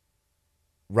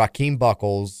 Rakeem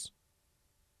Buckles,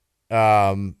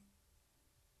 Dylan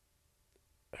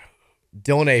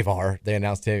Avar. They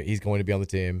announced he's going to be on the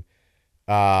team.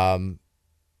 God,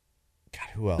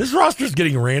 who else? This roster's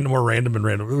getting more random and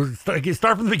random.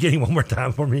 Start from the beginning one more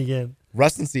time for me again.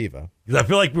 Russ and Siva. Because I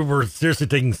feel like we were seriously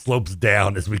taking slopes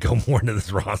down as we go more into this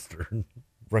roster.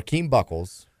 Rakeem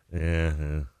Buckles.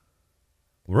 Yeah.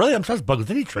 Really? I'm surprised Buckles.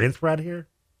 Did he transfer out of here?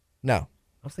 No. I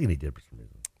was thinking he did for some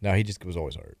reason. No, he just was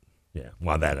always hurt. Yeah.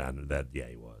 Well, yeah,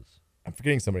 he was. I'm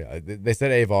forgetting somebody. They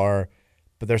said Avar,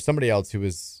 but there's somebody else who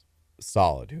was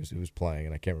solid, who was playing,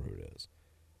 and I can't remember who it is.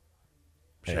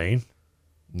 Shane?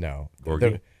 No.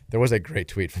 Gorgie? There was a great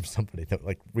tweet from somebody that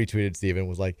like retweeted Steven,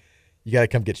 was like, you got to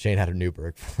come get Shane out of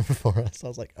Newburgh for us. I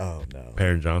was like, oh no.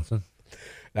 Perrin Johnson?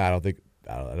 No, I don't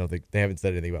think they haven't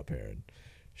said anything about Perrin.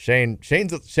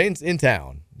 Shane's in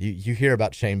town. You hear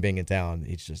about Shane being in town.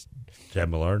 He's just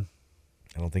Chad Millard?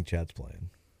 I don't think Chad's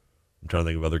playing. I'm trying to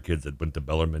think of other kids that went to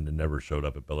Bellarmine and never showed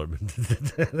up at Bellarmine.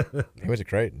 He went to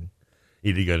Creighton.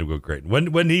 He did go to Creighton.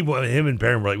 When him and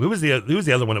Perrin were like, who was the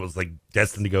other one that was like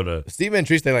destined to go to? Steve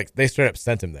Mantrese, they straight up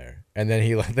sent him there, and then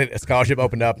a scholarship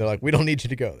opened up. They're like, we don't need you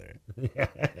to go there.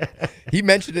 He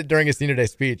mentioned it during his senior day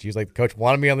speech. He was like, the coach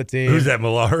wanted me on the team. Who's that,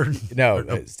 Millard?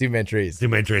 No, Steve Mantrese. Steve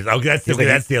Mantrese. Oh,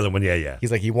 that's the other one. Yeah.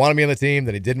 He's like, he wanted me on the team,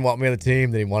 then he didn't want me on the team,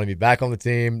 then he wanted me back on the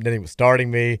team, then he was starting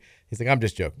me. He's like, I'm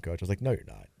just joking, coach. I was like, no, you're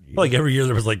not. Like every year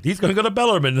there was like, he's going to go to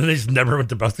Bellarmine, and they just never went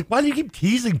to Bellarmine. Like, why do you keep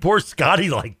teasing poor Scotty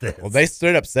like this? Well, they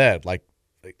straight up said, like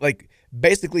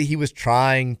basically he was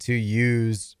trying to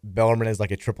use Bellarmine as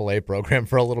like a AAA program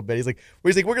for a little bit. He's like,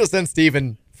 we're going to send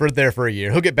Steven for a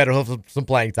year. He'll get better. He'll have some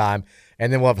playing time,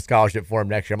 and then we'll have a scholarship for him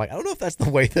next year. I'm like, I don't know if that's the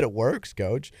way that it works,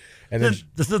 coach. And then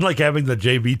this is like having the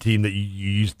JV team that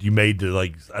you made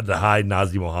to hide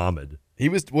Nazi Mohammed.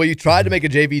 You tried to make a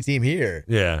JV team here.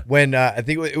 Yeah. When I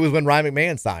think it was when Ryan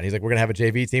McMahon signed. He's like, we're going to have a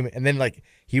JV team. And then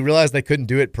he realized they couldn't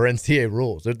do it per NCAA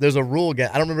rules. There's a rule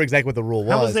again. I don't remember exactly what the rule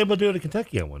was. How was they able to do it in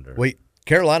Kentucky, I wonder? Well,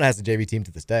 Carolina has a JV team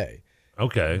to this day.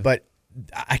 Okay. But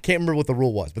I can't remember what the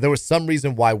rule was. But there was some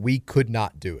reason why we could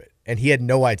not do it. And he had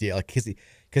no idea.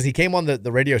 Because he came on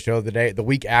the radio show the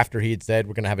week after he had said,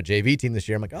 we're going to have a JV team this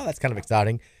year. I'm like, oh, that's kind of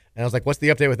exciting. And I was like, what's the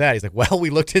update with that? He's like, well,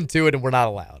 we looked into it and we're not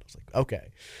allowed. I was like,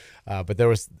 okay. But there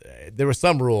was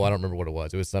some rule. I don't remember what it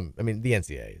was. It was the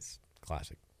NCAA is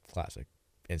classic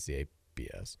NCAA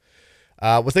BS.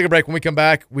 We'll take a break. When we come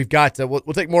back, we've got we'll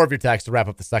take more of your text to wrap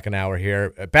up the second hour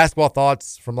here. Basketball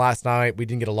thoughts from last night. We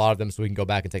didn't get a lot of them, so we can go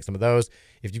back and take some of those.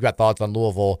 If you've got thoughts on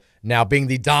Louisville now being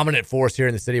the dominant force here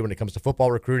in the city when it comes to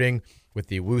football recruiting with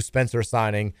the Wu Spencer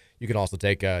signing, you can also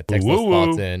take text those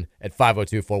thoughts in at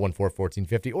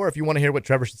 502-414-1450. Or if you want to hear what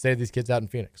Trevor should say to these kids out in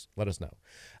Phoenix, let us know.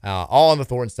 All on the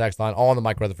Thornton's text line, all on the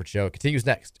Mike Rutherford Show. It continues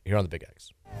next here on the Big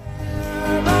X.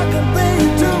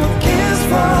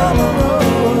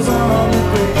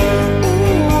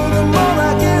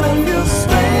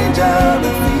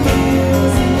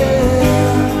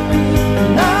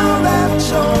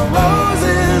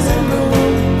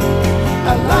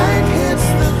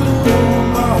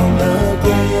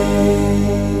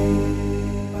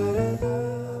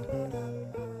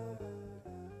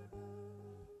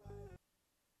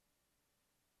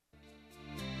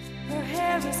 Her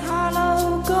hair is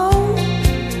hollow gold,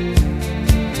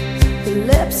 her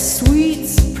lips sweet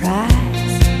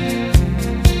surprise.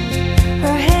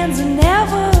 Her hands are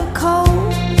never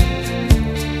cold.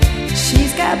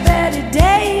 She's got Betty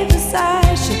Davis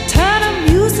eyes. She'll turn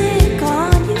her music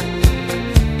on you.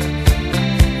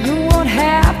 You won't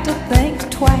have to think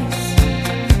twice.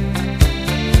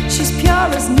 She's pure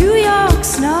as New York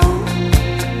snow.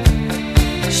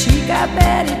 She got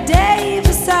Betty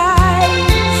Davis eyes.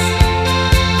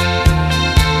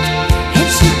 And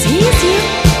she'll tease you,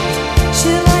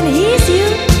 she'll unease you,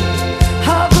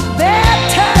 all the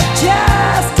better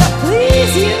just to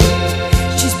please you.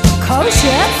 She's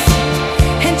precocious,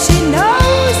 and she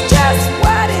knows just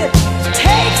what it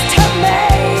takes to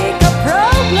make a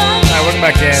problem. All right, welcome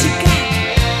back in.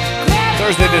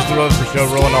 Thursday edition of the Rutherford Show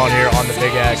rolling on here on the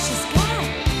Big X.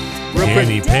 Real quick.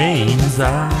 Any pains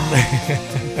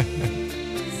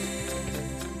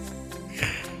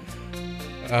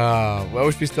I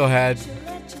wish we still had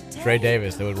Trey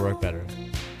Davis. That would work better.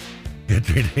 Get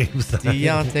Trey Davis.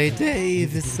 Deontay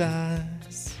Davis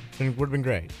eyes. It would have been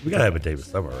great. We got to have a Davis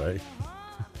somewhere, right?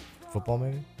 Football,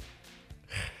 maybe?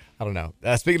 I don't know.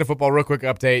 Speaking of football, real quick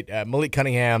update. Malik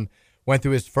Cunningham went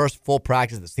through his first full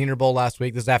practice at the Senior Bowl last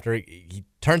week. This is after he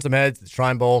turned some heads at the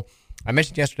Shrine Bowl. I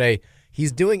mentioned yesterday,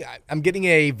 I'm getting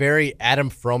a very Adam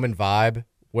Froman vibe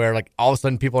where all of a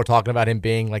sudden people are talking about him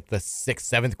being the 6th,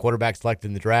 7th quarterback selected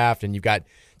in the draft, and you've got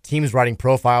teams writing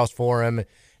profiles for him,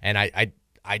 and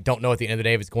I don't know at the end of the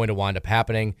day if it's going to wind up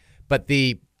happening, but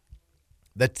the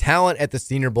talent at the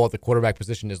Senior Bowl at the quarterback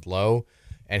position is low,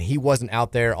 and he wasn't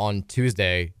out there on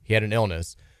Tuesday. He had an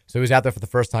illness, so he was out there for the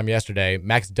first time yesterday.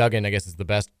 Max Duggan, I guess, is the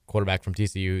best quarterback from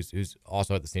TCU who's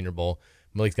also at the Senior Bowl.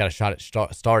 Malik's got a shot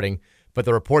at starting, but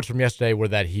the reports from yesterday were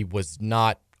that he was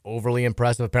not overly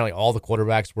impressive. Apparently all the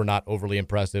quarterbacks were not overly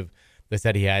impressive. They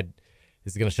said he had,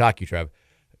 this is going to shock you, Trev,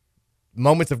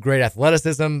 moments of great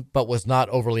athleticism, but was not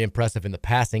overly impressive in the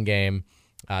passing game.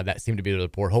 That seemed to be the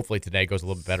report. Hopefully today goes a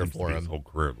little bit better for him. His whole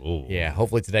career. Ooh. Yeah,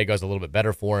 hopefully today goes a little bit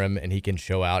better for him and he can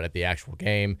show out at the actual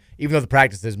game, even though the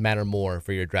practices matter more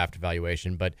for your draft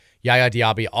evaluation. But Yaya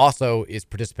Diaby also is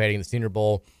participating in the Senior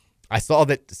Bowl. I saw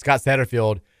that Scott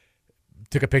Satterfield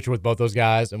took a picture with both those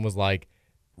guys and was like,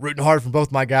 rooting hard for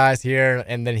both my guys here.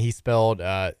 And then he spelled,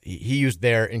 he used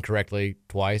there incorrectly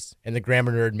twice. And the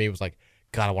grammar nerd in me was like,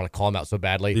 God, I want to call him out so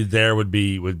badly. There would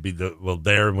be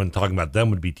there when talking about them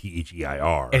would be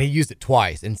THEIR. And he used it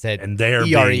twice and said there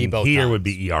ERE both here times. Would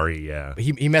be ERE, yeah. But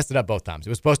he messed it up both times. It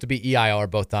was supposed to be EIR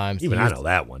both times. Even I know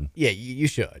that one. Yeah, you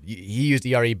should. He used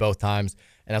ERE both times.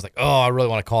 And I was like, oh, I really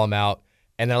want to call him out.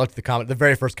 And then I looked at the comment. The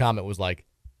very first comment was like,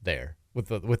 there. With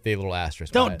the little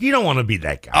asterisk. You don't want to be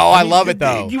that guy. Oh, I love it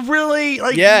though. You really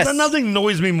yes. Nothing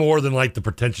annoys me more than like the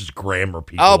pretentious grammar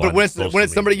people. Oh, but when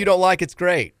it's somebody you don't like, it's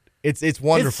great. It's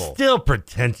wonderful. It's still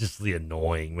pretentiously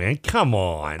annoying, man. Come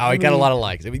on. Oh, he got a lot of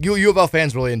likes. I mean, U of L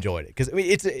fans really enjoyed it because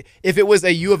if it was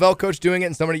a U of L coach doing it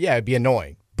and somebody, it'd be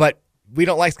annoying. But we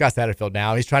don't like Scott Satterfield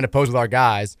now. He's trying to pose with our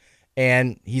guys,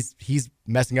 and he's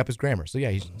messing up his grammar. So yeah,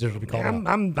 he deserves to be called out.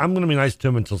 I'm going to be nice to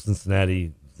him until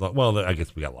Cincinnati. Well, I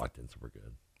guess we got locked in, so we're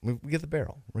good. We get the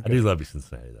barrel. I do love you,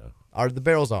 Cincinnati, though. The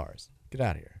barrel's ours. Get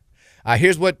out of here.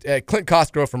 Here's what Clint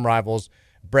Cosgrove from Rivals,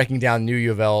 breaking down new U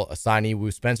of L assignee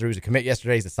Wu Spencer, who's a commit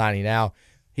yesterday. He's a signee now.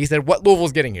 He said what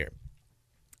Louisville's getting here.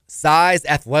 Size,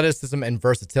 athleticism, and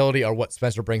versatility are what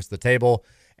Spencer brings to the table.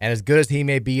 And as good as he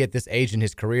may be at this age in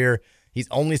his career, he's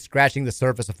only scratching the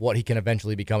surface of what he can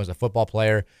eventually become as a football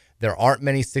player. There aren't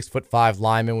many 6'5"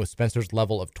 linemen with Spencer's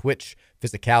level of twitch,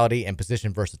 physicality, and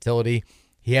position versatility.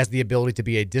 He has the ability to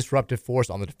be a disruptive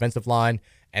force on the defensive line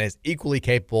and is equally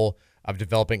capable of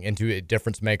developing into a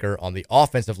difference maker on the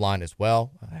offensive line as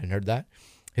well. I hadn't heard that.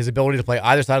 His ability to play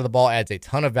either side of the ball adds a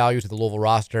ton of value to the Louisville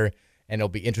roster, and it'll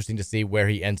be interesting to see where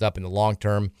he ends up in the long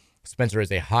term. Spencer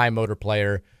is a high motor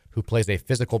player who plays a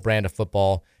physical brand of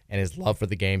football, and his love for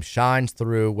the game shines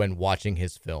through when watching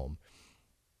his film.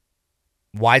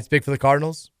 Why it's big for the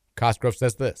Cardinals? Cosgrove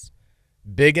says this.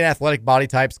 Big and athletic body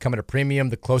types come at a premium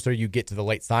the closer you get to the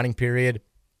late signing period.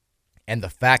 And the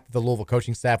fact that the Louisville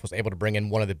coaching staff was able to bring in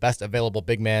one of the best available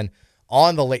big men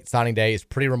on the late signing day is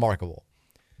pretty remarkable.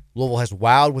 Louisville has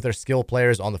wowed with their skill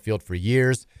players on the field for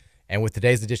years. And with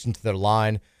today's addition to their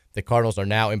line, the Cardinals are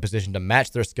now in position to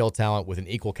match their skill talent with an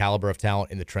equal caliber of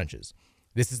talent in the trenches.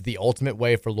 This is the ultimate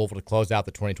way for Louisville to close out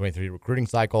the 2023 recruiting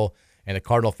cycle, and the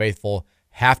Cardinal faithful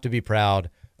have to be proud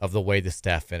of the way the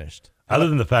staff finished. Other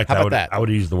than the fact that I would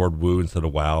use the word woo instead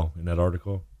of wow in that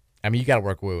article. I mean, you got to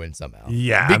work woo in somehow.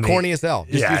 Yeah, corny as hell.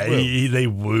 Just use woo. They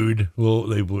wooed. Well,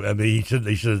 they wooed. I mean,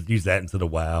 they should have used that instead of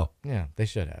wow. Yeah, they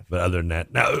should have. But other than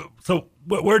that, now, so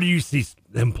where do you see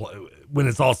him play when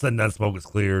it's all said and done? Smoke is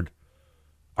cleared.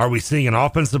 Are we seeing an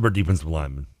offensive or defensive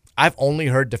lineman? I've only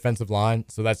heard defensive line,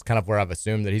 so that's kind of where I've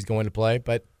assumed that he's going to play.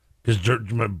 But because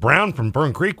Brown from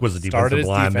Fern Creek was a defensive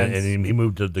lineman, and he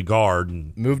moved to the guard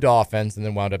and moved to offense, and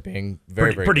then wound up being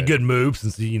very pretty good move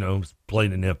since he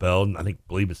played in the NFL, and I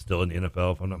believe is still in the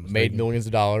NFL if I'm not mistaken. Made millions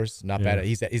of dollars, not bad.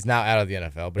 He's now out of the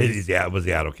NFL, but was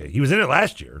he out? Okay, he was in it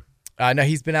last year. No,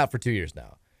 he's been out for 2 years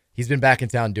now. He's been back in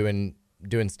town doing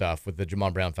stuff with the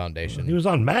Jamon Brown Foundation. He was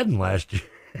on Madden last year.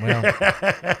 Well,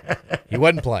 he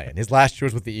wasn't playing. His last year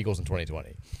was with the Eagles in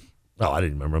 2020. Oh, I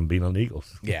didn't remember him being on the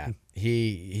Eagles. Yeah,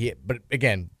 but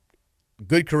again,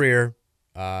 good career,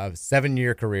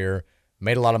 7-year career,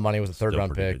 made a lot of money, was a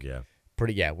third-round pick.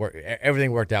 Good, yeah.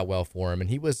 Everything worked out well for him, and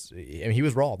he was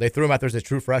raw. They threw him out there as a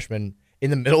true freshman in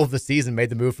the middle of the season, made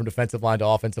the move from defensive line to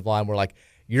offensive line. We're like,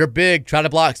 you're big, try to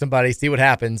block somebody, see what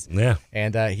happens. Yeah,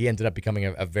 and he ended up becoming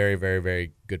a very, very,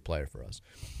 very good player for us.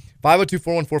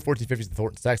 502-414-1450 is the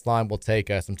Thornton text line. We'll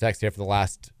take some text here for the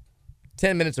last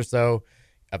 10 minutes or so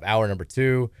of hour number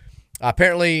 2.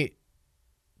 Apparently,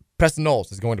 Preston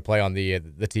Knowles is going to play on the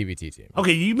TBT team.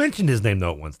 Okay, you mentioned his name,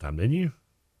 though, at one time, didn't you?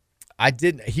 I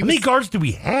did. How many guards do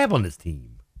we have on this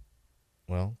team?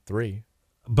 Well, 3.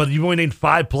 But you've only named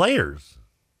 5 players.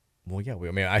 Well, yeah.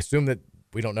 I assume that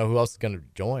we don't know who else is going to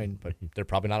join, but they're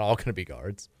probably not all going to be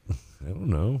guards. I don't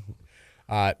know.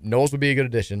 Knowles would be a good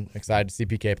addition. Excited to see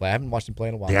PK play. I haven't watched him play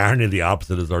in a while. The irony of the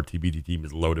opposite is our TBT team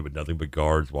is loaded with nothing but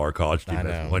guards, while our college team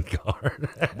has 1 guard.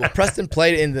 Well, Preston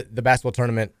played in the basketball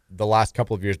tournament the last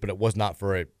couple of years, but it was not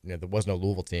for there was no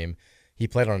Louisville team. He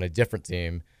played on a different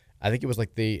team. I think it was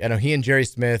like I know he and Jerry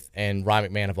Smith and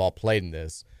Ryan McMahon have all played in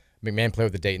this. McMahon played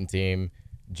with the Dayton team.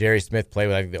 Jerry Smith played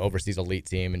with, I think, the overseas elite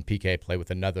team, and PK played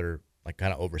with another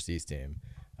kind of overseas team.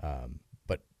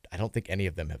 But I don't think any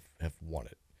of them have won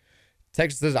it.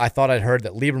 Texas says, I thought I'd heard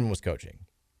that Lieberman was coaching.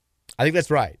 I think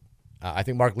that's right. I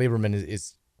think Mark Lieberman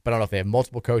is, but I don't know if they have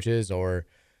multiple coaches or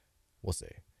We'll see.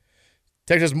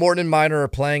 Texas Morton and Minor are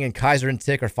playing, and Kaiser and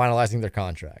Tick are finalizing their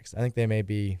contracts. I think they may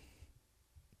be.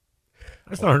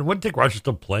 That's not. Wasn't Tick Rogers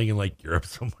still playing in like Europe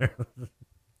somewhere?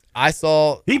 I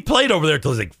saw he played over there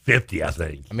till he was like 50, I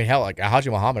think. I mean, hell, like Haji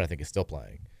Muhammad, I think is still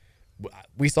playing.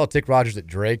 We saw Tick Rogers at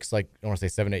Drake's like I want to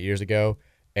say 7-8 years ago,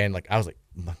 and like I was like,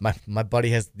 my buddy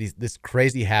has this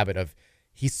crazy habit of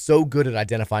he's so good at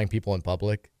identifying people in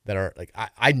public that are like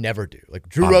I never do. Like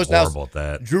Drew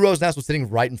Rosenhaus was sitting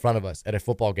right in front of us at a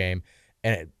football game,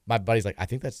 and my buddy's like, I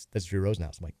think that's Drew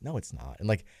Rosenhaus. I'm like, no, it's not. And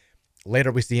like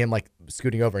later we see him like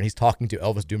scooting over, and he's talking to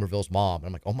Elvis Dumerville's mom, and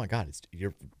I'm like, oh my god,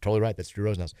 you're totally right, that's Drew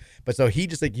Rosenhaus. But so he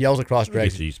just like yells across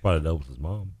Drake's. So you spotted Elvis's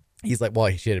mom. He's like, well,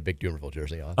 she had a big Dumerville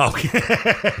jersey on. Oh,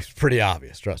 it's pretty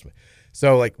obvious, trust me.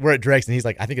 So like we're at Drake's, and he's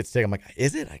like, I think it's Tick. I'm like,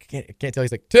 is it? I can't tell.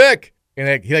 He's like, Tick.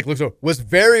 And he like looks over, was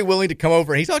very willing to come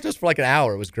over, and he talked to us for like an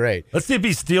hour. It was great. Let's see if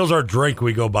he steals our drink when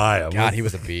we go by him. God, he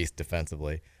was a beast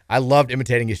defensively. I loved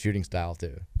imitating his shooting style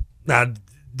too. Now,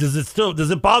 does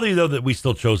it bother you though that we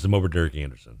still chose him over Derek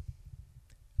Anderson?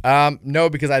 No,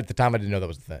 because at the time I didn't know that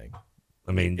was a thing.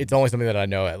 I mean, it's only something that I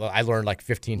know. I learned like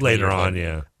 15 later years on. later.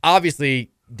 Yeah,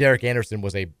 obviously Derek Anderson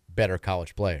was a better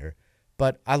college player,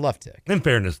 but I love Tick. In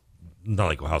fairness, not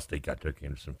like Ohio State got Derek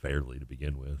Anderson fairly to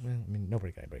begin with. Well, I mean,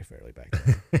 nobody got anybody fairly back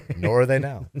then. Nor are they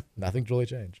now. Nothing's really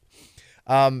changed.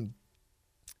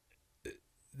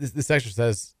 This section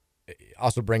says,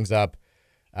 also brings up,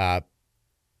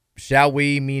 shall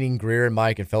we, meaning Greer and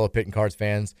Mike and fellow Pitt and Cards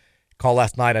fans, call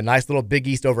last night a nice little Big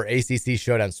East over ACC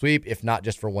showdown sweep, if not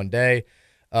just for one day.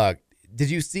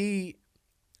 Did you see?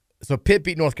 So Pitt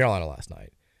beat North Carolina last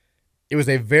night. It was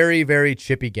a very, very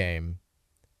chippy game.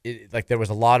 Like there was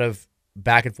a lot of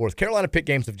back and forth. Carolina Pitt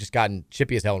games have just gotten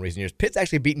chippy as hell in recent years. Pitt's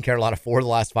actually beaten Carolina 4 of the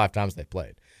last 5 times they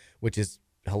played, which is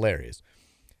hilarious.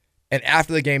 And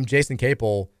after the game, Jason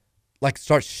Capel like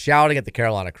starts shouting at the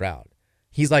Carolina crowd.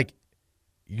 He's like,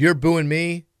 "You're booing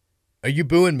me? Are you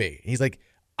booing me?" And he's like,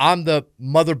 "I'm the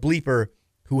mother bleeper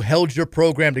who held your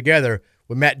program together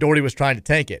when Matt Doherty was trying to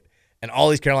tank it." And all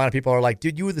these Carolina people are like,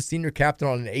 "Dude, you were the senior captain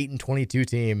on an 8-22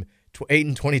 team,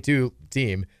 8-22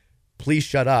 team. Please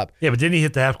shut up." Yeah, but didn't he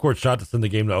hit the half-court shot to send the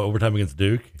game to overtime against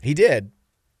Duke? He did.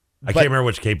 I can't remember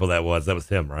which Capel that was. That was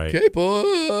him, right?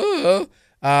 Capel.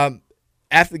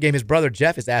 After the game, his brother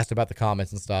Jeff is asked about the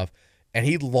comments and stuff, and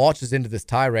he launches into this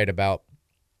tirade about,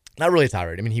 not really a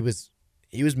tirade. I mean, he was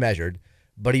measured,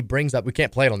 but he brings up, we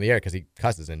can't play it on the air because he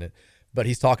cusses in it, but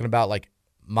he's talking about like,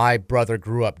 my brother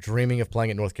grew up dreaming of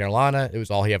playing at North Carolina. It was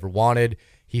all he ever wanted.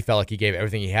 He felt like he gave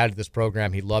everything he had to this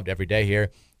program. He loved every day here.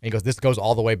 And he goes, this goes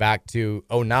all the way back to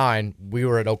 2009. We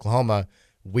were at Oklahoma.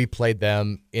 We played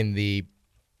them in the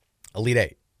Elite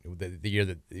Eight, the year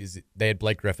that they had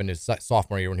Blake Griffin his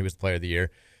sophomore year when he was the player of the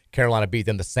year. Carolina beat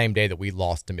them the same day that we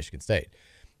lost to Michigan State.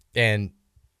 And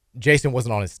Jason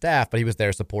wasn't on his staff, but he was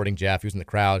there supporting Jeff. He was in the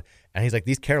crowd. And he's like,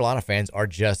 these Carolina fans are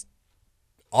just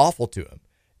awful to him.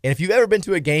 And if you've ever been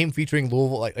to a game featuring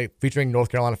Louisville, like featuring North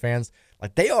Carolina fans,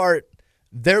 like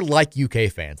they're like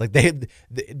UK fans. Like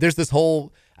there's this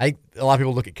whole, a lot of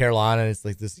people look at Carolina and it's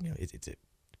like this, it's a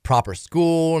proper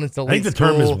school and it's a. I think the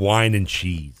term is wine and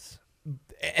cheese.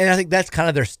 And I think that's kind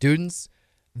of their students.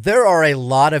 There are a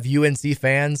lot of UNC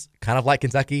fans, kind of like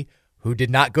Kentucky, who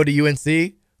did not go to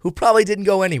UNC, who probably didn't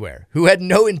go anywhere, who had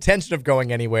no intention of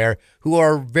going anywhere, who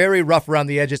are very rough around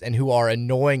the edges and who are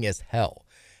annoying as hell.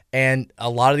 And a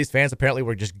lot of these fans apparently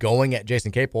were just going at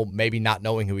Jason Capel, maybe not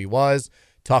knowing who he was,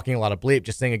 talking a lot of bleep,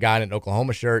 just seeing a guy in an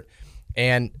Oklahoma shirt.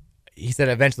 And he said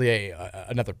eventually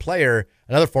another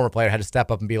former player had to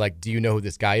step up and be like, do you know who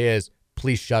this guy is?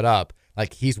 Please shut up.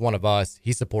 Like, he's one of us.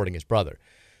 He's supporting his brother.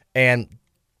 And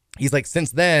he's like,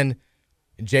 since then,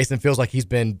 Jason feels like he's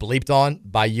been bleeped on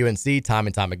by UNC time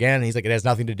and time again. And he's like, it has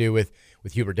nothing to do with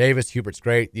Hubert Davis. Hubert's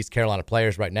great. These Carolina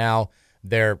players right now,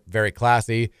 they're very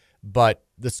classy. But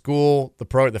the school,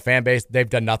 the fan base, they've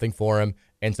done nothing for him.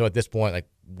 And so at this point, like,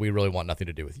 we really want nothing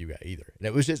to do with you guys either. And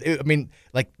it was just,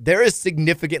 there is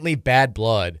significantly bad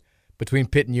blood between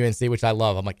Pitt and UNC, which I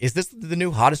love. I'm like, is this the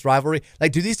new hottest rivalry?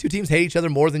 Like, do these two teams hate each other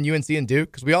more than UNC and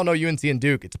Duke? Because we all know UNC and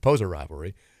Duke, it's a poser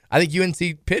rivalry. I think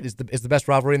UNC Pitt is the best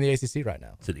rivalry in the ACC right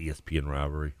now. It's an ESPN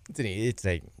rivalry. It's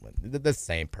the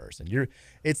same person.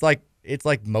 It's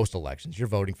like most elections. You're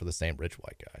voting for the same rich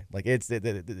white guy. Like it's the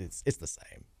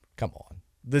same. Come on.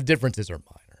 The differences are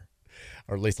minor,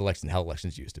 or at least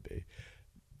elections used to be.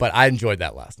 But I enjoyed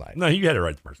that last night. No, you had it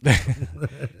right the first time.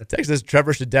 Texas,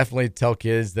 Trevor should definitely tell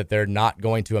kids that they're not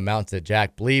going to amount to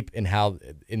Jack Bleep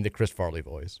in the Chris Farley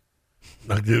voice.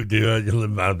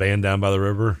 Do a band down by the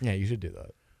river. Yeah, you should do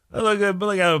that. Look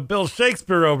at Bill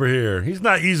Shakespeare over here. He's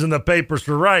not using the papers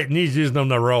for writing. He's using them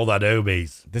to roll the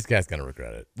doobies. This guy's going to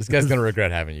regret it. This guy's going to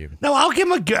regret having you. No, I'll give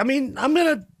him I'm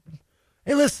going to.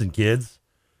 Hey, listen, kids.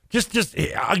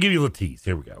 I'll give you a little tease.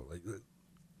 Here we go.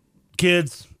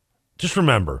 Kids, just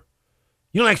remember,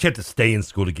 you don't actually have to stay in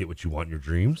school to get what you want in your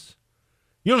dreams.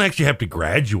 You don't actually have to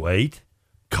graduate.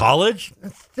 College,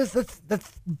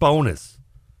 that's bonus.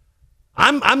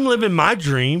 I'm living my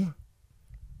dream,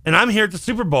 and I'm here at the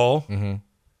Super Bowl, and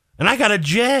I got a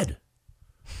JED.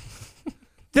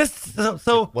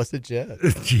 So what's a JED?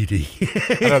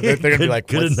 GD. I don't know, they're gonna be like,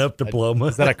 good enough diploma.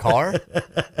 Is that a car?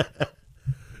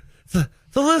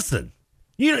 So listen,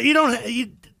 you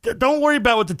don't worry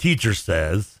about what the teacher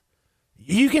says.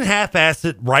 You can half-ass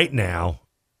it right now,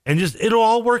 and it'll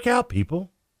all work out, people.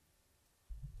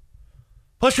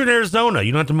 Plus, you're in Arizona.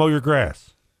 You don't have to mow your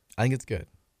grass. I think it's good.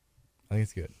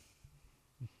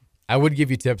 I would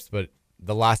give you tips, but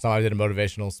the last time I did a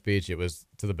motivational speech, it was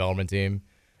to the Bellarmine team.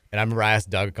 And I remember I asked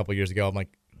Doug a couple years ago, I'm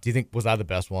like, do you think, was I the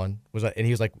best one? And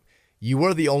he was like, you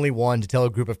were the only one to tell a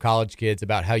group of college kids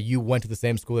about how you went to the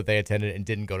same school that they attended and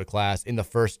didn't go to class in the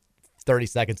first 30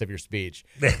 seconds of your speech.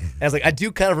 And I was like, I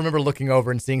do kind of remember looking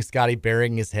over and seeing Scotty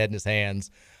burying his head in his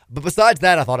hands. But besides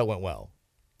that, I thought it went well.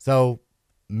 So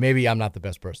maybe I'm not the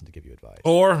best person to give you advice.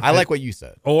 Or I like what you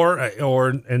said. Or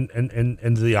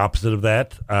the opposite of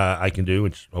that, I can do,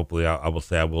 which hopefully I will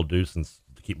say I will do, since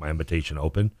to keep my invitation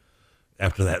open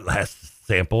after that last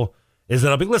sample, is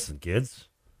that I'll be, listen, kids,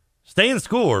 stay in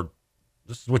school, or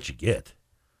this is what you get.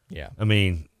 Yeah. I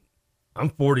mean, I'm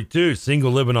 42,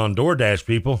 single, living on DoorDash,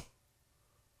 people.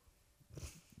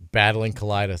 Battling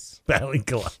colitis.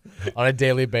 On a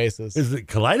daily basis. Is it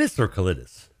colitis or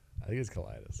colitis? I think it's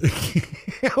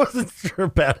colitis. I wasn't sure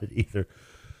about it either.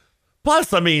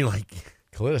 Plus, I mean, like,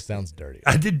 colitis sounds dirty.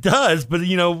 It does, but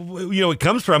it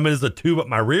comes from it is a tube up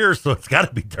my rear, so it's got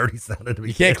to be dirty sounding to me.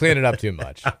 You can't clean it up too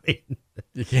much. I mean,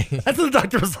 you can't. That's what the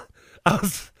doctor was.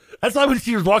 That's why when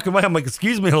she was walking by, I'm like,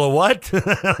 "Excuse me, hello, what?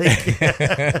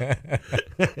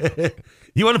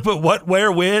 You want to put what,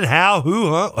 where, when, how,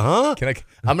 who, huh?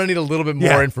 I'm gonna need a little bit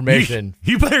more information.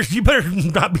 You better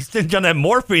not be stingy on that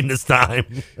morphine this time.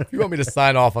 If you want me to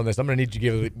sign off on this, I'm gonna need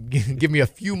you to give me a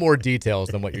few more details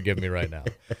than what you're giving me right now.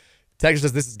 Texas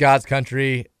says, this is God's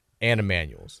country and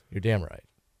Emmanuel's. You're damn right.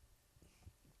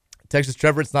 Texas,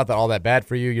 Trevor, it's not all that bad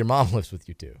for you. Your mom lives with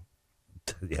you too.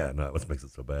 Yeah, no, what makes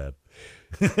it so bad?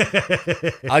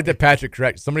 I like that Patrick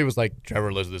correct. Somebody was like,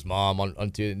 Trevor lives with his mom on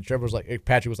Tuesday, and Trevor was like,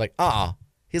 Patrick was like,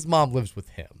 his mom lives with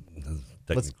him.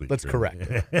 Let's correct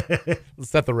it. Let's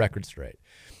set the record straight.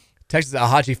 Texas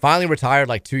Haji finally retired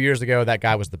like 2 years ago. That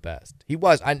guy was the best. He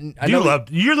was.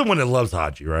 You're the one that loves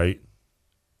Haji, right?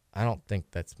 I don't think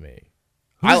that's me.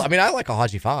 I like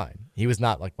Haji fine. He was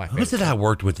not like my favorite. Who was it I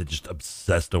worked with that just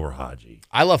obsessed over Haji?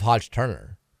 I love Hodge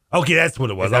Turner. Okay, that's what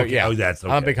it was. Okay. Yeah. Oh, that's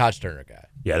okay. I'm a big Hodge Turner guy.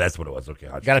 Yeah, that's what it was. Okay,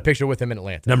 Hodge. Got a picture with him in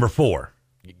Atlanta. Number 4.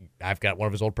 I've got one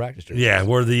of his old practice jerseys. Yeah,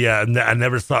 where I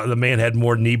never saw the man had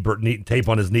more knee tape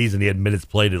on his knees than he had minutes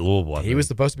played at Louisville. He was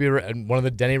supposed to be one of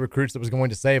the Denny recruits that was going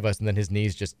to save us, and then his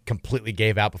knees just completely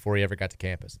gave out before he ever got to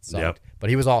campus. It sucked. Yep. But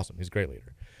he was awesome. He was a great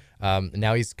leader. And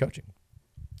now he's coaching.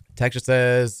 Texas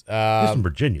says he was in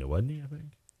Virginia, wasn't he? I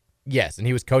think. Yes, and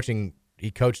he was coaching. He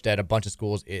coached at a bunch of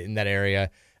schools in that area,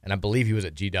 and I believe he was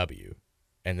at GW.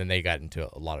 And then they got into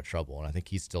a lot of trouble, and I think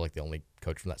he's still like the only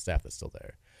coach from that staff that's still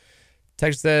there.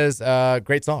 Texas says,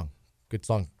 great song. Good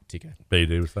song, TK.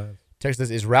 Texas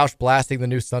says, is Roush blasting the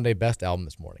new Sunday Best album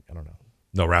this morning? I don't know.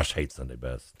 No, Roush hates Sunday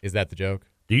Best. Is that the joke?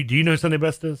 Do you know who Sunday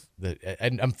Best is?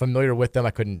 I'm familiar with them.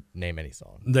 I couldn't name any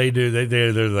song. They do.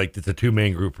 They're like, it's a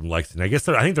 2-man group from Lexington.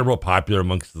 I think they're real popular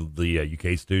amongst the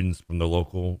UK students from the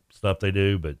local stuff they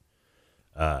do. But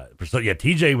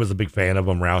TJ was a big fan of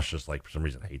them. Roush just like for some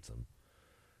reason hates them.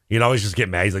 He'd always just get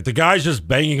mad. He's like, the guy's just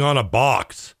banging on a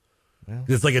box. Well,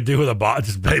 it's like a dude with a box.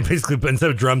 Just basically, instead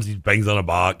of drums, he bangs on a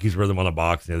box. He's rhythm on a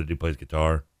box, and the other dude plays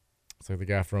guitar. It's like the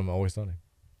guy from Always Sunny.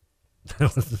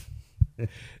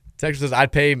 Texas says,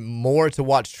 I'd pay more to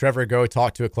watch Trevor go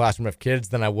talk to a classroom of kids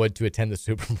than I would to attend the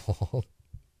Super Bowl.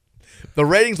 The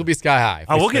ratings will be sky high.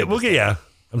 We'll get, yeah.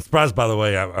 I'm surprised, by the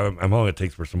way, how long it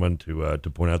takes for someone to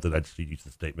point out that I just used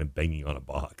the statement banging on a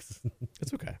box.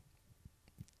 It's okay.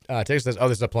 Texas says,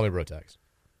 this is a Plumbing Bro text.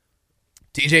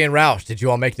 TJ and Roush, did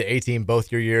you all make the A-team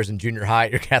both your years in junior high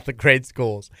at your Catholic grade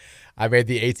schools? I made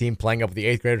the A-team playing up with the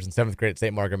 8th graders and 7th grade at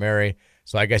St. Margaret Mary,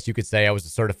 so I guess you could say I was a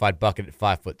certified bucket at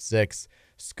 5'6".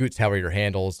 Scoots, how are your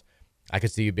handles? I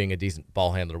could see you being a decent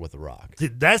ball handler with a rock.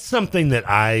 That's something that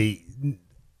I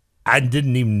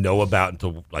didn't even know about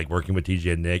until like working with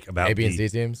TJ and Nick about A, B, and C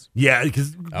teams? Yeah,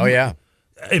 because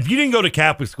if you didn't go to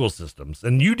Catholic school systems,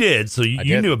 and you did, so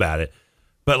you knew about it,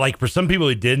 but like for some people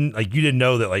who didn't, like you didn't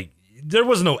know that like there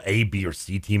was no A, B, or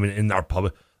C team in our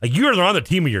public. Like you're either on the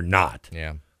team or you're not.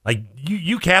 Yeah. Like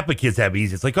you Catholic kids have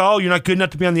easy. It's like, oh, you're not good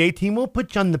enough to be on the A team. We'll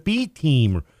put you on the B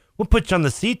team. Or we'll put you on the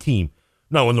C team.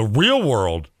 No, in the real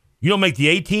world, you don't make the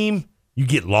A team, you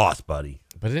get lost, buddy.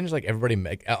 But then just like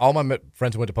everybody all my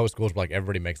friends who went to post schools were like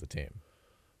everybody makes the team.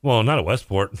 Well, not at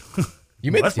Westport.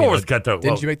 You made Westport the team. was cutthroat.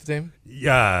 Didn't you make the team?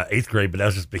 Yeah, 8th grade, but that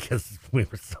was just because we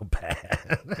were so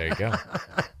bad. There you go.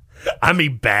 I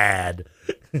mean, bad.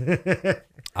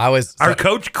 Our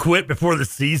coach quit before the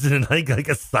season, and I think like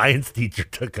a science teacher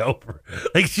took over.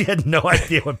 Like she had no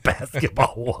idea what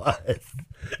basketball was.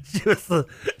 She was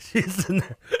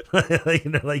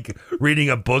like reading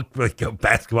a book like a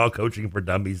basketball coaching for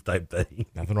dummies type thing.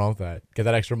 Nothing wrong with that. Get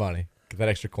that extra money. Get that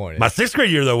extra coin. My 6th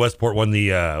grade year though, Westport won the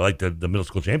the middle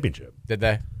school championship. Did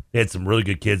they? They had some really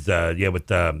good kids. With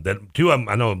that 2 of them,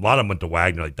 I know a lot of them went to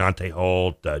Wagner, like Dante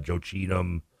Holt, Joe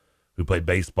Cheatham, who played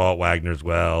baseball at Wagner as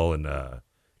well, and a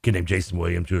kid named Jason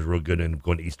Williams, who was real good and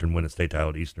going to Eastern, win a state title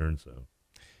at Eastern. So,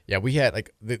 yeah, we had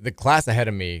like the class ahead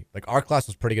of me. Like our class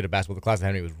was pretty good at basketball. The class ahead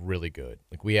of me was really good.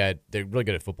 Like they're really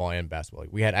good at football and basketball.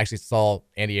 Like we had actually saw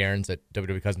Andy Aarons at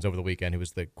WWE Cousins over the weekend, who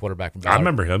was the quarterback from Ballard. I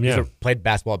remember him. Yeah, he played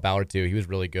basketball at Ballard too. He was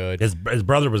really good. His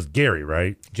brother was Gary,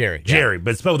 right? Jerry,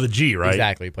 but it's spelled with a G, right?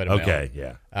 Exactly. He played at okay,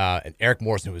 Ballard. yeah. And Eric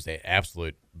Morrison, who was an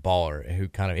absolute baller, who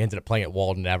kind of ended up playing at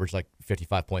Walden, averaged like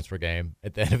 55 points per game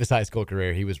at the end of his high school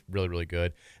career. He was really, really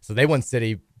good. So they won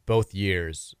city both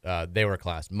years. They were a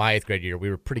class. My 8th grade year, we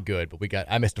were pretty good, but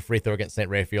I missed a free throw against St.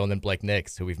 Raphael, and then Blake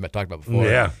Nix, who we've talked about before,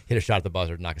 hit a shot at the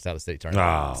buzzer to knock us out of the state tournament.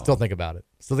 Oh. Still think about it.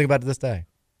 Still think about it to this day.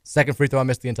 Second free throw I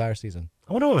missed the entire season.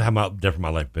 I wonder how different my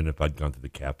life been if I'd gone through the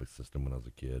Catholic system when I was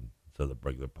a kid instead of the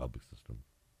regular public system.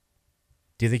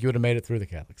 Do you think you would have made it through the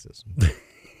Catholic system?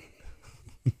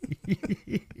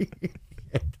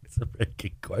 That's a very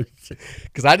good question.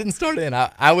 Because I didn't start in.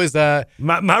 I was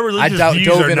my religious views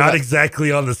are not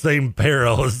exactly on the same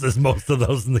parallel as most of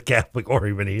those in the Catholic or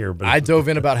even here. But I dove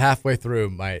in about halfway through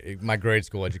my grade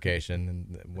school education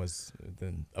and was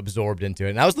then absorbed into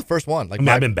it. And I was the first one. Like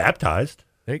I've been baptized.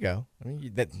 There you go. I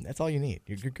mean, that's all you need.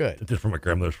 You're good. Just for my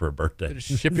grandmother's for her birthday.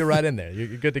 Just ship you right in there.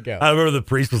 You're good to go. I remember the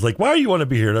priest was like, "Why do you want to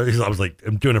be here?" I was like,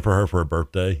 "I'm doing it for her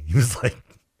birthday." He was like,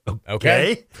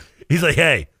 "Okay." He's like,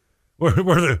 "Hey, we're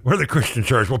the Christian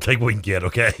church. We'll take what we can get,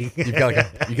 okay?" You got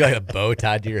like a bow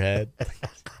tied to your head.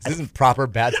 This isn't proper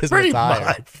baptism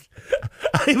attire.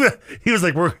 He was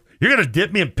like, "You're gonna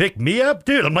dip me and pick me up,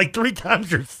 dude? I'm like 3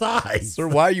 times your size." Sir,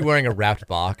 why are you wearing a wrapped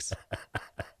box?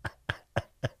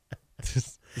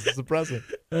 This is impressive.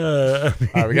 All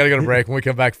right, we got to go to break. When we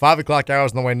come back, 5 o'clock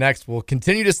hours on the way next. We'll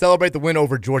continue to celebrate the win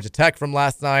over Georgia Tech from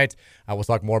last night. We'll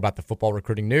talk more about the football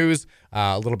recruiting news,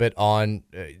 a little bit on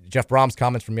Jeff Brom's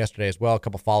comments from yesterday as well, a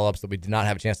couple follow-ups that we did not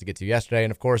have a chance to get to yesterday,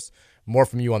 and, of course, more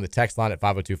from you on the text line at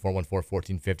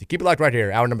 502-414-1450. Keep it locked right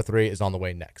here. Hour number 3 is on the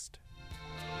way next.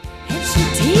 And she'll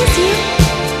tease you,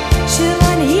 she'll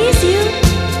unease you,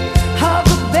 have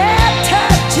a bad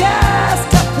touch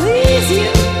just to please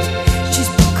you. She's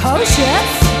precocious,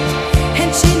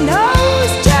 and she knows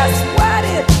just what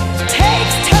it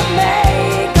takes to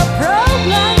make a pro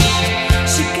blush.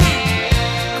 She got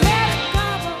Greta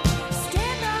Garbo,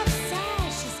 stand outside.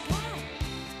 She's got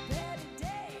Betty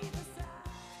Davis.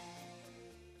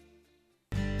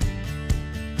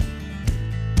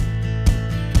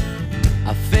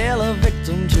 I fell a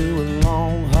victim to a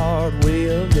long, hard way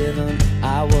of living.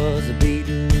 I was a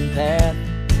beaten path.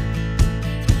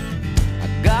 I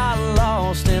got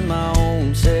lost in my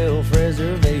own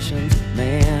self-reservations.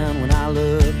 Man, when I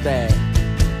look back,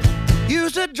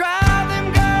 used to drive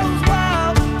them girls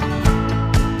wild.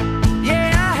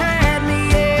 Yeah, I had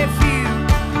me a few.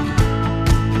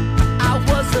 I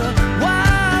was a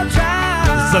wild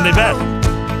child. Sunday best.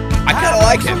 I kind of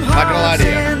like it. I'm not gonna lie to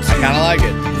you. I kind of like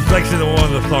it. It's actually one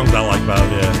of the songs I like about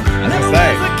it. Yeah. I was gonna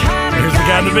say. Here's the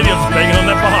guy in the video just banging on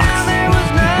that box.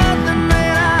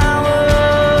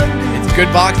 It's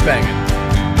good box banging.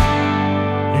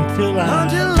 Until I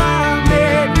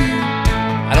met you.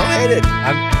 I don't hate it.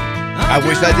 I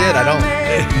wish I did. I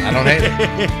don't hate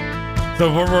it.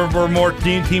 So we're more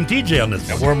team TJ on this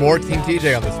one. We're more team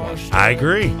TJ on this one. I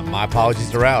agree. My apologies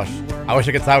to Roush. I wish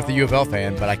I could side with the U of L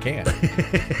fan, but I can't.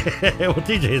 Well,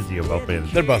 TJ is the U of L fan.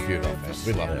 They're both U of L fans.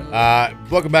 We love them.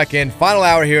 Welcome back in. Final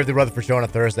hour here of the Rutherford Show on a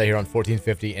Thursday here on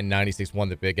 1450 and 96.1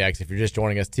 The Big X. If you're just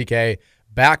joining us, TK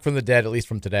back from the dead, at least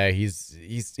from today.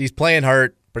 He's playing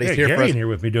hurt, but he's here Gary for us. in here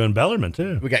with me doing Bellerman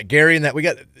too. We got Gary in that. We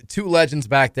got 2 legends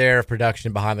back there of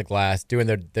production behind the glass doing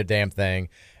their damn thing.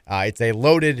 It's a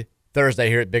loaded Thursday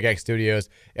here at Big X Studios.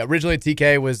 Originally,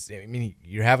 TK was, I mean,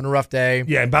 you're having a rough day.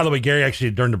 Yeah, and by the way, Gary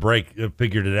actually during the break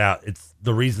figured it out. It's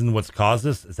the reason what's caused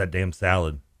this is that damn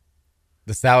salad.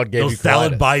 The salad gave Those you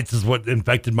salad colitis. bites is what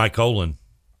infected my colon.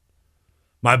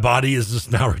 My body is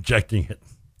just now rejecting it.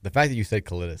 The fact that you said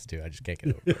colitis, too, I just can't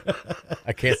get over it.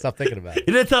 I can't stop thinking about it.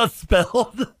 Isn't that how it's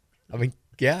spelled? I mean,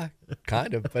 yeah,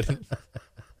 kind of, but I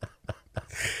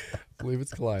believe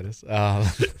it's colitis.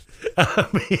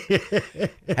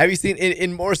 Have you seen,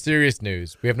 in more serious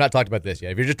news, we have not talked about this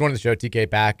yet. If you're just joining the show, TK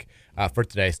back for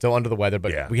today, still under the weather,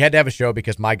 but we had to have a show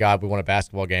because, my God, we won a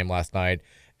basketball game last night,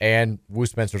 and Woo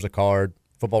Spencer's a card.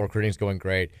 Football recruiting's going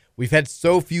great. We've had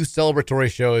so few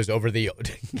celebratory shows over the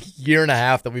year and a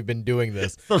half that we've been doing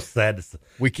this. So sad to say.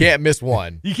 We can't miss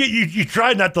one. You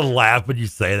try not to laugh when you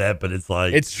say that, but it's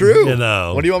like it's true. You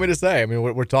know. What do you want me to say? I mean,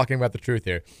 we're talking about the truth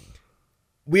here.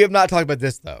 We have not talked about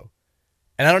this though,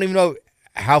 and I don't even know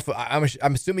how.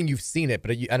 I'm assuming you've seen it,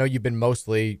 but I know you've been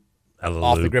mostly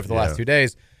off the grid for the last 2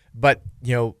 days. But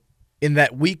you know, in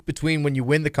that week between when you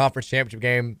win the conference championship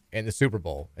game and the Super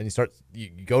Bowl, and you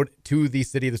go to the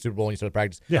city of the Super Bowl and you start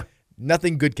practice. Yeah.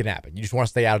 Nothing good can happen. You just want to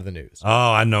stay out of the news.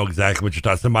 Oh, I know exactly what you're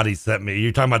talking. Somebody sent me.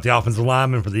 You're talking about the offensive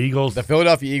lineman for the Eagles? The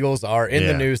Philadelphia Eagles are in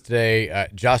the news today.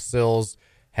 Josh Sills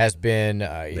has been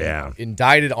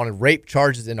indicted on rape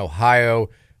charges in Ohio.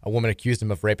 A woman accused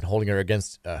him of rape and holding her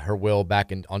against her will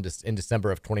back in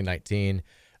December of 2019.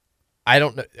 I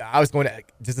don't know. I was going to.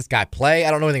 Does this guy play?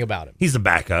 I don't know anything about him. He's a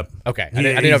backup. Okay. I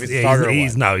didn't know if he's a starter or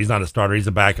what. No, he's not a starter. He's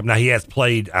a backup. Now, he has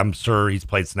played. I'm sure he's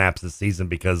played snaps this season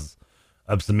because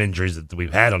of some injuries that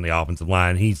we've had on the offensive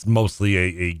line. He's mostly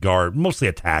a guard, mostly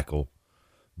a tackle,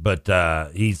 but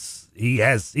he's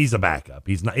a backup.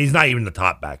 He's not even the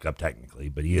top backup technically,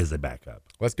 but he is a backup.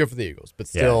 Well, that's good for the Eagles, but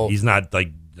still, he's not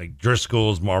like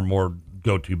Driscoll's more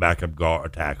go-to backup guard or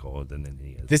tackle than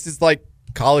he is. This is like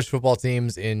college football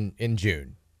teams in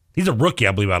June. He's a rookie,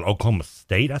 I believe, out of Oklahoma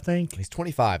State, I think. He's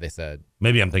 25, they said.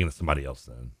 Maybe I'm thinking of somebody else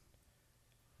then.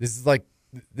 This is the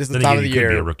time of the year.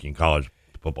 Could be a rookie in college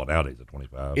football nowadays at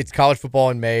 25. It's college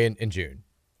football in May and June.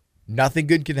 Nothing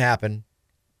good can happen.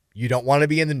 You don't want to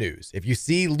be in the news. If you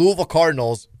see Louisville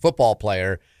Cardinals football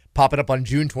player popping up on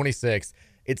June 26th,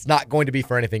 it's not going to be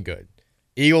for anything good.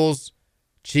 Eagles,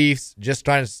 Chiefs, just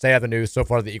trying to stay out of the news. So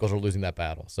far, the Eagles are losing that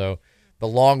battle. So the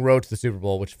long road to the Super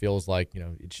Bowl, which feels like,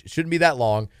 it shouldn't be that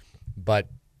long, but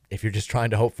if you're just trying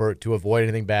to hope to avoid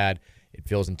anything bad, it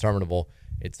feels interminable.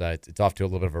 It's off to a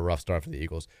little bit of a rough start for the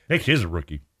Eagles. Actually, is a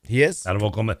rookie. He is? Out of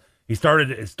Oklahoma. He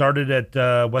started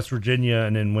at West Virginia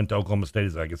and then went to Oklahoma State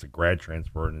as, I guess, a grad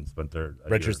transfer and then spent there.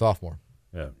 Redshirt sophomore.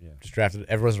 Yeah. Just drafted.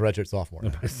 Everyone's a redshirt sophomore.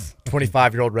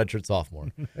 25-year-old redshirt sophomore.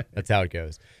 That's how it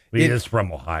goes. He is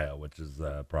from Ohio, which is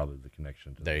probably the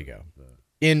connection. There you go.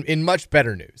 In much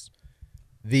better news,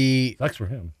 the sucks for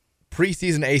him.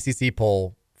 Preseason ACC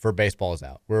poll for baseball is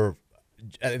out.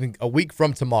 I think 2 weeks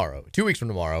from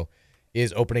tomorrow,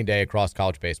 is opening day across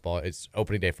college baseball. It's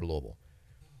opening day for Louisville.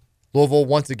 Louisville,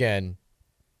 once again,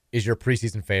 is your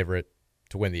preseason favorite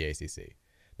to win the ACC.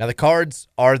 Now, the Cards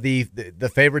are the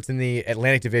favorites in the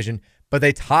Atlantic Division, but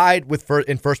they tied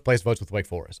in first place votes with Wake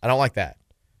Forest. I don't like that.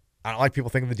 I don't like people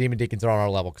thinking the Demon Deacons are on our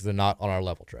level because they're not on our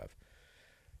level, Trev.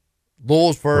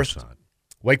 Louisville's first,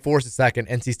 Wake Forest is second,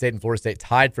 NC State and Florida State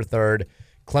tied for third,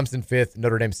 Clemson fifth,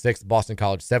 Notre Dame sixth, Boston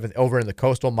College seventh. Over in the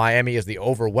Coastal, Miami is the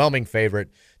overwhelming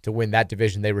favorite to win that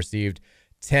division. They received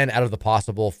 10 out of the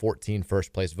possible 14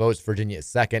 first-place votes. Virginia is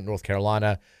second. North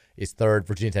Carolina is third.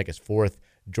 Virginia Tech is fourth.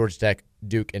 Georgia Tech,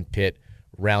 Duke, and Pitt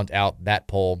round out that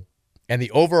poll. And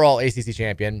the overall ACC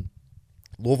champion,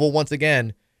 Louisville, once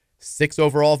again, 6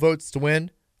 overall votes to win.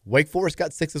 Wake Forest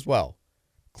got 6 as well.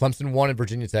 Clemson 1 and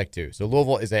Virginia Tech 2. So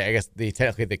Louisville is,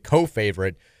 technically the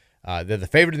co-favorite. They're the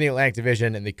favorite in the Atlantic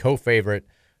Division and the co-favorite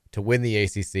to win the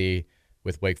ACC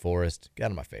with Wake Forest. Get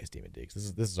out of my face, Demon Deeks.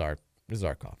 This is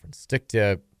our conference. Stick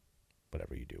to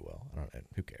whatever you do well. I don't know.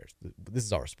 Who cares? This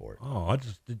is our sport. Oh,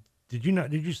 did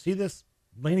you see this?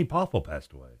 Laney Poffel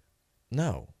passed away.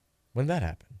 No. When did that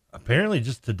happen? Apparently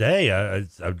just today.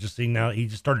 I've just seen now he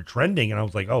just started trending and I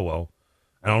was like, oh, well,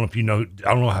 I don't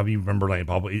know how you remember Laney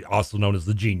Poffel, also known as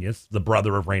the Genius, the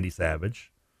brother of Randy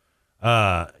Savage.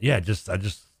 I just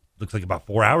looks like about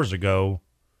 4 hours ago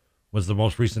was the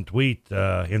most recent tweet.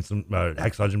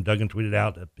 Hacksaw Jim Duggan tweeted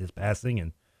out his passing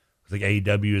and I think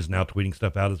AEW is now tweeting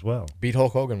stuff out as well. Beat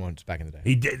Hulk Hogan once back in the day.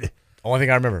 He did. Only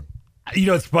thing I remember.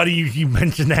 It's funny you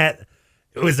mentioned that.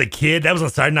 It was a kid. That was on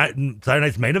Saturday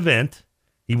night's main event.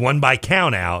 He won by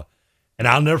count out. And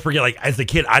I'll never forget, like, as a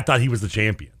kid, I thought he was the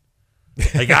champion.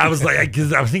 Like, I was like,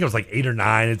 because I think I was like 8 or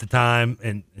 9 at the time.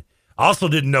 And I also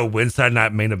didn't know when Saturday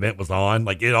night main event was on.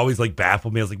 Like, it always, like,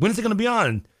 baffled me. I was like, when is it going to be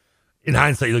on? in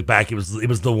hindsight, you look back, it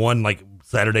was the one like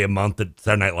Saturday a month that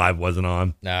Saturday Night Live wasn't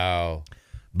on. No.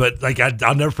 But like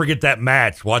I'll never forget that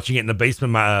match, watching it in the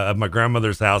basement of my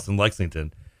grandmother's house in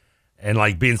Lexington, and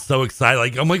like being so excited,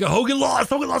 like, oh my God, Hogan lost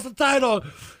the title,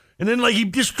 and then like he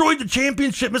destroyed the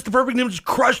championship. Mr. Perfect just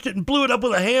crushed it and blew it up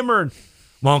with a hammer. And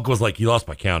my uncle was like, "You lost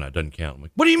by count. It doesn't count." I'm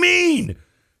like, "What do you mean?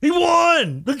 He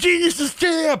won. The Genius is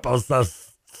champ." I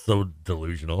was so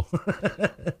delusional.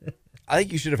 I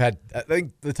think you should have had. I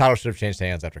think the title should have changed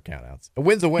hands after countouts. A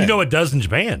win's a win. You know it does in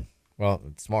Japan. Well,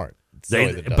 it's smart.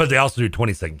 But they also do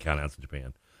 20-second countouts in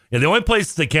Japan. Yeah, the only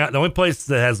place that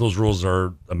has those rules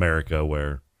are America,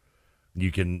 where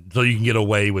you can get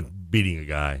away with beating a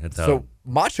guy. That's how. So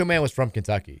Macho Man was from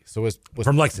Kentucky. So was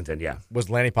from Lexington. Yeah. Was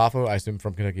Lanny Poffo, I assume,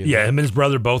 from Kentucky? Yeah, him and his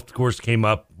brother both, of course, came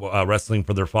up wrestling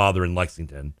for their father in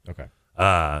Lexington. Okay.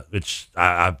 Which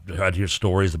I'd hear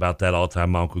stories about that all the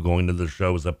time. My uncle going to the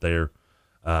shows up there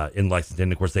in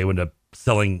Lexington. Of course, they would end up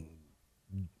selling.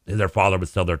 Their father would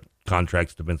sell their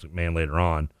contracts to Vince McMahon later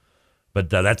on. But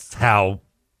that's how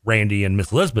Randy and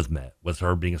Miss Elizabeth met, was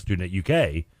her being a student at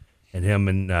UK, and him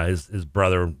and his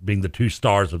brother being the two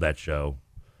stars of that show,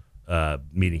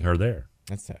 meeting her there.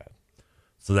 That's sad.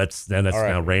 So that's right.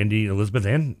 Now Randy, Elizabeth,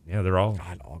 and they're all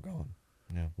gone.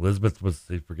 Yeah. Elizabeth was,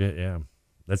 they forget,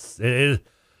 that's a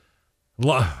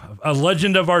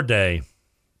legend of our day.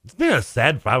 It's been a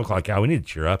sad 5 o'clock hour. We need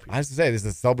to cheer up here. I have to say, this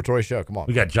is a celebratory show. Come on.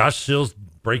 We got Josh Sills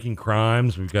breaking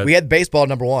crimes. We had baseball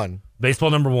number one. Baseball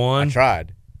number one. I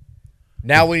tried.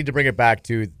 Now we need to bring it back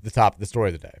to the story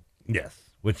of the day. Yes,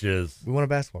 which is we won a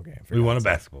basketball game. We won a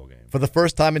basketball game. For the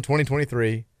first time in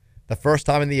 2023, the first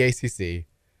time in the ACC,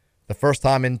 the first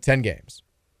time in 10 games.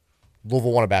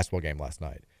 Louisville won a basketball game last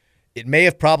night. It may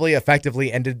have probably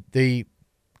effectively ended the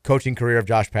coaching career of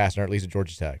Josh Pastner, at least at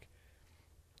Georgia Tech.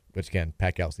 Which again,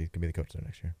 Pat Kelsey can be the coach there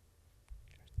next year.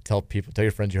 Tell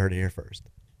your friends you heard it here first.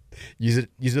 Use it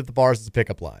at the bars as a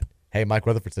pickup line. Hey, Mike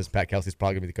Rutherford says Pat Kelsey's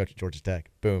probably gonna be the coach at Georgia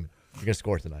Tech. Boom, you're gonna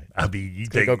score tonight.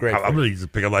 Go great. I'm gonna use a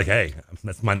pickup like, hey,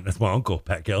 that's my uncle,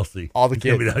 Pat Kelsey. All the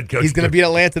kids. He's gonna be in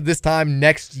Atlanta this time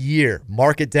next year.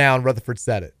 Mark it down. Rutherford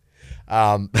said it.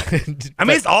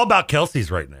 It's all about Kelsey's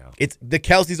right now. It's the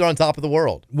Kelseys are on top of the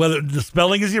world. Whether the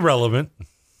spelling is irrelevant.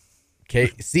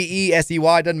 Cesey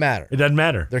doesn't matter. It doesn't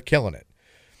matter. They're killing it.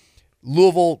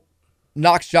 Louisville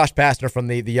knocks Josh Pastner from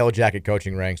the Yellow Jacket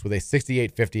coaching ranks with a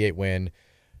 68-58 win.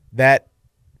 That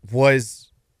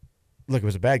was, it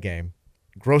was a bad game.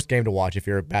 Gross game to watch if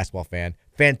you're a basketball fan.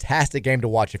 Fantastic game to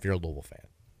watch if you're a Louisville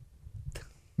fan.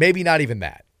 Maybe not even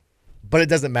that. But it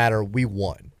doesn't matter. We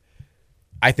won.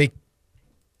 I think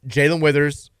Jalen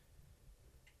Withers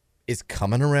is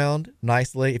coming around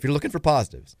nicely. If you're looking for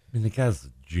positives. I mean, the guy's a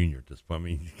junior at this point. I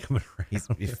mean, he's coming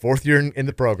around. He's fourth year in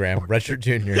the program, redshirt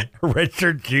junior.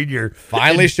 Redshirt junior.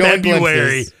 Finally showing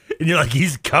glimpses. And you're like,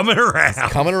 he's coming around.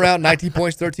 He's coming around, 19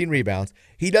 points, 13 rebounds.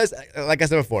 He does, like I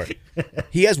said before,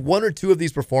 he has one or two of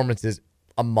these performances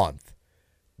a month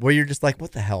where you're just like,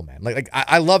 what the hell, man? Like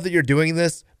I love that you're doing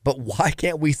this, but why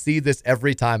can't we see this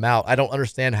every time out? I don't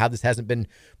understand how this hasn't been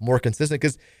more consistent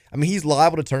because, I mean, he's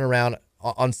liable to turn around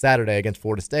on Saturday against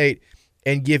Florida State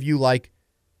and give you like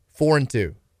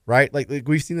 4-2, right? Like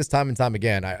we've seen this time and time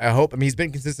again. I hope, he's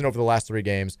been consistent over the last 3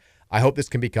 games. I hope this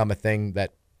can become a thing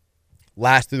that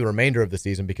lasts through the remainder of the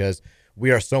season because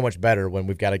we are so much better when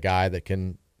we've got a guy that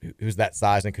who's that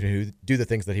size and can do the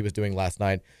things that he was doing last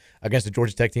night against a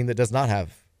Georgia Tech team that does not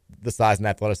have the size and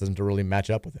athleticism to really match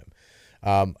up with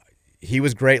him. He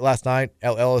was great last night.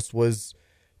 Ellis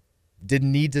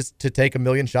didn't need to take a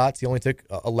million shots. He only took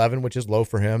 11, which is low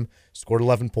for him. Scored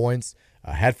 11 points.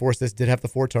 Had 4 assists, did have the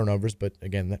 4 turnovers, but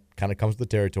again, that kind of comes with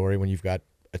the territory when you've got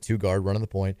a 2-guard running the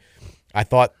point. I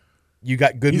thought you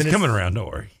got good minutes. He's coming around,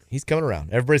 don't worry. He's coming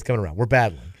around. Everybody's coming around. We're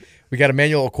battling. We got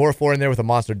Emmanuel Okorafor in there with a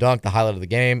monster dunk, the highlight of the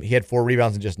game. He had 4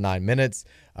 rebounds in just 9 minutes.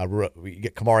 We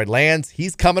get Kamari Lands.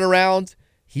 He's coming around.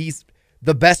 He's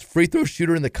the best free throw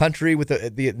shooter in the country with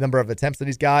the number of attempts that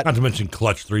he's got. Not to mention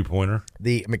clutch 3-pointer.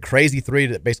 Crazy 3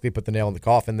 that basically put the nail in the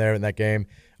coffin there in that game.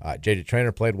 J.J.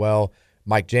 Traynor played well.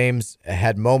 Mike James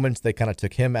had moments that kind of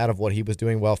took him out of what he was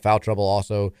doing well. Foul trouble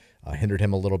also hindered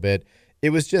him a little bit. It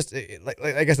was just, like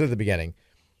I said at the beginning,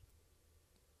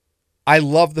 I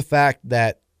love the fact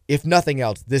that, if nothing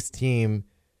else, this team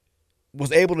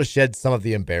was able to shed some of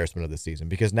the embarrassment of the season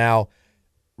because now,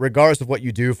 regardless of what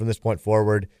you do from this point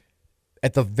forward,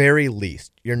 at the very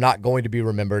least, you're not going to be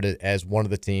remembered as one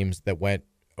of the teams that went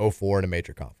 0-4 in a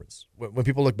major conference. When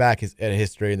people look back at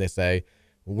history and they say,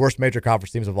 worst major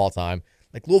conference teams of all time,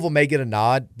 like Louisville may get a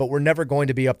nod, but we're never going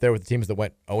to be up there with the teams that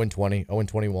went 0-20,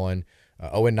 0-21,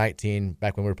 0-19,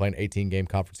 back when we were playing 18-game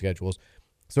conference schedules.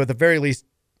 So at the very least,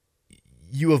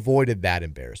 you avoided that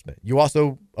embarrassment. You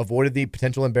also avoided the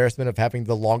potential embarrassment of having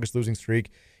the longest losing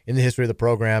streak in the history of the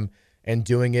program and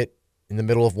doing it in the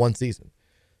middle of one season.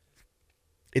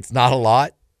 It's not a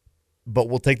lot, but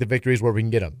we'll take the victories where we can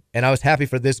get them. And I was happy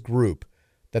for this group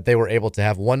that they were able to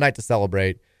have one night to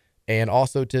celebrate and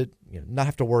also to not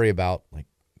have to worry about, like,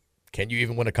 can you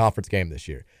even win a conference game this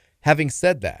year? Having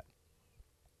said that,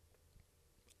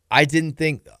 I didn't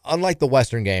think, unlike the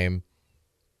Western game,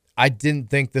 I didn't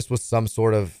think this was some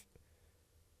sort of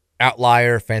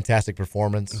outlier, fantastic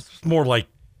performance. It's more like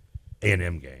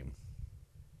A&M game.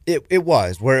 It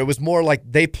was, where it was more like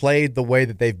they played the way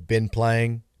that they've been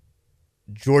playing.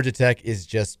 Georgia Tech is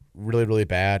just really, really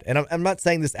bad. And I'm not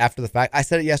saying this after the fact. I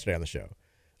said it yesterday on the show.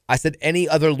 I said any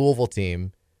other Louisville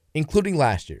team, including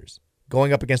last year's,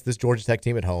 going up against this Georgia Tech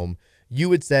team at home, you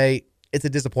would say it's a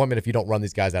disappointment if you don't run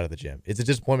these guys out of the gym. It's a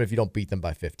disappointment if you don't beat them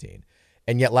by 15.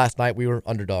 And yet last night we were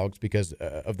underdogs because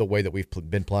of the way that we've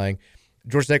been playing.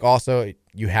 Georgia Tech also,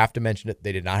 you have to mention it,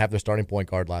 they did not have their starting point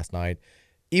guard last night.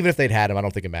 Even if they'd had him, I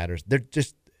don't think it matters.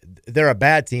 They're a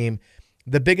bad team.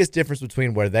 The biggest difference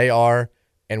between where they are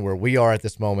and where we are at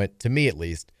this moment, to me at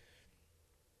least,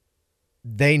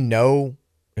 they know,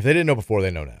 if they didn't know before,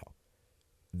 they know now.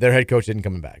 Their head coach isn't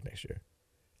coming back next year.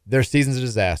 Their season's a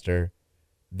disaster.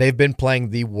 They've been playing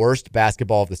the worst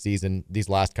basketball of the season these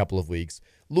last couple of weeks.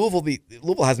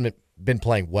 Louisville hasn't been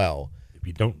playing well. If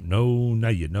you don't know, now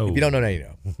you know. If you don't know, now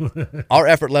you know. Our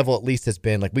effort level at least has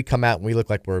been, like, we come out and we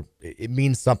look like it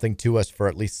means something to us for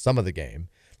at least some of the game.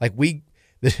 Like,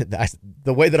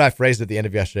 the way that I phrased it at the end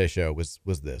of yesterday's show was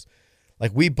this.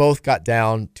 Like, we both got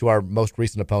down to our most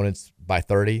recent opponents by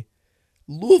 30.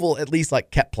 Louisville at least, like,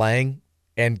 kept playing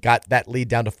and got that lead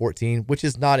down to 14, which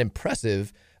is not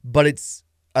impressive, but it's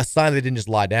a sign they didn't just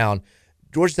lie down.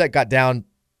 Georgia Tech got down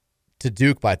to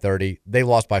Duke by 30. They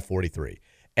lost by 43.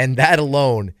 And that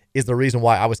alone is the reason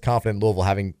why I was confident in Louisville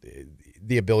having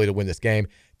the ability to win this game.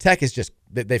 Tech is just,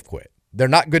 they've quit. They're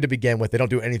not good to begin with. They don't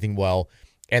do anything well,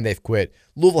 and they've quit.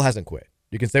 Louisville hasn't quit.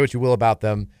 You can say what you will about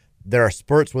them. There are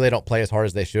spurts where they don't play as hard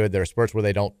as they should. There are spurts where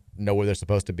they don't know where they're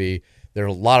supposed to be. There are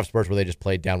a lot of spurts where they just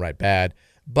play downright bad.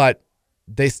 But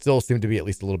they still seem to be at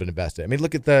least a little bit invested. I mean,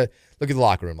 look at the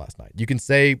locker room last night. You can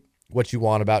say what you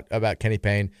want about Kenny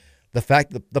Payne. The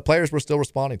fact that the players were still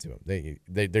responding to him.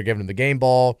 They're giving him the game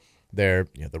ball. They're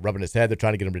rubbing his head. They're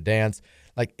trying to get him to dance.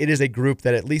 Like, it is a group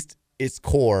that at least its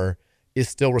core is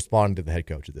still responding to the head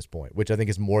coach at this point, which I think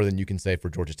is more than you can say for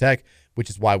Georgia Tech, which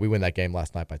is why we win that game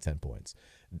last night by 10 points.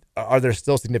 Are there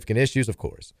still significant issues? Of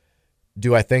course.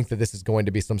 Do I think that this is going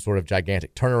to be some sort of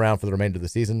gigantic turnaround for the remainder of the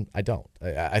season? I don't.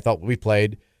 I thought we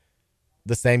played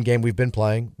the same game we've been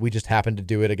playing. We just happened to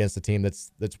do it against a team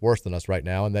that's worse than us right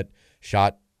now and that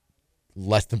shot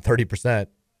less than 30%,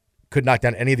 could knock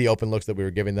down any of the open looks that we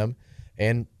were giving them,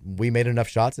 and we made enough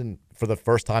shots and for the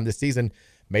first time this season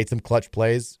made some clutch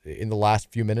plays in the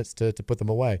last few minutes to put them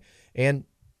away. And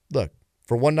look,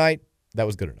 for one night, that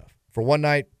was good enough. For one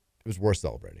night, it was worth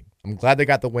celebrating. I'm glad they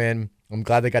got the win. I'm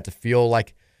glad they got to feel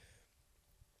like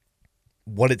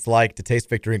what it's like to taste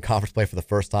victory in conference play for the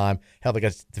first time. Hell, they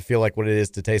got to feel like what it is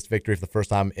to taste victory for the first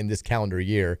time in this calendar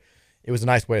year. It was a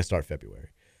nice way to start February.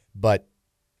 But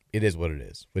it is what it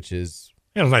is, which is...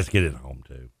 It was nice to get it home,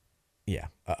 too. Yeah,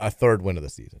 a third win of the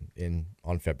season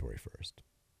on February 1st.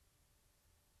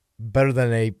 Better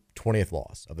than a 20th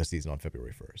loss of the season on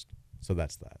February 1st. So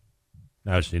that's that.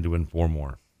 Now I just need to win 4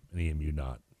 more, and EMU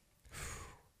not.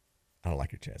 I don't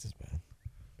like your chances,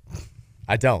 man.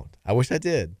 I don't. I wish I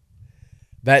did.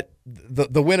 That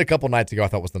the win a couple nights ago I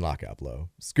thought was the knockout blow.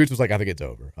 Scoots was like, I think it's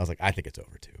over. I was like, I think it's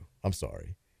over, too. I'm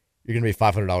sorry. You're going to be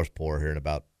 $500 poor here in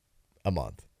about a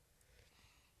month.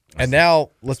 And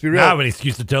now, let's be real. I have an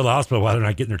excuse to tell the hospital why they're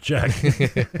not getting their check.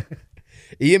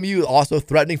 EMU also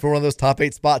threatening for one of those top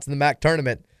 8 spots in the MAC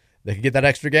tournament. They could get that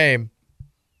extra game.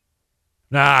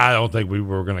 Nah, I don't think we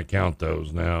were going to count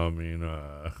those now. I mean,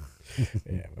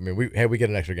 yeah, I mean, we get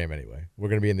an extra game anyway. We're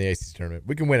going to be in the ACC tournament.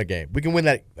 We can win a game. We can win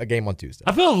a game on Tuesday.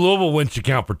 I feel Louisville wins should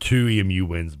count for 2 EMU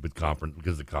wins with conference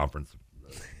because of the conference.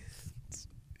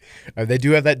 They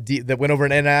do have that win over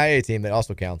an NIA team that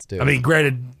also counts too. I mean,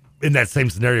 granted, in that same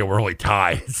scenario, we're only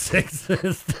tied at 6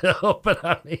 still, but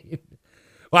I mean,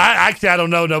 well, I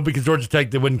don't know, no, because Georgia Tech,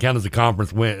 they wouldn't count as a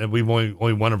conference win. We've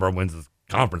only one of our wins is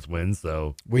conference wins,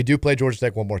 so we do play Georgia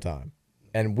Tech one more time,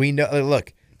 and we know.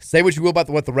 Look, say what you will about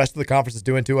what the rest of the conference is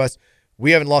doing to us. We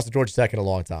haven't lost to Georgia Tech in a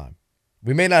long time.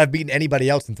 We may not have beaten anybody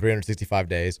else in 365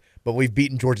 days, but we've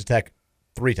beaten Georgia Tech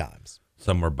 3 times.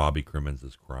 Somewhere Bobby Crimmins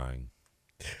is crying.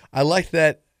 I like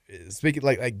that. Speaking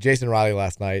like Jason Riley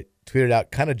last night tweeted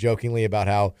out kind of jokingly about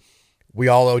how we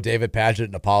all owe David Padgett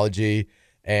an apology,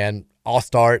 and I'll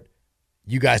start.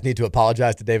 you guys need to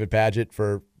apologize to David Padgett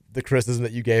for the criticism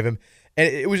that you gave him.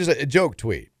 And it was just a joke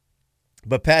tweet.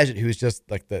 But Padgett, who's just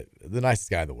like the nicest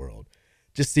guy in the world,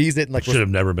 just sees it and like should have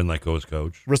never been let go as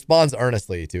coach. Responds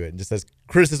earnestly to it and just says,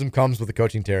 criticism comes with the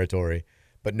coaching territory,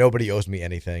 but nobody owes me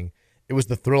anything. It was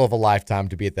the thrill of a lifetime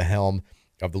to be at the helm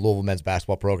of the Louisville men's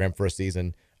basketball program for a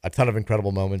season. A ton of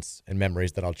incredible moments and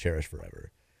memories that I'll cherish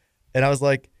forever. And I was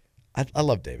like, I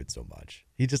love David so much.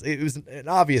 It was an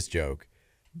obvious joke,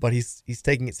 but he's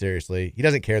taking it seriously. He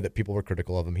doesn't care that people were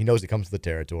critical of him. He knows it comes to the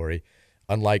territory,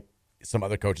 unlike some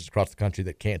other coaches across the country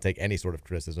that can't take any sort of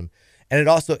criticism. And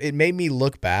it made me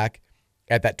look back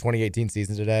at that 2018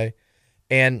 season today.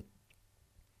 And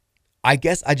I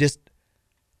guess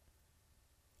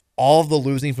all of the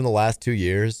losing from the last 2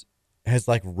 years has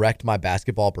like wrecked my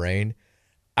basketball brain.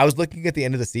 I was looking at the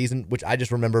end of the season, which I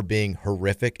just remember being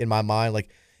horrific in my mind.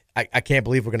 Like, I can't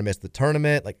believe we're going to miss the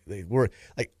tournament.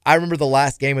 I remember the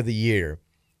last game of the year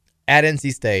at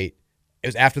NC State. It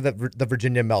was after the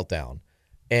Virginia meltdown.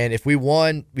 And if we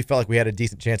won, we felt like we had a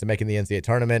decent chance of making the NCAA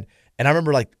tournament. And I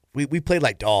remember we played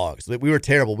like dogs. We were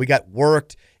terrible. We got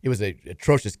worked. It was an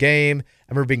atrocious game.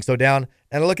 I remember being so down.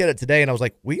 And I look at it today and I was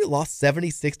like, we lost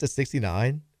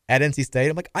 76-69 at NC State.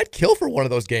 I'm like, I'd kill for one of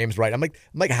those games, right? I'm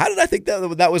like, how did I think that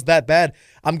was that bad?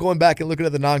 I'm going back and looking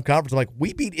at the non-conference. I'm like,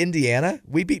 we beat Indiana.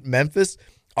 We beat Memphis.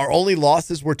 Our only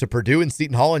losses were to Purdue and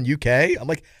Seton Hall and UK. I'm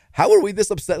like, how are we this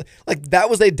upset? Like, that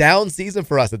was a down season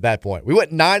for us at that point. We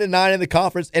went 9-9 in the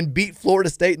conference and beat Florida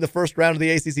State in the first round of the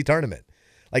ACC tournament.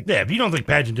 Like, yeah, if you don't think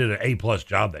Padgett did an A+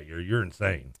 job that year, you're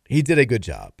insane. He did a good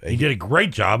job. He did a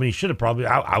great job, and he should have probably.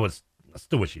 I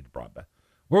still wish he'd brought back.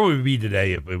 Where would we be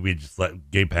today if we just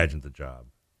gave Padgett the job?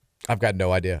 I've got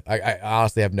no idea. I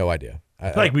honestly have no idea.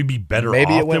 I feel like we'd be better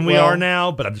off than we are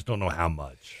now, but I just don't know how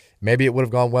much. Maybe it would have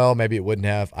gone well. Maybe it wouldn't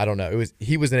have. I don't know.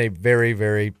 He was in a very,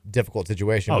 very difficult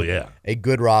situation. Oh, yeah. A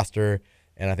good roster,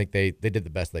 and I think they did the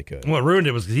best they could. What ruined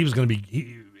it was because he was going to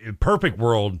be in perfect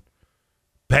world.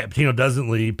 Pitino doesn't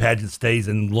leave. Padgett stays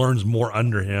and learns more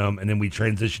under him, and then we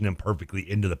transition him perfectly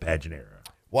into the Padgett era.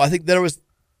 Well, I think there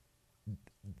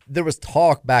was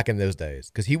talk back in those days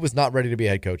because he was not ready to be a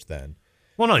head coach then.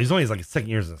 Well, no, he's only like his second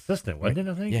year as an assistant, wasn't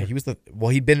it, I think? Yeah, he was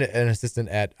he'd been an assistant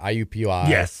at IUPUI.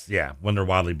 Yes, yeah, under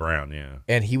Wadley Brown, yeah.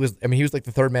 And he was like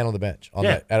the third man on the bench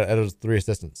at those three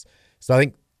assistants. So I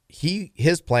think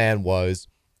his plan was,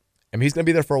 he's going to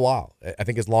be there for a while. I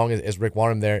think as long as Rick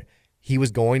wanted him there, he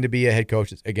was going to be a head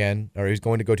coach again, or he was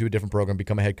going to go to a different program,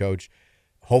 become a head coach,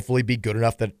 hopefully be good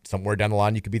enough that somewhere down the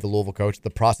line you could be the Louisville coach. The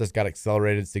process got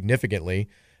accelerated significantly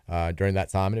during that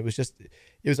time, and it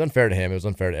was unfair to him. It was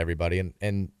unfair to everybody.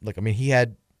 And look,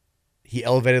 he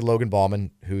elevated Logan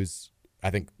Ballman, who's I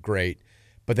think great,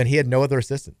 but then he had no other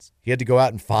assistants. He had to go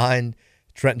out and find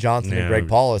Trent Johnson and Greg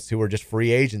Paulus, who were just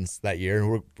free agents that year, who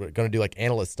were going to do like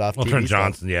analyst stuff. Well, Trent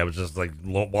Johnson, was just like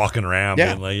walking around.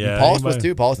 Yeah, being like, Paulus was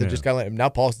too. Paulus had just got now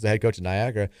Paulus is the head coach at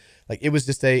Niagara. Like, it was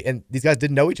just and these guys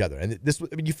didn't know each other. And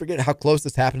you forget how close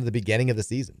this happened at the beginning of the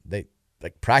season.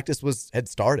 Practice had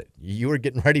started. You were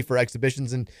getting ready for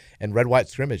exhibitions and red white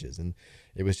scrimmages, and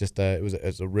it was just it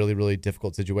was a really, really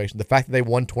difficult situation. The fact that they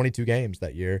won 22 games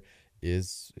that year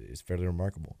is fairly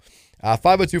remarkable.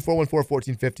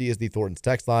 502-414-1450 is the Thornton's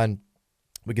text line.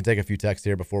 We can take a few texts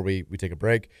here before we take a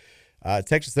break.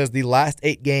 Texas says the last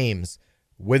 8 games,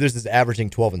 Withers is averaging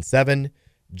 12-7,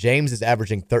 James is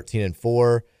averaging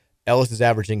 13-4, Ellis is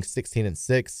averaging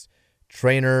 16-6,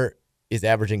 Trainer is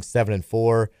averaging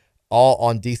 7-4, all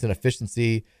on decent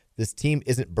efficiency. This team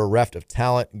isn't bereft of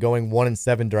talent. Going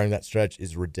 1-7 during that stretch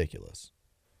is ridiculous.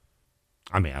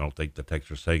 I don't think the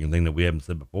texts are saying anything that we haven't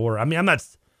said before.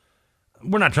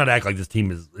 We're not trying to act like this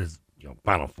team is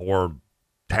Final Four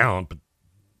talent, but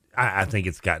I think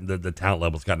it's gotten the talent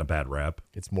level's gotten a bad rep.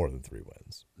 It's more than 3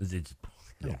 wins.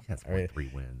 That's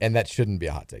 3 wins, and that shouldn't be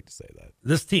a hot take to say that.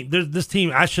 This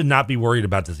team, I should not be worried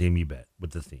about this team. You bet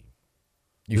with this team.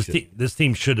 This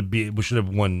team should have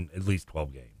won at least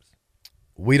 12 games.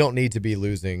 We don't need to be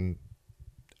losing.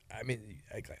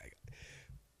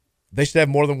 They should have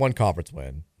more than one conference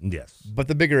win. Yes. But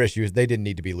the bigger issue is they didn't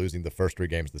need to be losing the first 3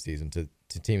 games of the season to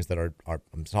teams that are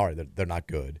I'm sorry, they're not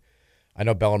good. I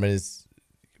know Bellarmine's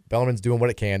doing what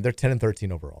it can. They're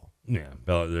 10-13 overall. Yeah.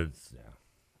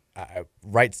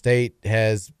 Wright State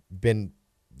has been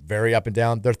very up and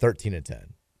down. They're 13-10.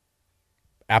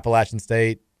 Appalachian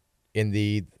State in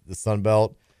the Sun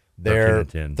Belt, they're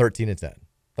 13-10.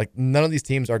 Like, none of these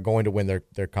teams are going to win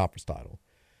their conference title.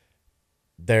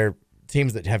 They're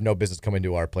teams that have no business coming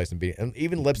to our place and beating. And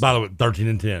even Lipscomb. By the way,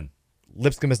 13-10.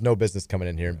 Lipscomb has no business coming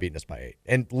in here and beating us by 8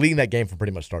 and leading that game from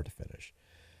pretty much start to finish.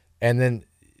 And then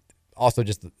also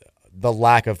just the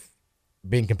lack of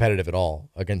being competitive at all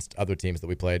against other teams that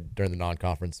we played during the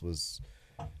non-conference was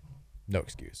no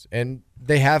excuse. And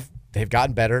they've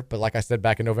gotten better, but like I said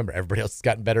back in November, everybody else has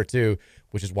gotten better too,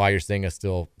 which is why you're seeing us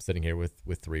still sitting here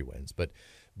with 3 wins. But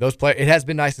those players, it has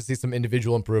been nice to see some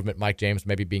individual improvement. Mike James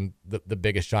maybe being the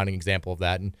biggest shining example of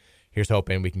that. And here's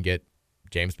hoping we can get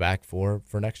James back for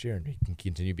next year and he can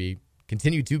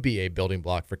continue to be a building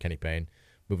block for Kenny Payne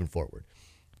moving forward.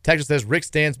 Texas says Rick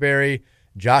Stansberry,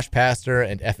 Josh Pastor,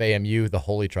 and FAMU, the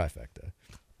holy trifecta.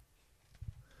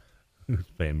 Who's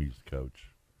FAMU's coach?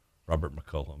 Robert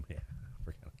McCollum. Yeah.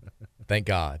 Thank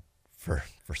God for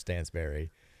Stansberry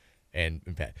and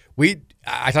Pat.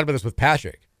 I talked about this with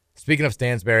Patrick. Speaking of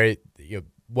Stansberry,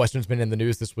 Western's been in the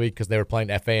news this week because they were playing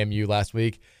FAMU last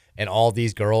week, and all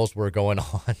these girls were going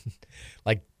on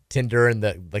like Tinder and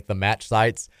the match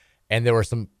sites, and there were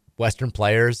some Western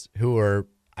players who were,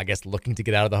 I guess, looking to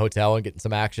get out of the hotel and getting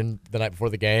some action the night before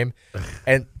the game,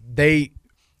 and they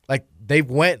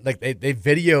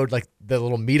videoed like the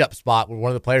little meetup spot where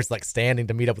one of the players like standing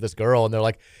to meet up with this girl, and they're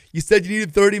like, "You said you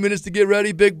needed 30 minutes to get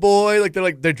ready, big boy."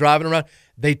 They're driving around.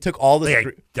 They took all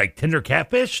the like Tinder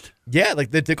catfished. Yeah,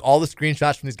 like they took all the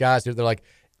screenshots from these guys. They're like,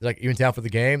 "You in town for the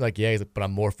game?" Like, yeah. He's like, "But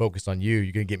I'm more focused on you.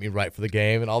 You're gonna get me right for the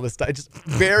game," and all this stuff. It's just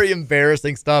very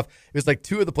embarrassing stuff. It was like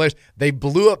 2 of the players. They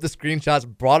blew up the screenshots,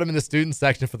 brought them in the student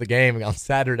section for the game on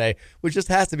Saturday, which just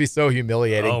has to be so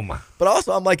humiliating. Oh my! But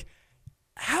also, I'm like,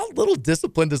 how little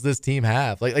discipline does this team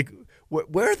have? Like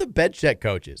where are the bed check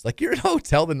coaches? Like, you're in a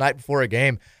hotel the night before a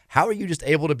game. How are you just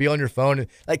able to be on your phone?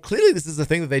 Like, clearly this is the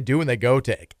thing that they do when they go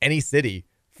to any city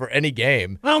for any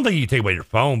game. I don't think you can take away your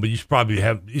phone, but you should probably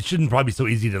it shouldn't probably be so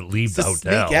easy to leave the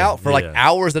hotel. Sneak out for like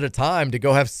hours at a time to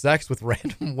go have sex with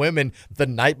random women the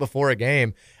night before a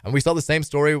game. And we saw the same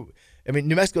story. I mean,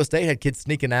 New Mexico State had kids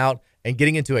sneaking out and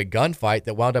getting into a gunfight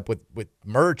that wound up with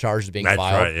murder charges being filed.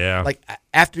 That's right, yeah. Like,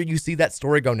 after you see that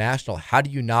story go national, how do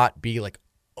you not be like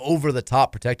over the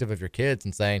top protective of your kids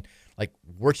and saying, like,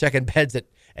 we're checking beds at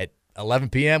 11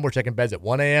 p.m., we're checking beds at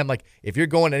 1 a.m. Like, if you're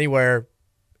going anywhere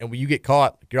and when you get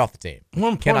caught, you're off the team.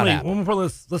 One more,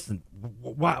 listen,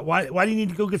 why do you need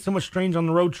to go get so much strange on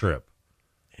the road trip?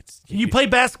 You play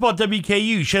basketball at WKU.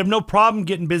 You should have no problem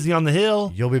getting busy on the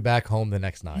hill. You'll be back home the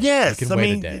next night. Yes, you can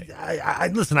wait a day.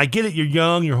 Listen, I get it. You're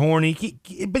young, you're horny,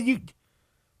 but you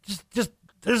just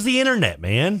there's the internet,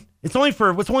 man. It's only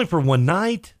for one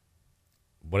night.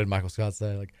 What did Michael Scott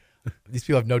say? Like, these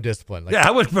people have no discipline. Like, yeah,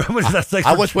 I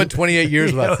once went 28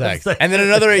 years without sex, and then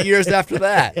another 8 years after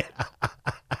that. Yeah.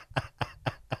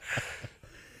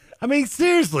 I mean,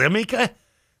 seriously. I mean,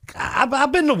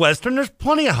 I've been to Western. There's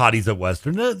plenty of hotties at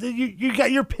Western. You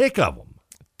got your pick of them.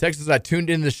 Texas, I tuned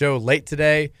into the show late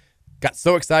today. Got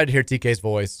so excited to hear TK's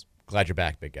voice. Glad you're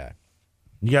back, big guy.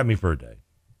 You got me for a day.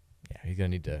 Yeah, he's gonna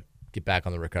need to get back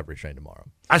on the recovery train tomorrow.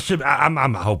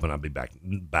 I'm hoping I'll be back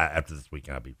after this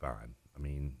weekend. I'll be fine. I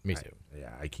mean, me too.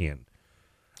 I can't.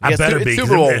 I better be. It's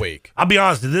Super Bowl week. I'll be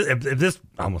honest. If this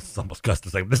almost gust to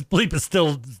say, this bleep is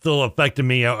still affecting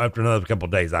me after another couple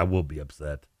of days, I will be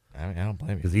upset. I don't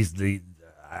blame you, because he's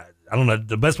I don't know.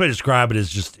 The best way to describe it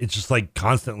is it's just like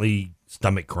constantly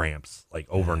stomach cramps, like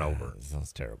over and over. It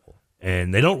sounds terrible.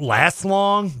 And they don't last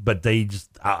long, but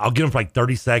I'll get them for like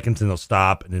 30 seconds and they'll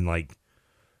stop, and then like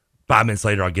 5 minutes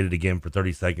later I'll get it again for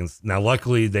 30 seconds. Now,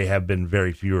 luckily they have been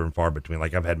very fewer and far between.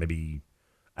 Like, I've had maybe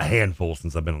a handful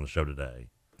since I've been on the show today.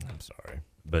 I'm sorry,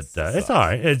 but it's all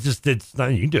right. It's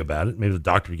nothing you can do about it. Maybe the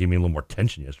doctor gave me a little more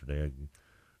tension yesterday.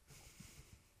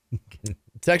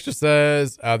 Texture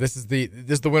says this is the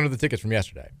winner of the tickets from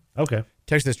yesterday. Okay.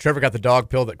 Texture says Trevor got the dog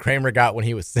pill that Kramer got when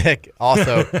he was sick.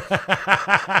 Also,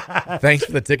 thanks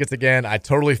for the tickets again. I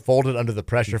totally folded under the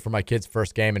pressure for my kid's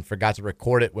first game and forgot to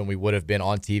record it when we would have been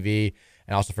on TV,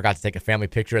 and also forgot to take a family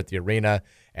picture at the arena.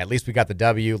 At least we got the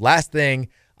W. Last thing,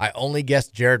 I only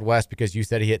guessed Jared West because you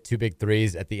said he hit 2 big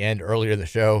threes at the end earlier in the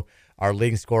show. Our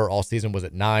leading scorer all season was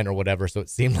at 9 or whatever, so it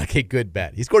seemed like a good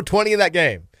bet. He scored 20 in that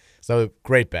game. So,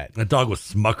 great bet. That dog was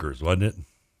Smuckers, wasn't it?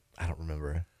 I don't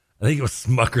remember. I think it was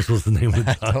Smuckers was the name of the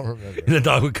dog. I don't remember. And the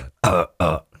dog would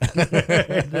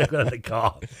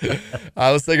cough.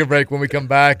 Let's take a break. When we come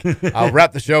back, I'll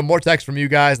wrap the show. More text from you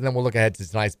guys, and then we'll look ahead to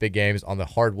tonight's big games on the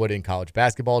hardwood in college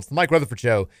basketball. It's the Mike Rutherford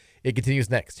Show. It continues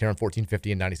next here on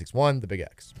 1450 and 96.1, The Big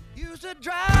X. Used to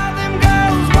drive them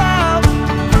girls wild.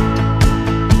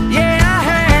 Yeah, I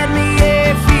had me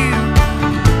a few.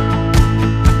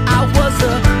 I was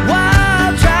a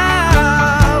wild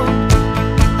child.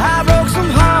 I broke some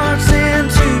hearts in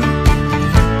two.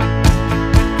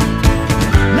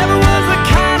 Never was the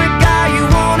kind of guy you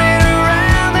wanted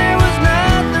around. There was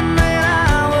nothing that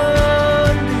I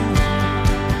would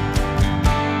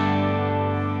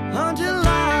do until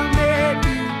I met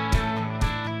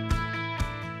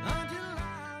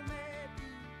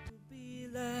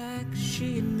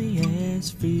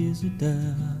fears of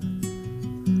death,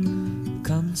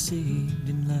 conceived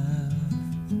in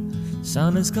love.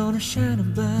 Sun is gonna shine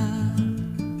above.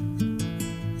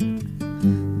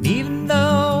 And even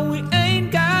though we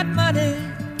ain't got money,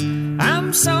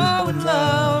 I'm so in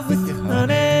love with you,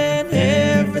 honey, and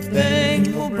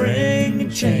everything will bring a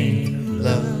chain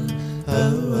of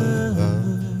love.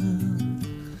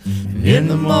 And in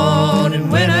the morning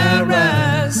when I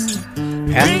rise,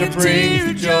 bring a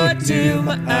tear of joy to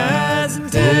my eyes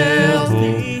and tell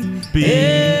me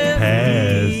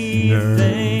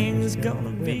everything's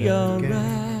gonna be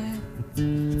alright.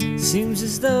 Seems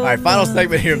as though. All right, final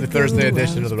segment here of the Thursday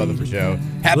edition of the Rutherford Show.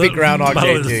 Happy Groundhog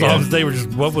Day to the you. songs they were just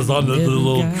what was on the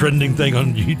little trending thing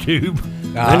on YouTube.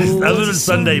 Other than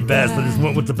Sunday Best, I just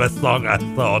went with the best song I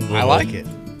saw. On the I like it.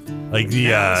 Like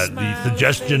the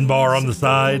suggestion bar on the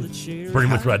side. Pretty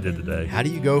much what I did today. How do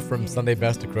you go from Sunday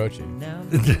Best to Croce? No,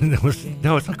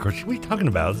 it's not Croce. What are you talking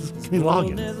about? It's me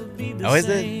Loggins. Oh, is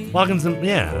it? Loggins and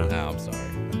yeah. No, I'm sorry.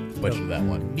 Butchered that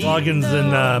one. Loggins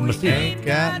and Messina. Ain't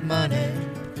got money.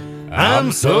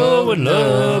 I'm so in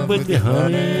love with you,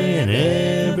 honey, and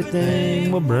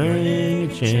everything will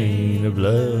bring a chain of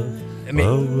love. I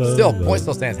mean, still, point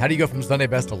still stands. How do you go from Sunday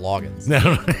Best to Loggins?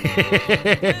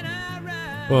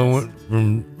 Well,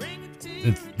 do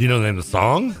you know the name of the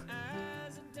song?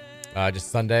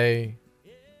 Just Sunday.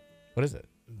 What is it?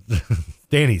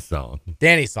 Danny's song.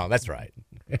 Danny's song. That's right.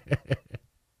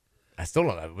 I still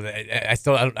don't know. I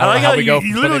don't know how we go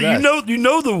from Sunday Best. You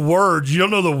know the words. You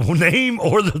don't know the name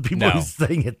or the people who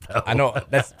sing it, though. I know.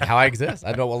 That's how I exist.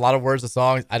 I know a lot of words of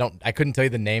songs. I couldn't tell you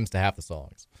the names to half the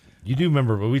songs. You do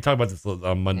remember, but we talked about this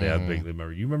on Monday. I vaguely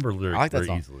remember. You remember lyrics I like that very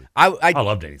song. easily. I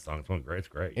love Danny's song. It's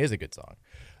great. It is a good song.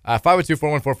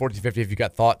 502-414-1450. If you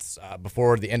got thoughts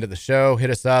before the end of the show, hit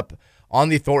us up on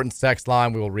the Thornton's text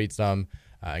line. We will read some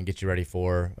and get you ready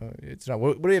for.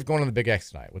 What do you have going on the Big X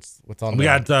tonight? What's on? We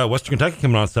got Western Kentucky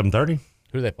coming on at 7:30.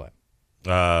 Who do they play? We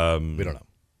don't know.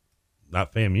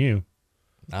 Not FAMU.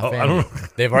 Not FAMU. I don't know.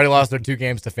 They've already lost their 2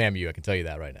 games to FAMU. I can tell you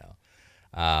that right now.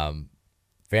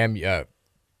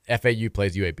 FAU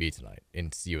plays UAB tonight in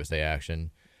CUSA action.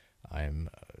 I am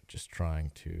just trying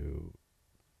to.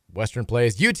 Western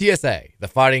plays UTSA. The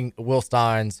Fighting Will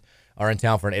Steins are in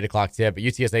town for an 8 o'clock tip. But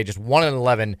UTSA just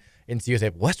 1-11 in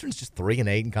CUSA. Western's just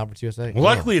 3-8 in Conference USA. Well,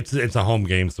 luckily it's a home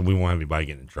game, so we won't have anybody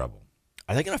getting in trouble.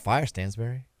 Are they going to fire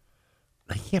Stansbury?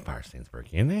 They can't fire Stansbury,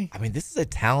 can they? I mean, this is a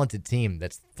talented team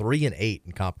that's 3-8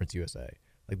 in Conference USA.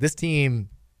 Like, this team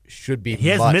should be. He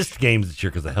has missed games this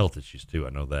year because of health issues too. I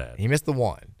know that he missed the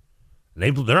one.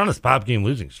 They're on a 5-game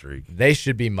losing streak. They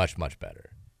should be much better.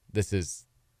 That's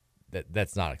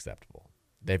not acceptable.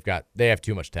 They have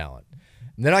too much talent.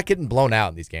 And they're not getting blown out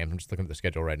in these games. I'm just looking at their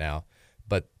schedule right now,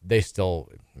 but they still.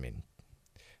 I mean,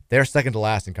 they're second to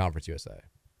last in Conference USA.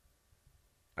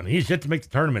 I mean, he's yet to make the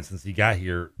tournament since he got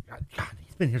here. God,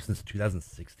 he's been here since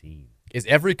 2016. Is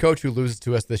every coach who loses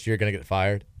to us this year going to get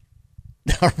fired?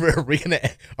 Are we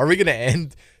gonna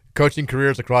end coaching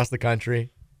careers across the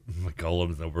country?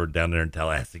 McCollum's over down there in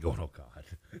Tallahassee going, oh God.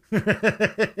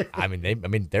 I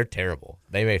mean, they're terrible.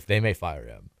 They may fire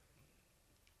him.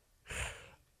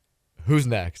 Who's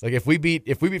next? Like if we beat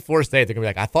Florida State, they're gonna be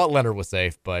like, I thought Leonard was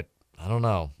safe, but I don't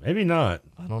know. Maybe not.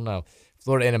 I don't know.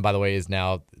 Florida A&M, by the way, is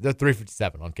now they're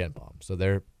 357 on Ken Palm, so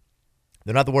they're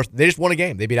not the worst. They just won a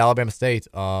game. They beat Alabama State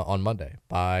on Monday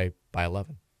by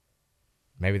 11.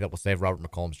 Maybe that will save Robert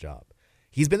McCollum's job.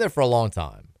 He's been there for a long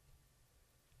time.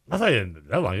 I thought he didn't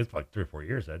that long. It's like 3 or 4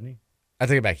 years, hasn't he? I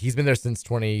take it back. He's been there since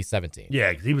 2017. Yeah,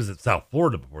 because he was at South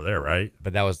Florida before there, right?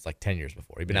 But that was like 10 years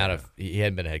before. He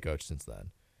hadn't been a head coach since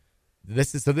then.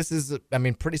 This is I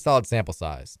mean, pretty solid sample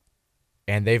size.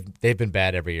 And they've been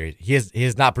bad every year. He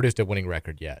has not produced a winning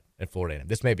record yet at Florida A&M.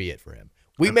 This may be it for him.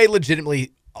 We may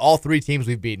legitimately, all 3 teams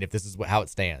we've beaten, if this is how it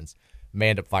stands, may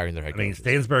end up firing their head coaches. I mean,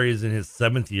 Stansbury is in his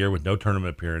 7th year with no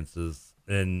tournament appearances,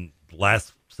 and the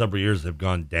last several years have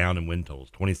gone down in win totals,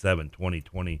 27, 20,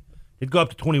 20. It'd go up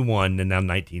to 21, and now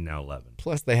 19, now 11.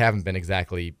 Plus, they haven't been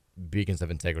exactly beacons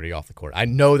of integrity off the court. I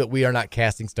know that we are not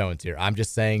casting stones here. I'm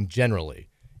just saying generally,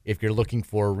 if you're looking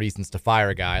for reasons to fire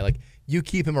a guy, like you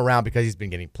keep him around because he's been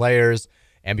getting players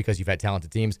and because you've had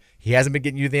talented teams. He hasn't been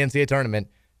getting you to the NCAA tournament,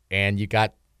 and you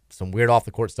got some weird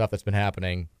off-the-court stuff that's been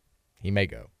happening. He may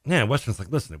go. Yeah, Western's like,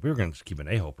 listen, if we were going to just keep an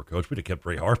a-hole for coach, we'd have kept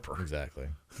Ray Harper. Exactly.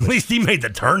 At least he made the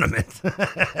tournament.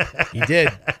 He did.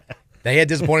 They had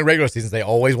disappointing regular seasons. They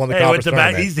always won the conference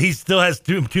tournament. He still has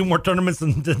two more tournaments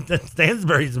than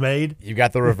Stansbury's made. You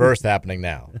got the reverse happening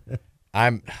now.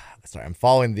 I'm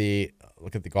following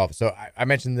look at the golf. So I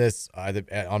mentioned this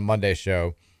on Monday's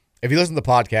show. If you listen to the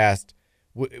podcast,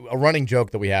 a running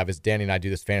joke that we have is Danny and I do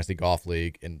this fantasy golf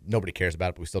league, and nobody cares about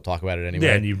it, but we still talk about it anyway.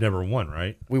 Yeah, and you've never won,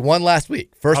 right? We won last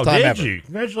week. First time ever. Did you?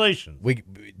 Congratulations.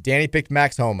 Danny picked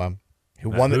Max Homa, who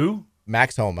won who?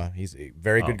 Max Homa. He's a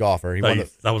very good golfer. He won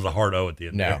that was a hard O at the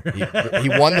end. No, he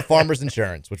won the Farmers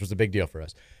Insurance, which was a big deal for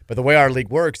us. But the way our league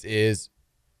works is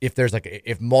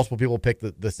if multiple people pick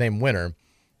the same winner,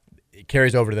 it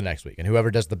carries over to the next week, and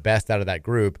whoever does the best out of that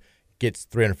group gets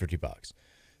 $350.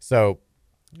 So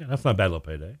yeah, that's not a bad little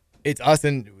payday. It's us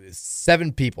and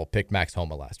 7 people picked Max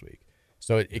Homa last week,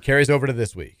 so it carries over to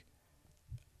this week.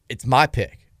 It's my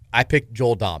pick. I picked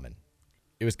Joel Dahman.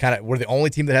 It was we're the only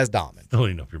team that has Dahman. I don't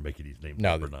even know if you're making these names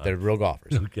up or not. They're real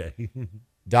golfers. Okay.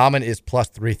 Dahman is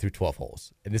 +3 through 12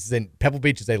 holes. And this is in Pebble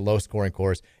Beach is a low-scoring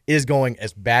course. It is going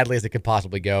as badly as it could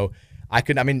possibly go.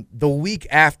 The week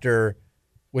after,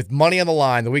 with money on the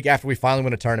line, the week after we finally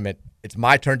win a tournament, it's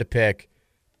my turn to pick,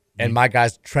 and my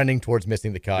guy's trending towards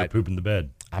missing the cut. You're pooping the bed.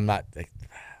 I'm not. I feel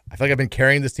like I've been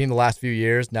carrying this team the last few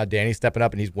years. Now Danny's stepping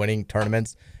up, and he's winning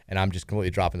tournaments, and I'm just completely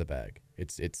dropping the bag.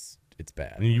 It's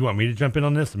bad. I mean, you want me to jump in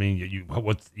on this? I mean, you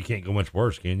can't go much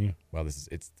worse, can you? Well,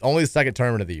 it's only the second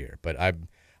tournament of the year, but I'm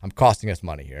costing us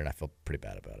money here, and I feel pretty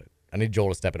bad about it. I need Joel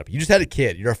to step it up. You just had a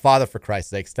kid. You're a father, for Christ's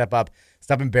sake. Step up.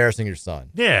 Stop embarrassing your son.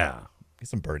 Yeah. Get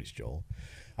some birdies, Joel.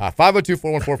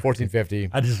 502-414-1450.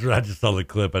 I just saw the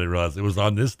clip. I didn't realize it was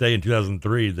on this day in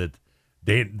 2003 that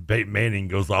Peyton Manning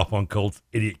goes off on Colts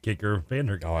idiot kicker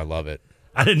Vanderbilt. Oh, I love it.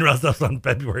 I didn't realize that was on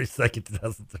February 2nd,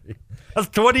 2003. That's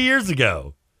 20 years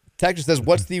ago. Texas says,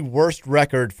 what's the worst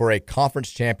record for a conference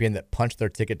champion that punched their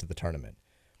ticket to the tournament?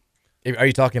 Are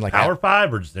you talking like Power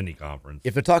 5 or just any conference?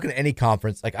 If they're talking any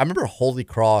conference, like I remember Holy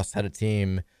Cross had a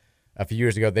team a few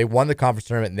years ago. They won the conference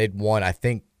tournament, and they'd won, I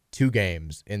think, 2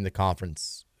 games in the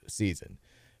conference season.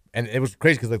 And it was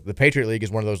crazy because the Patriot League is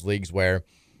one of those leagues where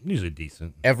usually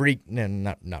decent. Not really.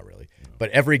 No. But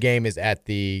every game is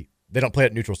they don't play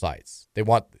at neutral sites.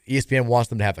 ESPN wants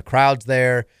them to have the crowds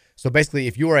there. So basically,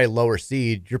 if you are a lower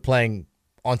seed, you're playing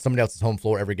on somebody else's home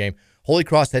floor every game. Holy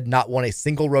Cross had not won a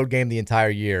single road game the entire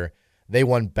year. They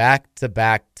won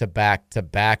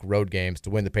back-to-back-to-back-to-back road games to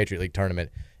win the Patriot League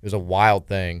tournament. It was a wild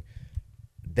thing.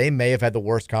 They may have had the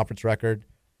worst conference record.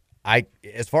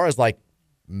 As far as like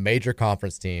major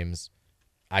conference teams,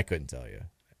 I couldn't tell you.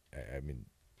 I mean,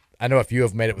 I know a few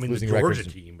have made it with losing records. The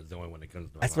Georgia team is the only one that comes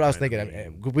to mind. That's what I was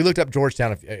thinking. We looked up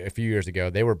Georgetown a few years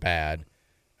ago. They were bad.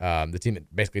 The team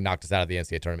that basically knocked us out of the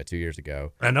NCAA tournament 2 years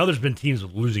ago. I know there's been teams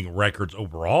with losing records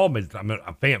overall. But I'm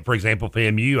a fan, for example,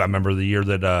 FAMU. I remember the year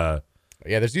that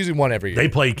there's usually one every year. They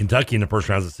played Kentucky in the first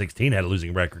rounds of 16, had a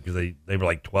losing record because they were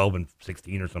like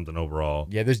 12-16 or something overall.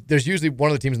 Yeah, there's usually one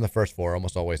of the teams in the first 4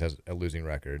 almost always has a losing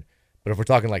record. But if we're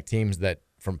talking like teams that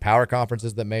from power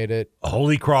conferences that made it,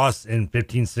 Holy Cross in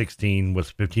 15-16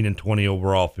 was 15-20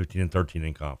 overall, 15-13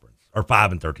 in conference, or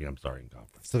 5-13. I'm sorry, in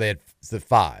conference. So they had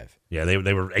 5. Yeah,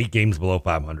 they were 8 games below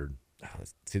 500.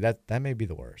 See, that may be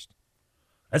the worst.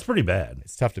 That's pretty bad.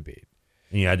 It's tough to beat.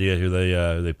 Any idea who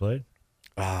they played?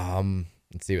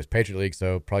 Let's see. It was Patriot League,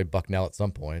 so probably Bucknell at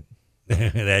some point.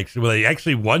 They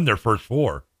actually won their first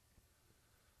 4.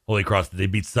 Holy Cross. They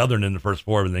beat Southern in the first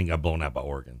 4, and then got blown out by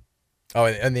Oregon. Oh,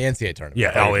 and the NCAA tournament.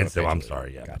 Yeah, NCAA. I'm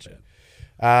sorry. Yeah, gotcha.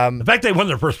 The fact they won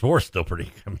their first 4 is still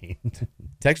pretty.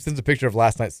 Texas sends a picture of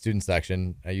last night's student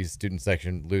section. I use student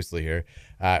section loosely here,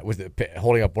 with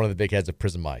holding up one of the big heads of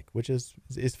Prison Mike, which is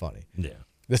funny. Yeah.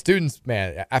 The students,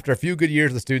 man, after a few good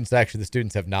years of the student section, the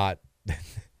students have not.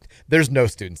 There's no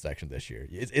student section this year.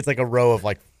 It's like a row of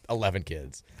like 11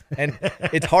 kids, and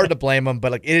it's hard to blame them.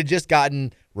 But like it had just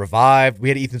gotten revived. We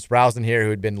had Ethan Sprouse in here who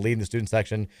had been leading the student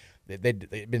section.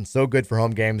 They'd been so good for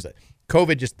home games.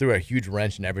 COVID just threw a huge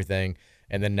wrench in everything.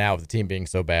 And then now with the team being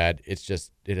so bad, it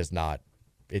feels like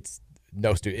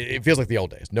the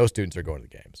old days. No students are going to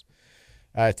the games.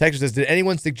 Texas says, did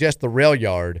anyone suggest the rail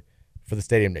yard for the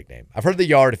stadium nickname? I've heard the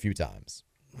yard a few times.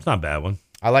 It's not a bad one.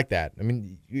 I like that. I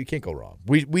mean, you can't go wrong.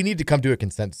 We need to come to a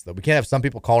consensus, though. We can't have some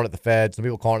people calling it the Fed, some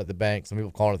people calling it the bank, some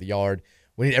people calling it the yard.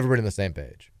 We need everybody on the same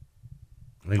page.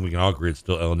 I think we can all agree it's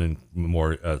still L&N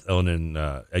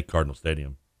at Cardinal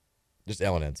Stadium. Just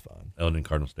L&N's fine. L&N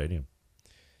Cardinal Stadium.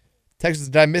 Texas,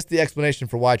 did I miss the explanation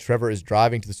for why Trevor is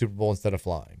driving to the Super Bowl instead of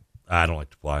flying? I don't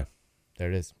like to fly.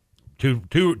 There it is. Two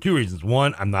reasons.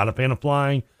 One, I'm not a fan of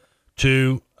flying.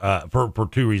 Two, for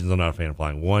 2 reasons I'm not a fan of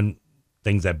flying. One,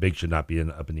 things that big should not be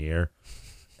up in the air.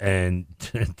 And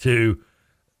 2,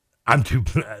 I'm too...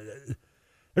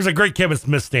 There's a great Kevin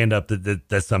Smith stand-up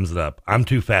that sums it up. I'm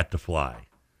too fat to fly.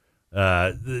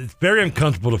 It's very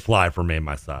uncomfortable to fly for a man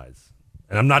my size.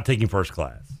 And I'm not taking first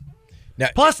class. Now,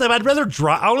 plus, I'd rather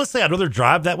drive. I want to say I'd rather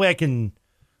drive. That way I can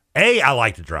I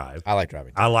like to drive. I like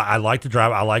driving. I like to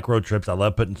drive. I like road trips. I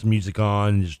love putting some music on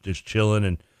and just chilling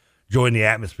and enjoying the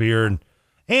atmosphere.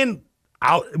 And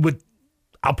I'll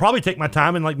probably take my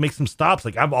time and like make some stops.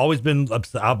 Like I've always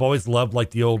loved like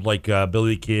the old like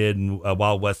Billy the Kid and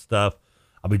Wild West stuff.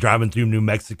 I'll be driving through New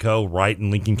Mexico, right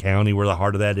in Lincoln County, where the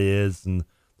heart of that is, and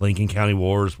Lincoln County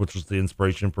Wars, which was the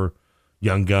inspiration for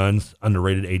Young Guns,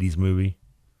 underrated 80s movie.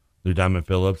 Lou Diamond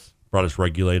Phillips brought us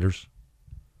Regulators.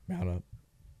 Mount up.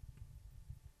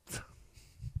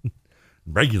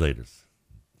 Regulators.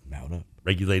 Mount up.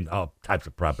 Regulating all types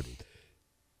of property.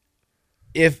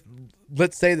 If,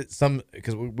 let's say that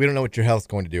because we don't know what your health's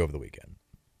going to do over the weekend.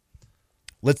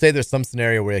 Let's say there's some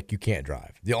scenario where like, you can't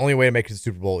drive. The only way to make it to the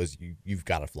Super Bowl is you've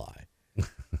got to fly.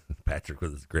 Patrick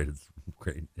with his great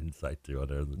insight too on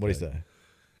there. What do you say?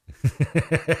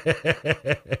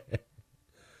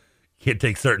 Can't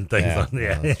take certain things on.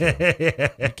 Yeah,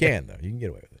 no, you can though. You can get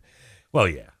away with it. Well,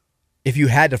 yeah. If you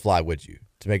had to fly, would you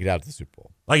to make it out to the Super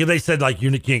Bowl? Like if they said like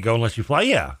you can't go unless you fly,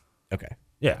 yeah. Okay.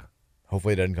 Yeah.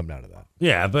 Hopefully it doesn't come down to that.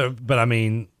 Yeah, but I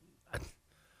mean,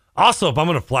 also if I'm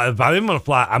gonna fly,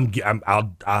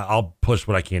 I'll push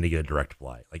what I can to get a direct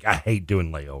flight. Like I hate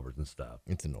doing layovers and stuff.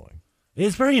 It's annoying.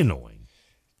 It's very annoying.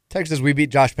 Texas, we beat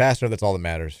Josh Pastner. That's all that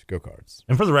matters. Go Cards.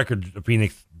 And for the record,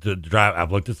 Phoenix to drive, I've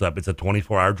looked this up. It's a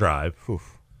 24-hour drive,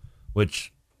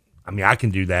 which, I mean, I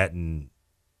can do that. And,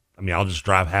 I mean, I'll just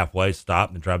drive halfway,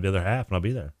 stop, and drive the other half, and I'll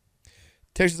be there.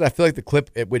 Texas, I feel like the clip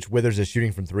at which Withers is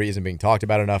shooting from three isn't being talked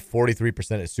about enough.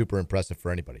 43% is super impressive for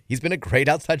anybody. He's been a great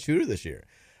outside shooter this year.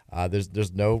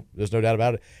 There's no doubt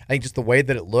about it. I think just the way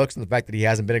that it looks and the fact that he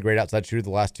hasn't been a great outside shooter the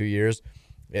last 2 years,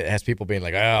 it has people being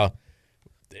like, oh,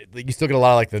 you still get a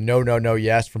lot of like the no,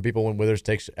 yes from people when Withers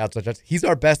takes outside shots. He's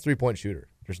our best 3-point shooter.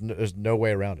 There's no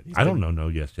way around it. I don't know no,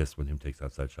 yes when him takes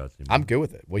outside shots anymore. I'm good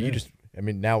with it. Well,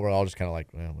 now we're all just kind of like,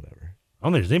 well, whatever. I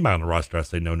don't think there's anybody on the roster I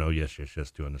say no, yes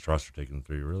to on this roster taking the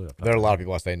three. Really, there are a lot of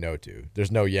people I say no to.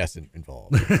 There's no yes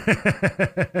involved.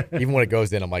 Even when it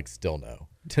goes in, I'm like, still no.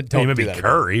 Don't maybe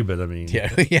Curry, but I mean,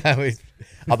 yeah.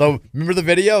 Although, remember the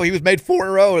video? He was made 4 in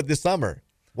a row this summer.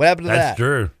 What happened to that? That's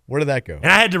true. Where did that go? And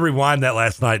I had to rewind that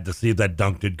last night to see if that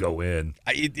dunk did go in.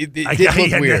 It did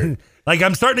look weird. Like,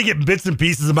 I'm starting to get bits and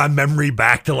pieces of my memory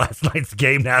back to last night's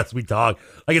game now as we talk.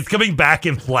 Like, it's coming back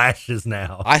in flashes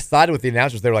now. I sided with the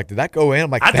announcers. They were like, did that go in?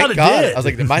 I'm like, I thought it God. did. I was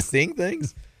like, am I seeing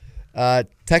things?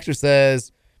 Texter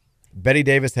says, Betty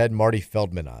Davis had Marty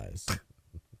Feldman eyes.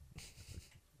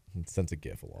 Sends a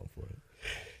GIF along for it.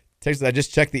 Texas, I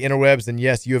just checked the interwebs, and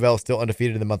yes, U of L is still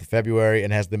undefeated in the month of February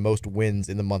and has the most wins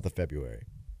in the month of February.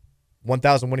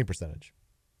 1,000 winning percentage.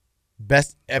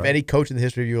 Best of any coach in the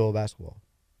history of U of L basketball.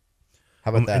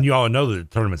 How about that? And you all know that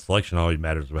tournament selection always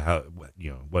matters about how,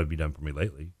 what have you done for me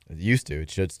lately? It used to. It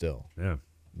should still. Yeah.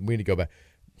 We need to go back.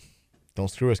 Don't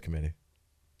screw us, committee.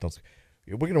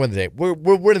 We're going to win the day. We're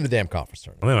winning the damn conference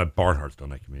tournament. I think my Barnhart's don't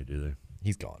make committee, do they?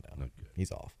 He's gone now.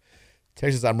 He's off.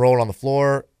 Texas, I'm rolling on the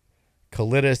floor.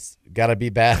 Colitis, got a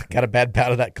bad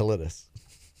bout of that colitis.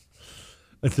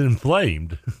 It's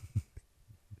inflamed.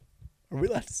 Are we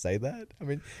allowed to say that? I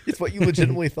mean, it's what you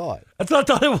legitimately thought. That's what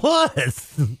I thought it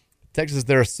was. Texas,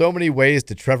 there are so many ways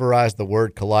to Trevorize the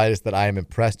word colitis that I am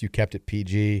impressed you kept it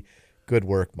PG. Good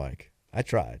work, Mike. I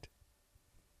tried.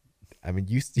 I mean,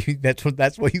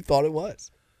 that's what you thought it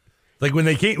was. Like when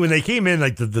they came in,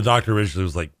 like the doctor originally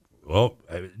was like, well,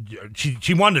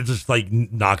 she wanted to just like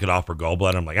knock it off her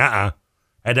gallbladder. I'm like,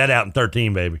 had that out in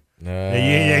 13, baby.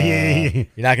 You're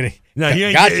not gonna. No,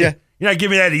 you gotcha. You're not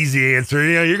giving me that easy answer.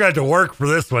 You're gonna have to work for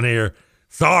this one here.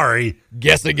 Sorry.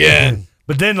 Guess again.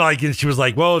 But then, like, and she was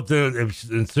like, well, as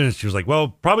soon as she was like, well,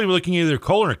 probably we're looking at either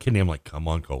colon or kidney. I'm like, come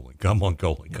on, colon.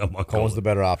 Colon's the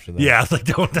better option. Then. Yeah, I was like,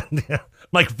 don't.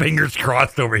 Like fingers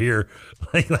crossed over here.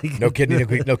 Like no kidney.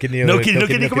 No kidney.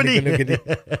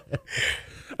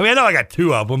 I mean, I know I got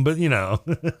 2 of them, but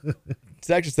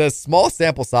Section says small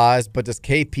sample size, but does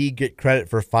KP get credit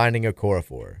for finding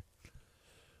Okorafor?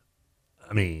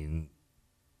 I mean,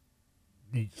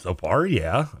 so far,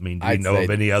 yeah. I mean, do we know of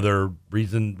any other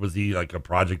reason? Was he like a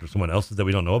project of someone else's that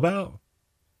we don't know about?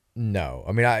 No.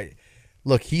 I mean,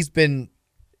 look, he's been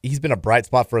a bright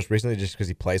spot for us recently just because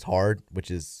he plays hard, which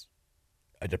is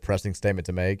a depressing statement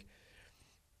to make.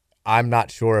 I'm not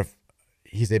sure if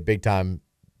he's a big-time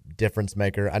difference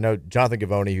maker. I know Jonathan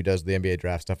Gavoni, who does the NBA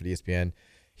draft stuff at ESPN,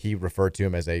 he referred to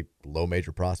him as a low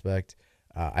major prospect.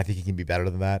 I think he can be better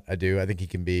than that. I do. I think he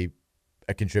can be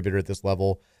a contributor at this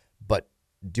level. But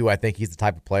do I think he's the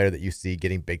type of player that you see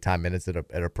getting big-time minutes at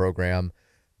a program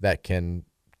that can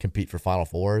compete for Final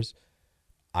Fours?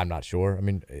 I'm not sure. I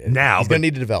mean, now he's going to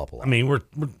need to develop a lot. I mean,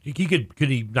 could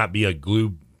he not be a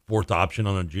glue fourth option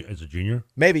as a junior?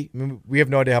 Maybe. I mean, we have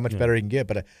no idea how much better he can get,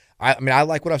 but I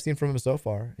like what I've seen from him so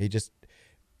far. He just,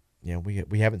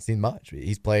 we haven't seen much.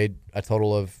 He's played a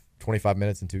total of 25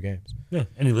 minutes in 2 games. Yeah,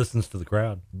 and he listens to the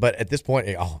crowd. But at this point,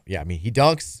 he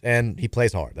dunks and he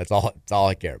plays hard. That's all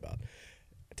I care about.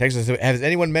 Texas, has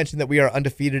anyone mentioned that we are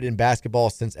undefeated in basketball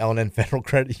since L&N Federal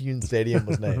Credit Union Stadium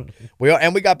was named? We are,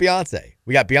 and we got Beyonce.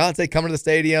 We got Beyonce coming to the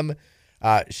stadium.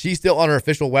 She's still on her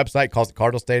official website, calls it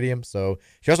Cardinal Stadium. So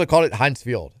she also called it Heinz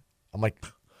Field. I'm like,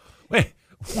 wait,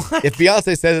 what? If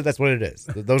Beyonce says it, that's what it is.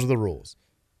 Those are the rules.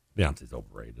 Beyonce's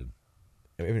overrated.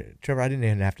 Trevor, I didn't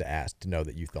even have to ask to know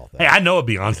that you thought that. Hey, I know a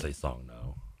Beyonce song,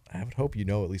 though. I would hope you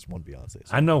know at least one Beyonce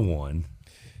song. I know one.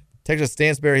 Texas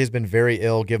Stansberry has been very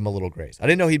ill. Give him a little grace. I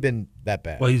didn't know he'd been that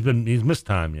bad. Well, he's missed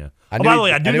time, yeah. By the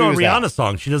way, I do know a Rihanna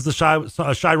song. She does the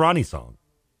Shy Ronnie song.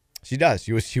 She does.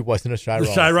 She wasn't a Shy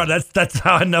Ronnie. Shy Ronnie. That's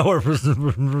how I know her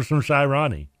from Shy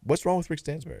Ronnie. What's wrong with Rick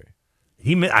Stansberry?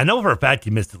 I know for a fact he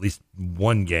missed at least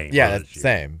one game. Yeah, that's the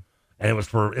same. And it was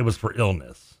for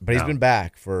illness. But he's been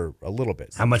back for a little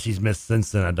bit. How much he's missed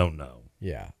since then, I don't know.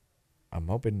 Yeah, I'm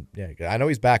hoping. Yeah, I know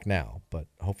he's back now, but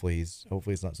hopefully it's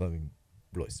not something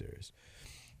really serious.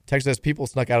 Texas says people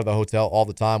snuck out of the hotel all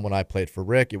the time when I played for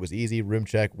Rick. It was easy, room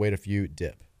check, wait a few,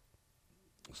 dip.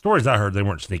 Stories I heard, they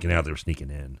weren't sneaking out; they were sneaking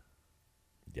in.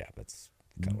 Yeah, that's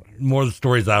kind of what I heard. More of the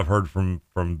stories I've heard from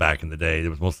back in the day.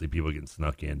 There was mostly people getting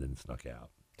snuck in and snuck out.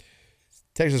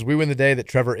 Texas, we win the day that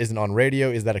Trevor isn't on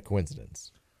radio. Is that a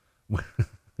coincidence?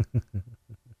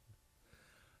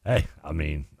 Hey, I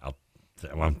mean,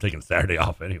 I'm taking Saturday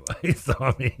off anyway. So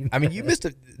I mean, you missed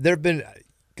it. There've been,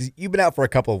 because you've been out for a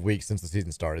couple of weeks since the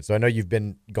season started, so I know you've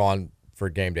been gone for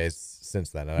game days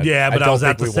since then. And I was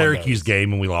at the Syracuse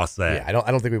game and we lost that. Yeah,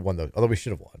 I don't think we won those, although we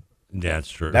should have won. Yeah,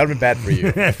 it's true. That would have been bad for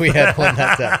you if we had won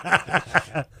that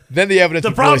time. Then the evidence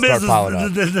would really start piling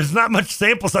up. There's not much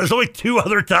sample size. There's only 2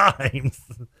 other times.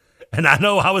 And I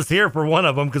know I was here for one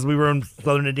of them because we were in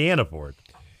Southern Indiana for it.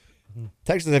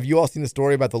 Texas, have you all seen the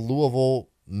story about the Louisville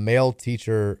male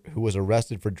teacher who was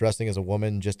arrested for dressing as a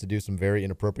woman just to do some very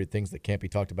inappropriate things that can't be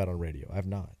talked about on radio? I have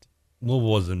not.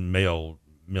 Louisville was in male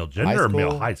gender or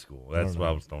male high school? That's why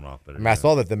I was thrown off. I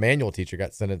saw that the manual teacher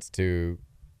got sentenced to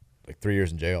like 3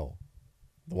 years in jail.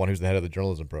 The one who's the head of the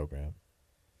journalism program.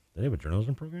 Did they have a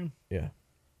journalism program? Yeah.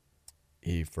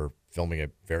 For filming a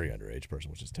very underage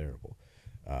person, which is terrible.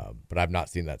 But I've not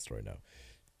seen that story, no.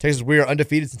 Texas, we are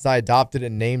undefeated since I adopted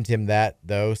and named him that,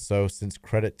 though, so since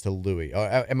credit to Louis.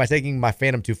 Am I taking my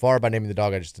fandom too far by naming the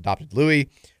dog I just adopted Louis?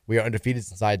 We are undefeated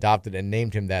since I adopted and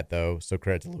named him that, though, so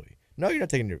credit to Louis. No, you're not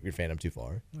taking your fandom too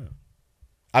far. No.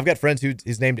 I've got friends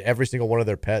who's named every single one of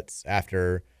their pets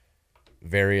after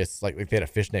various, like they had a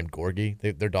fish named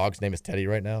Gorgie. Their dog's name is Teddy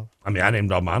right now. I mean, I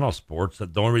named all mine on sports.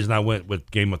 The only reason I went with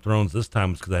Game of Thrones this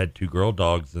time was because I had 2 girl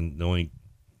dogs, and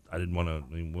I didn't want to.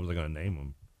 I mean, what was I going to name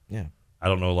them? Yeah. I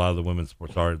don't know a lot of the women's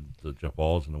sports. Sorry, the Jeff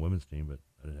Walls and the women's team, but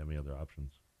I didn't have any other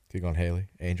options. Could you go on Haley,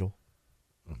 Angel?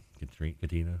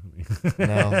 Katina?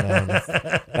 No,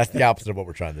 that's the opposite of what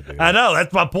we're trying to do. I know,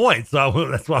 that's my point. So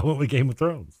that's why I went with Game of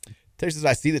Thrones. Texas,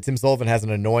 I see that Tim Sullivan has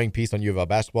an annoying piece on U of L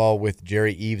basketball with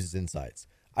Jerry Eves' insights.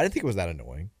 I didn't think it was that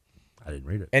annoying. I didn't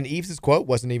read it. And Eves' quote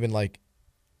wasn't even like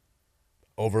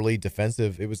overly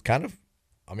defensive. It was kind of,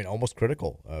 almost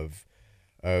critical of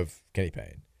Kenny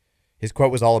Payne. His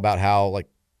quote was all about how, like,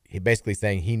 he basically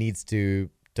saying he needs to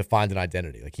find an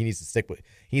identity. Like, he needs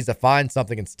to find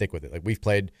something and stick with it. Like, we've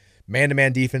played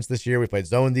man-to-man defense this year. We played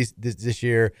zone this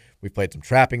year. We've played some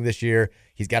trapping this year.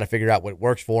 He's got to figure out what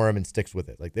works for him and sticks with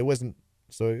it. Like, I didn't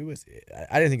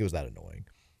think it was that annoying.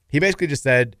 He basically just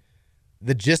said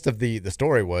the gist of the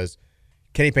story was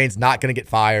Kenny Payne's not going to get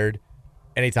fired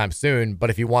anytime soon,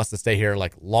 but if he wants to stay here,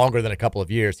 like, longer than a couple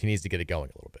of years, he needs to get it going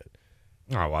a little bit.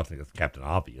 Oh, well, I think that's Captain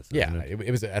Obvious. Yeah,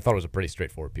 it was. I thought it was a pretty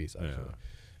straightforward piece,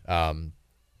 actually.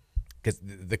 Because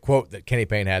the quote that Kenny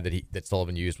Payne had that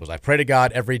Sullivan used was, "I pray to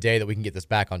God every day that we can get this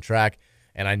back on track,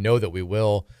 and I know that we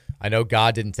will. I know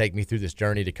God didn't take me through this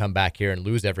journey to come back here and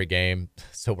lose every game,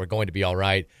 so we're going to be all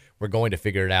right. We're going to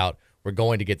figure it out. We're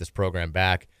going to get this program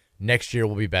back. Next year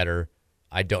will be better.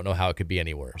 I don't know how it could be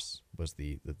any worse," was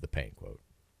the Payne quote.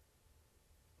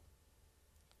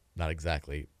 Not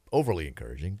exactly overly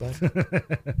encouraging, but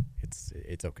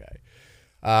it's okay.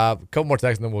 A couple more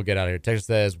texts and then we'll get out of here. Texas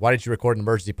says, "Why did you record an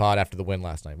emergency pod after the win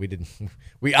last night?" We didn't.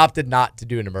 We opted not to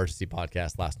do an emergency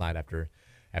podcast last night after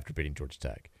beating Georgia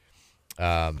Tech.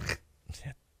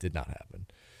 Did not happen.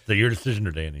 So your decision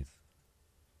or Danny's?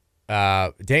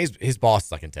 Danny's, his boss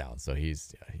is like in town, so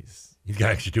he's got to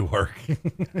actually do work.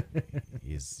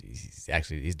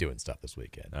 he's doing stuff this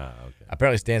weekend. Okay.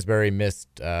 Apparently Stansberry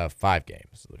missed 5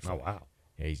 games. Oh wow.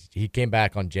 He came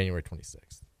back on January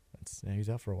 26th. He's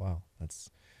out for a while.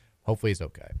 Hopefully he's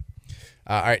okay.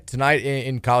 All right, tonight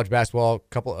in college basketball, a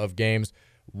couple of games.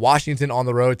 Washington on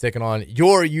the road taking on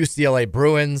your UCLA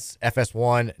Bruins.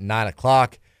 FS1, 9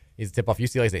 o'clock. He's a tip-off.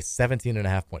 UCLA is a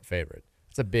 17.5-point favorite.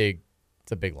 It's a big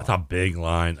line. That's a big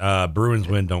line. Bruins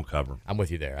win, don't cover. I'm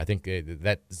with you there. I think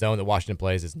that zone that Washington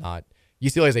plays is not –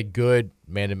 UCLA is a good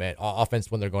man-to-man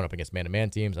offense when they're going up against man-to-man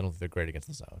teams. I don't think they're great against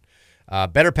the zone.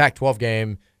 Better Pac-12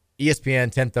 game,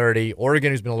 ESPN, 10:30.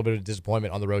 Oregon, who's been a little bit of a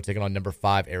disappointment on the road, taking on number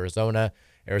 5, Arizona.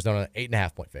 Arizona,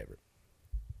 8.5-point favorite.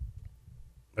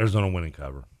 Arizona winning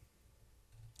cover.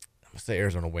 I'm going to say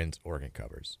Arizona wins, Oregon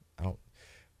covers.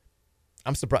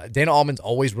 I'm surprised. Dana Altman's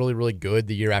always really, really good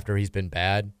the year after he's been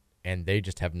bad, and they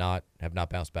just have not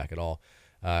bounced back at all.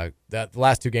 The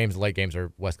last 2 games, the late games,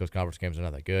 are West Coast Conference games, are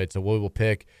not that good. So we will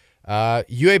pick.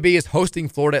 UAB is hosting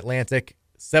Florida Atlantic,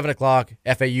 7 o'clock.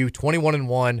 FAU,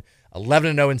 21-1,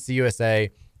 11-0 in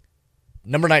CUSA,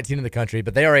 number 19 in the country,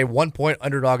 but they are a 1-point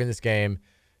underdog in this game.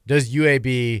 Does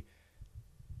UAB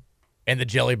and the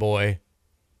Jelly Boy,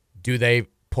 do they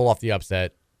pull off the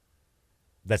upset?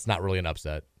 That's not really an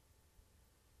upset.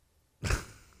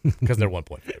 Because they're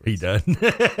 1-point favorites. He does.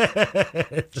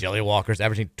 Jelly Walker's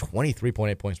averaging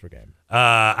 23.8 points per game.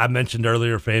 I mentioned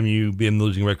earlier FAMU being the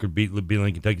losing record,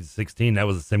 beating Kentucky 16. That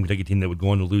was the same Kentucky team that would go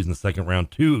on to lose in the second round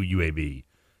to UAB.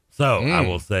 So I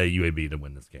will say UAB to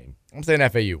win this game. I'm saying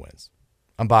FAU wins.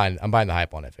 I'm buying the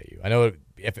hype on FAU. I know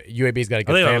if UAB's got a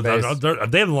good fan base. They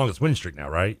have the longest win streak now,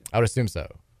 right? I would assume so.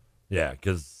 Yeah,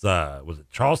 because was it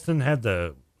Charleston had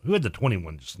the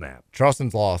 21 snap?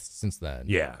 Charleston's lost since then.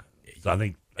 Yeah, so I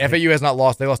think FAU has not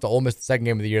lost. They lost to Ole Miss the second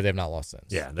game of the year. They have not lost since.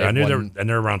 Yeah,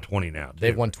 they're around 20 now.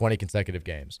 They've won 20 consecutive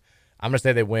games. I'm gonna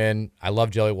say they win. I love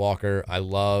Jelly Walker. I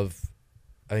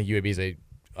think UAB is a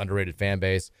underrated fan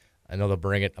base. I know they'll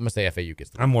bring it. I'm gonna say FAU gets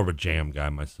the I'm more of a jam guy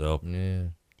myself. Yeah.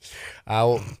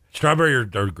 Strawberry or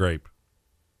grape?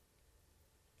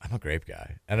 I'm a grape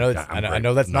guy. I know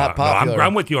that's not popular.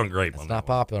 I'm with you on grape. It's not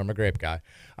popular. I'm a grape guy.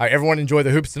 All right, everyone, enjoy the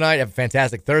hoops tonight. Have a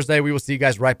fantastic Thursday. We will see you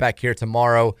guys right back here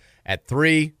tomorrow at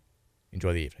 3.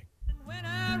 Enjoy the evening. When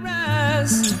I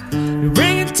rise, you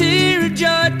bring a tear of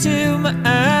joy to my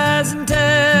eyes and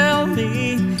tell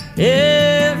me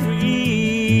everything's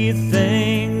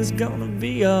gonna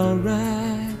be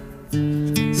alright.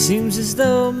 Seems as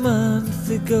though a month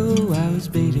ago I was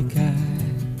beta guy.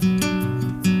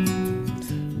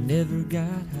 Never got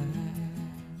high.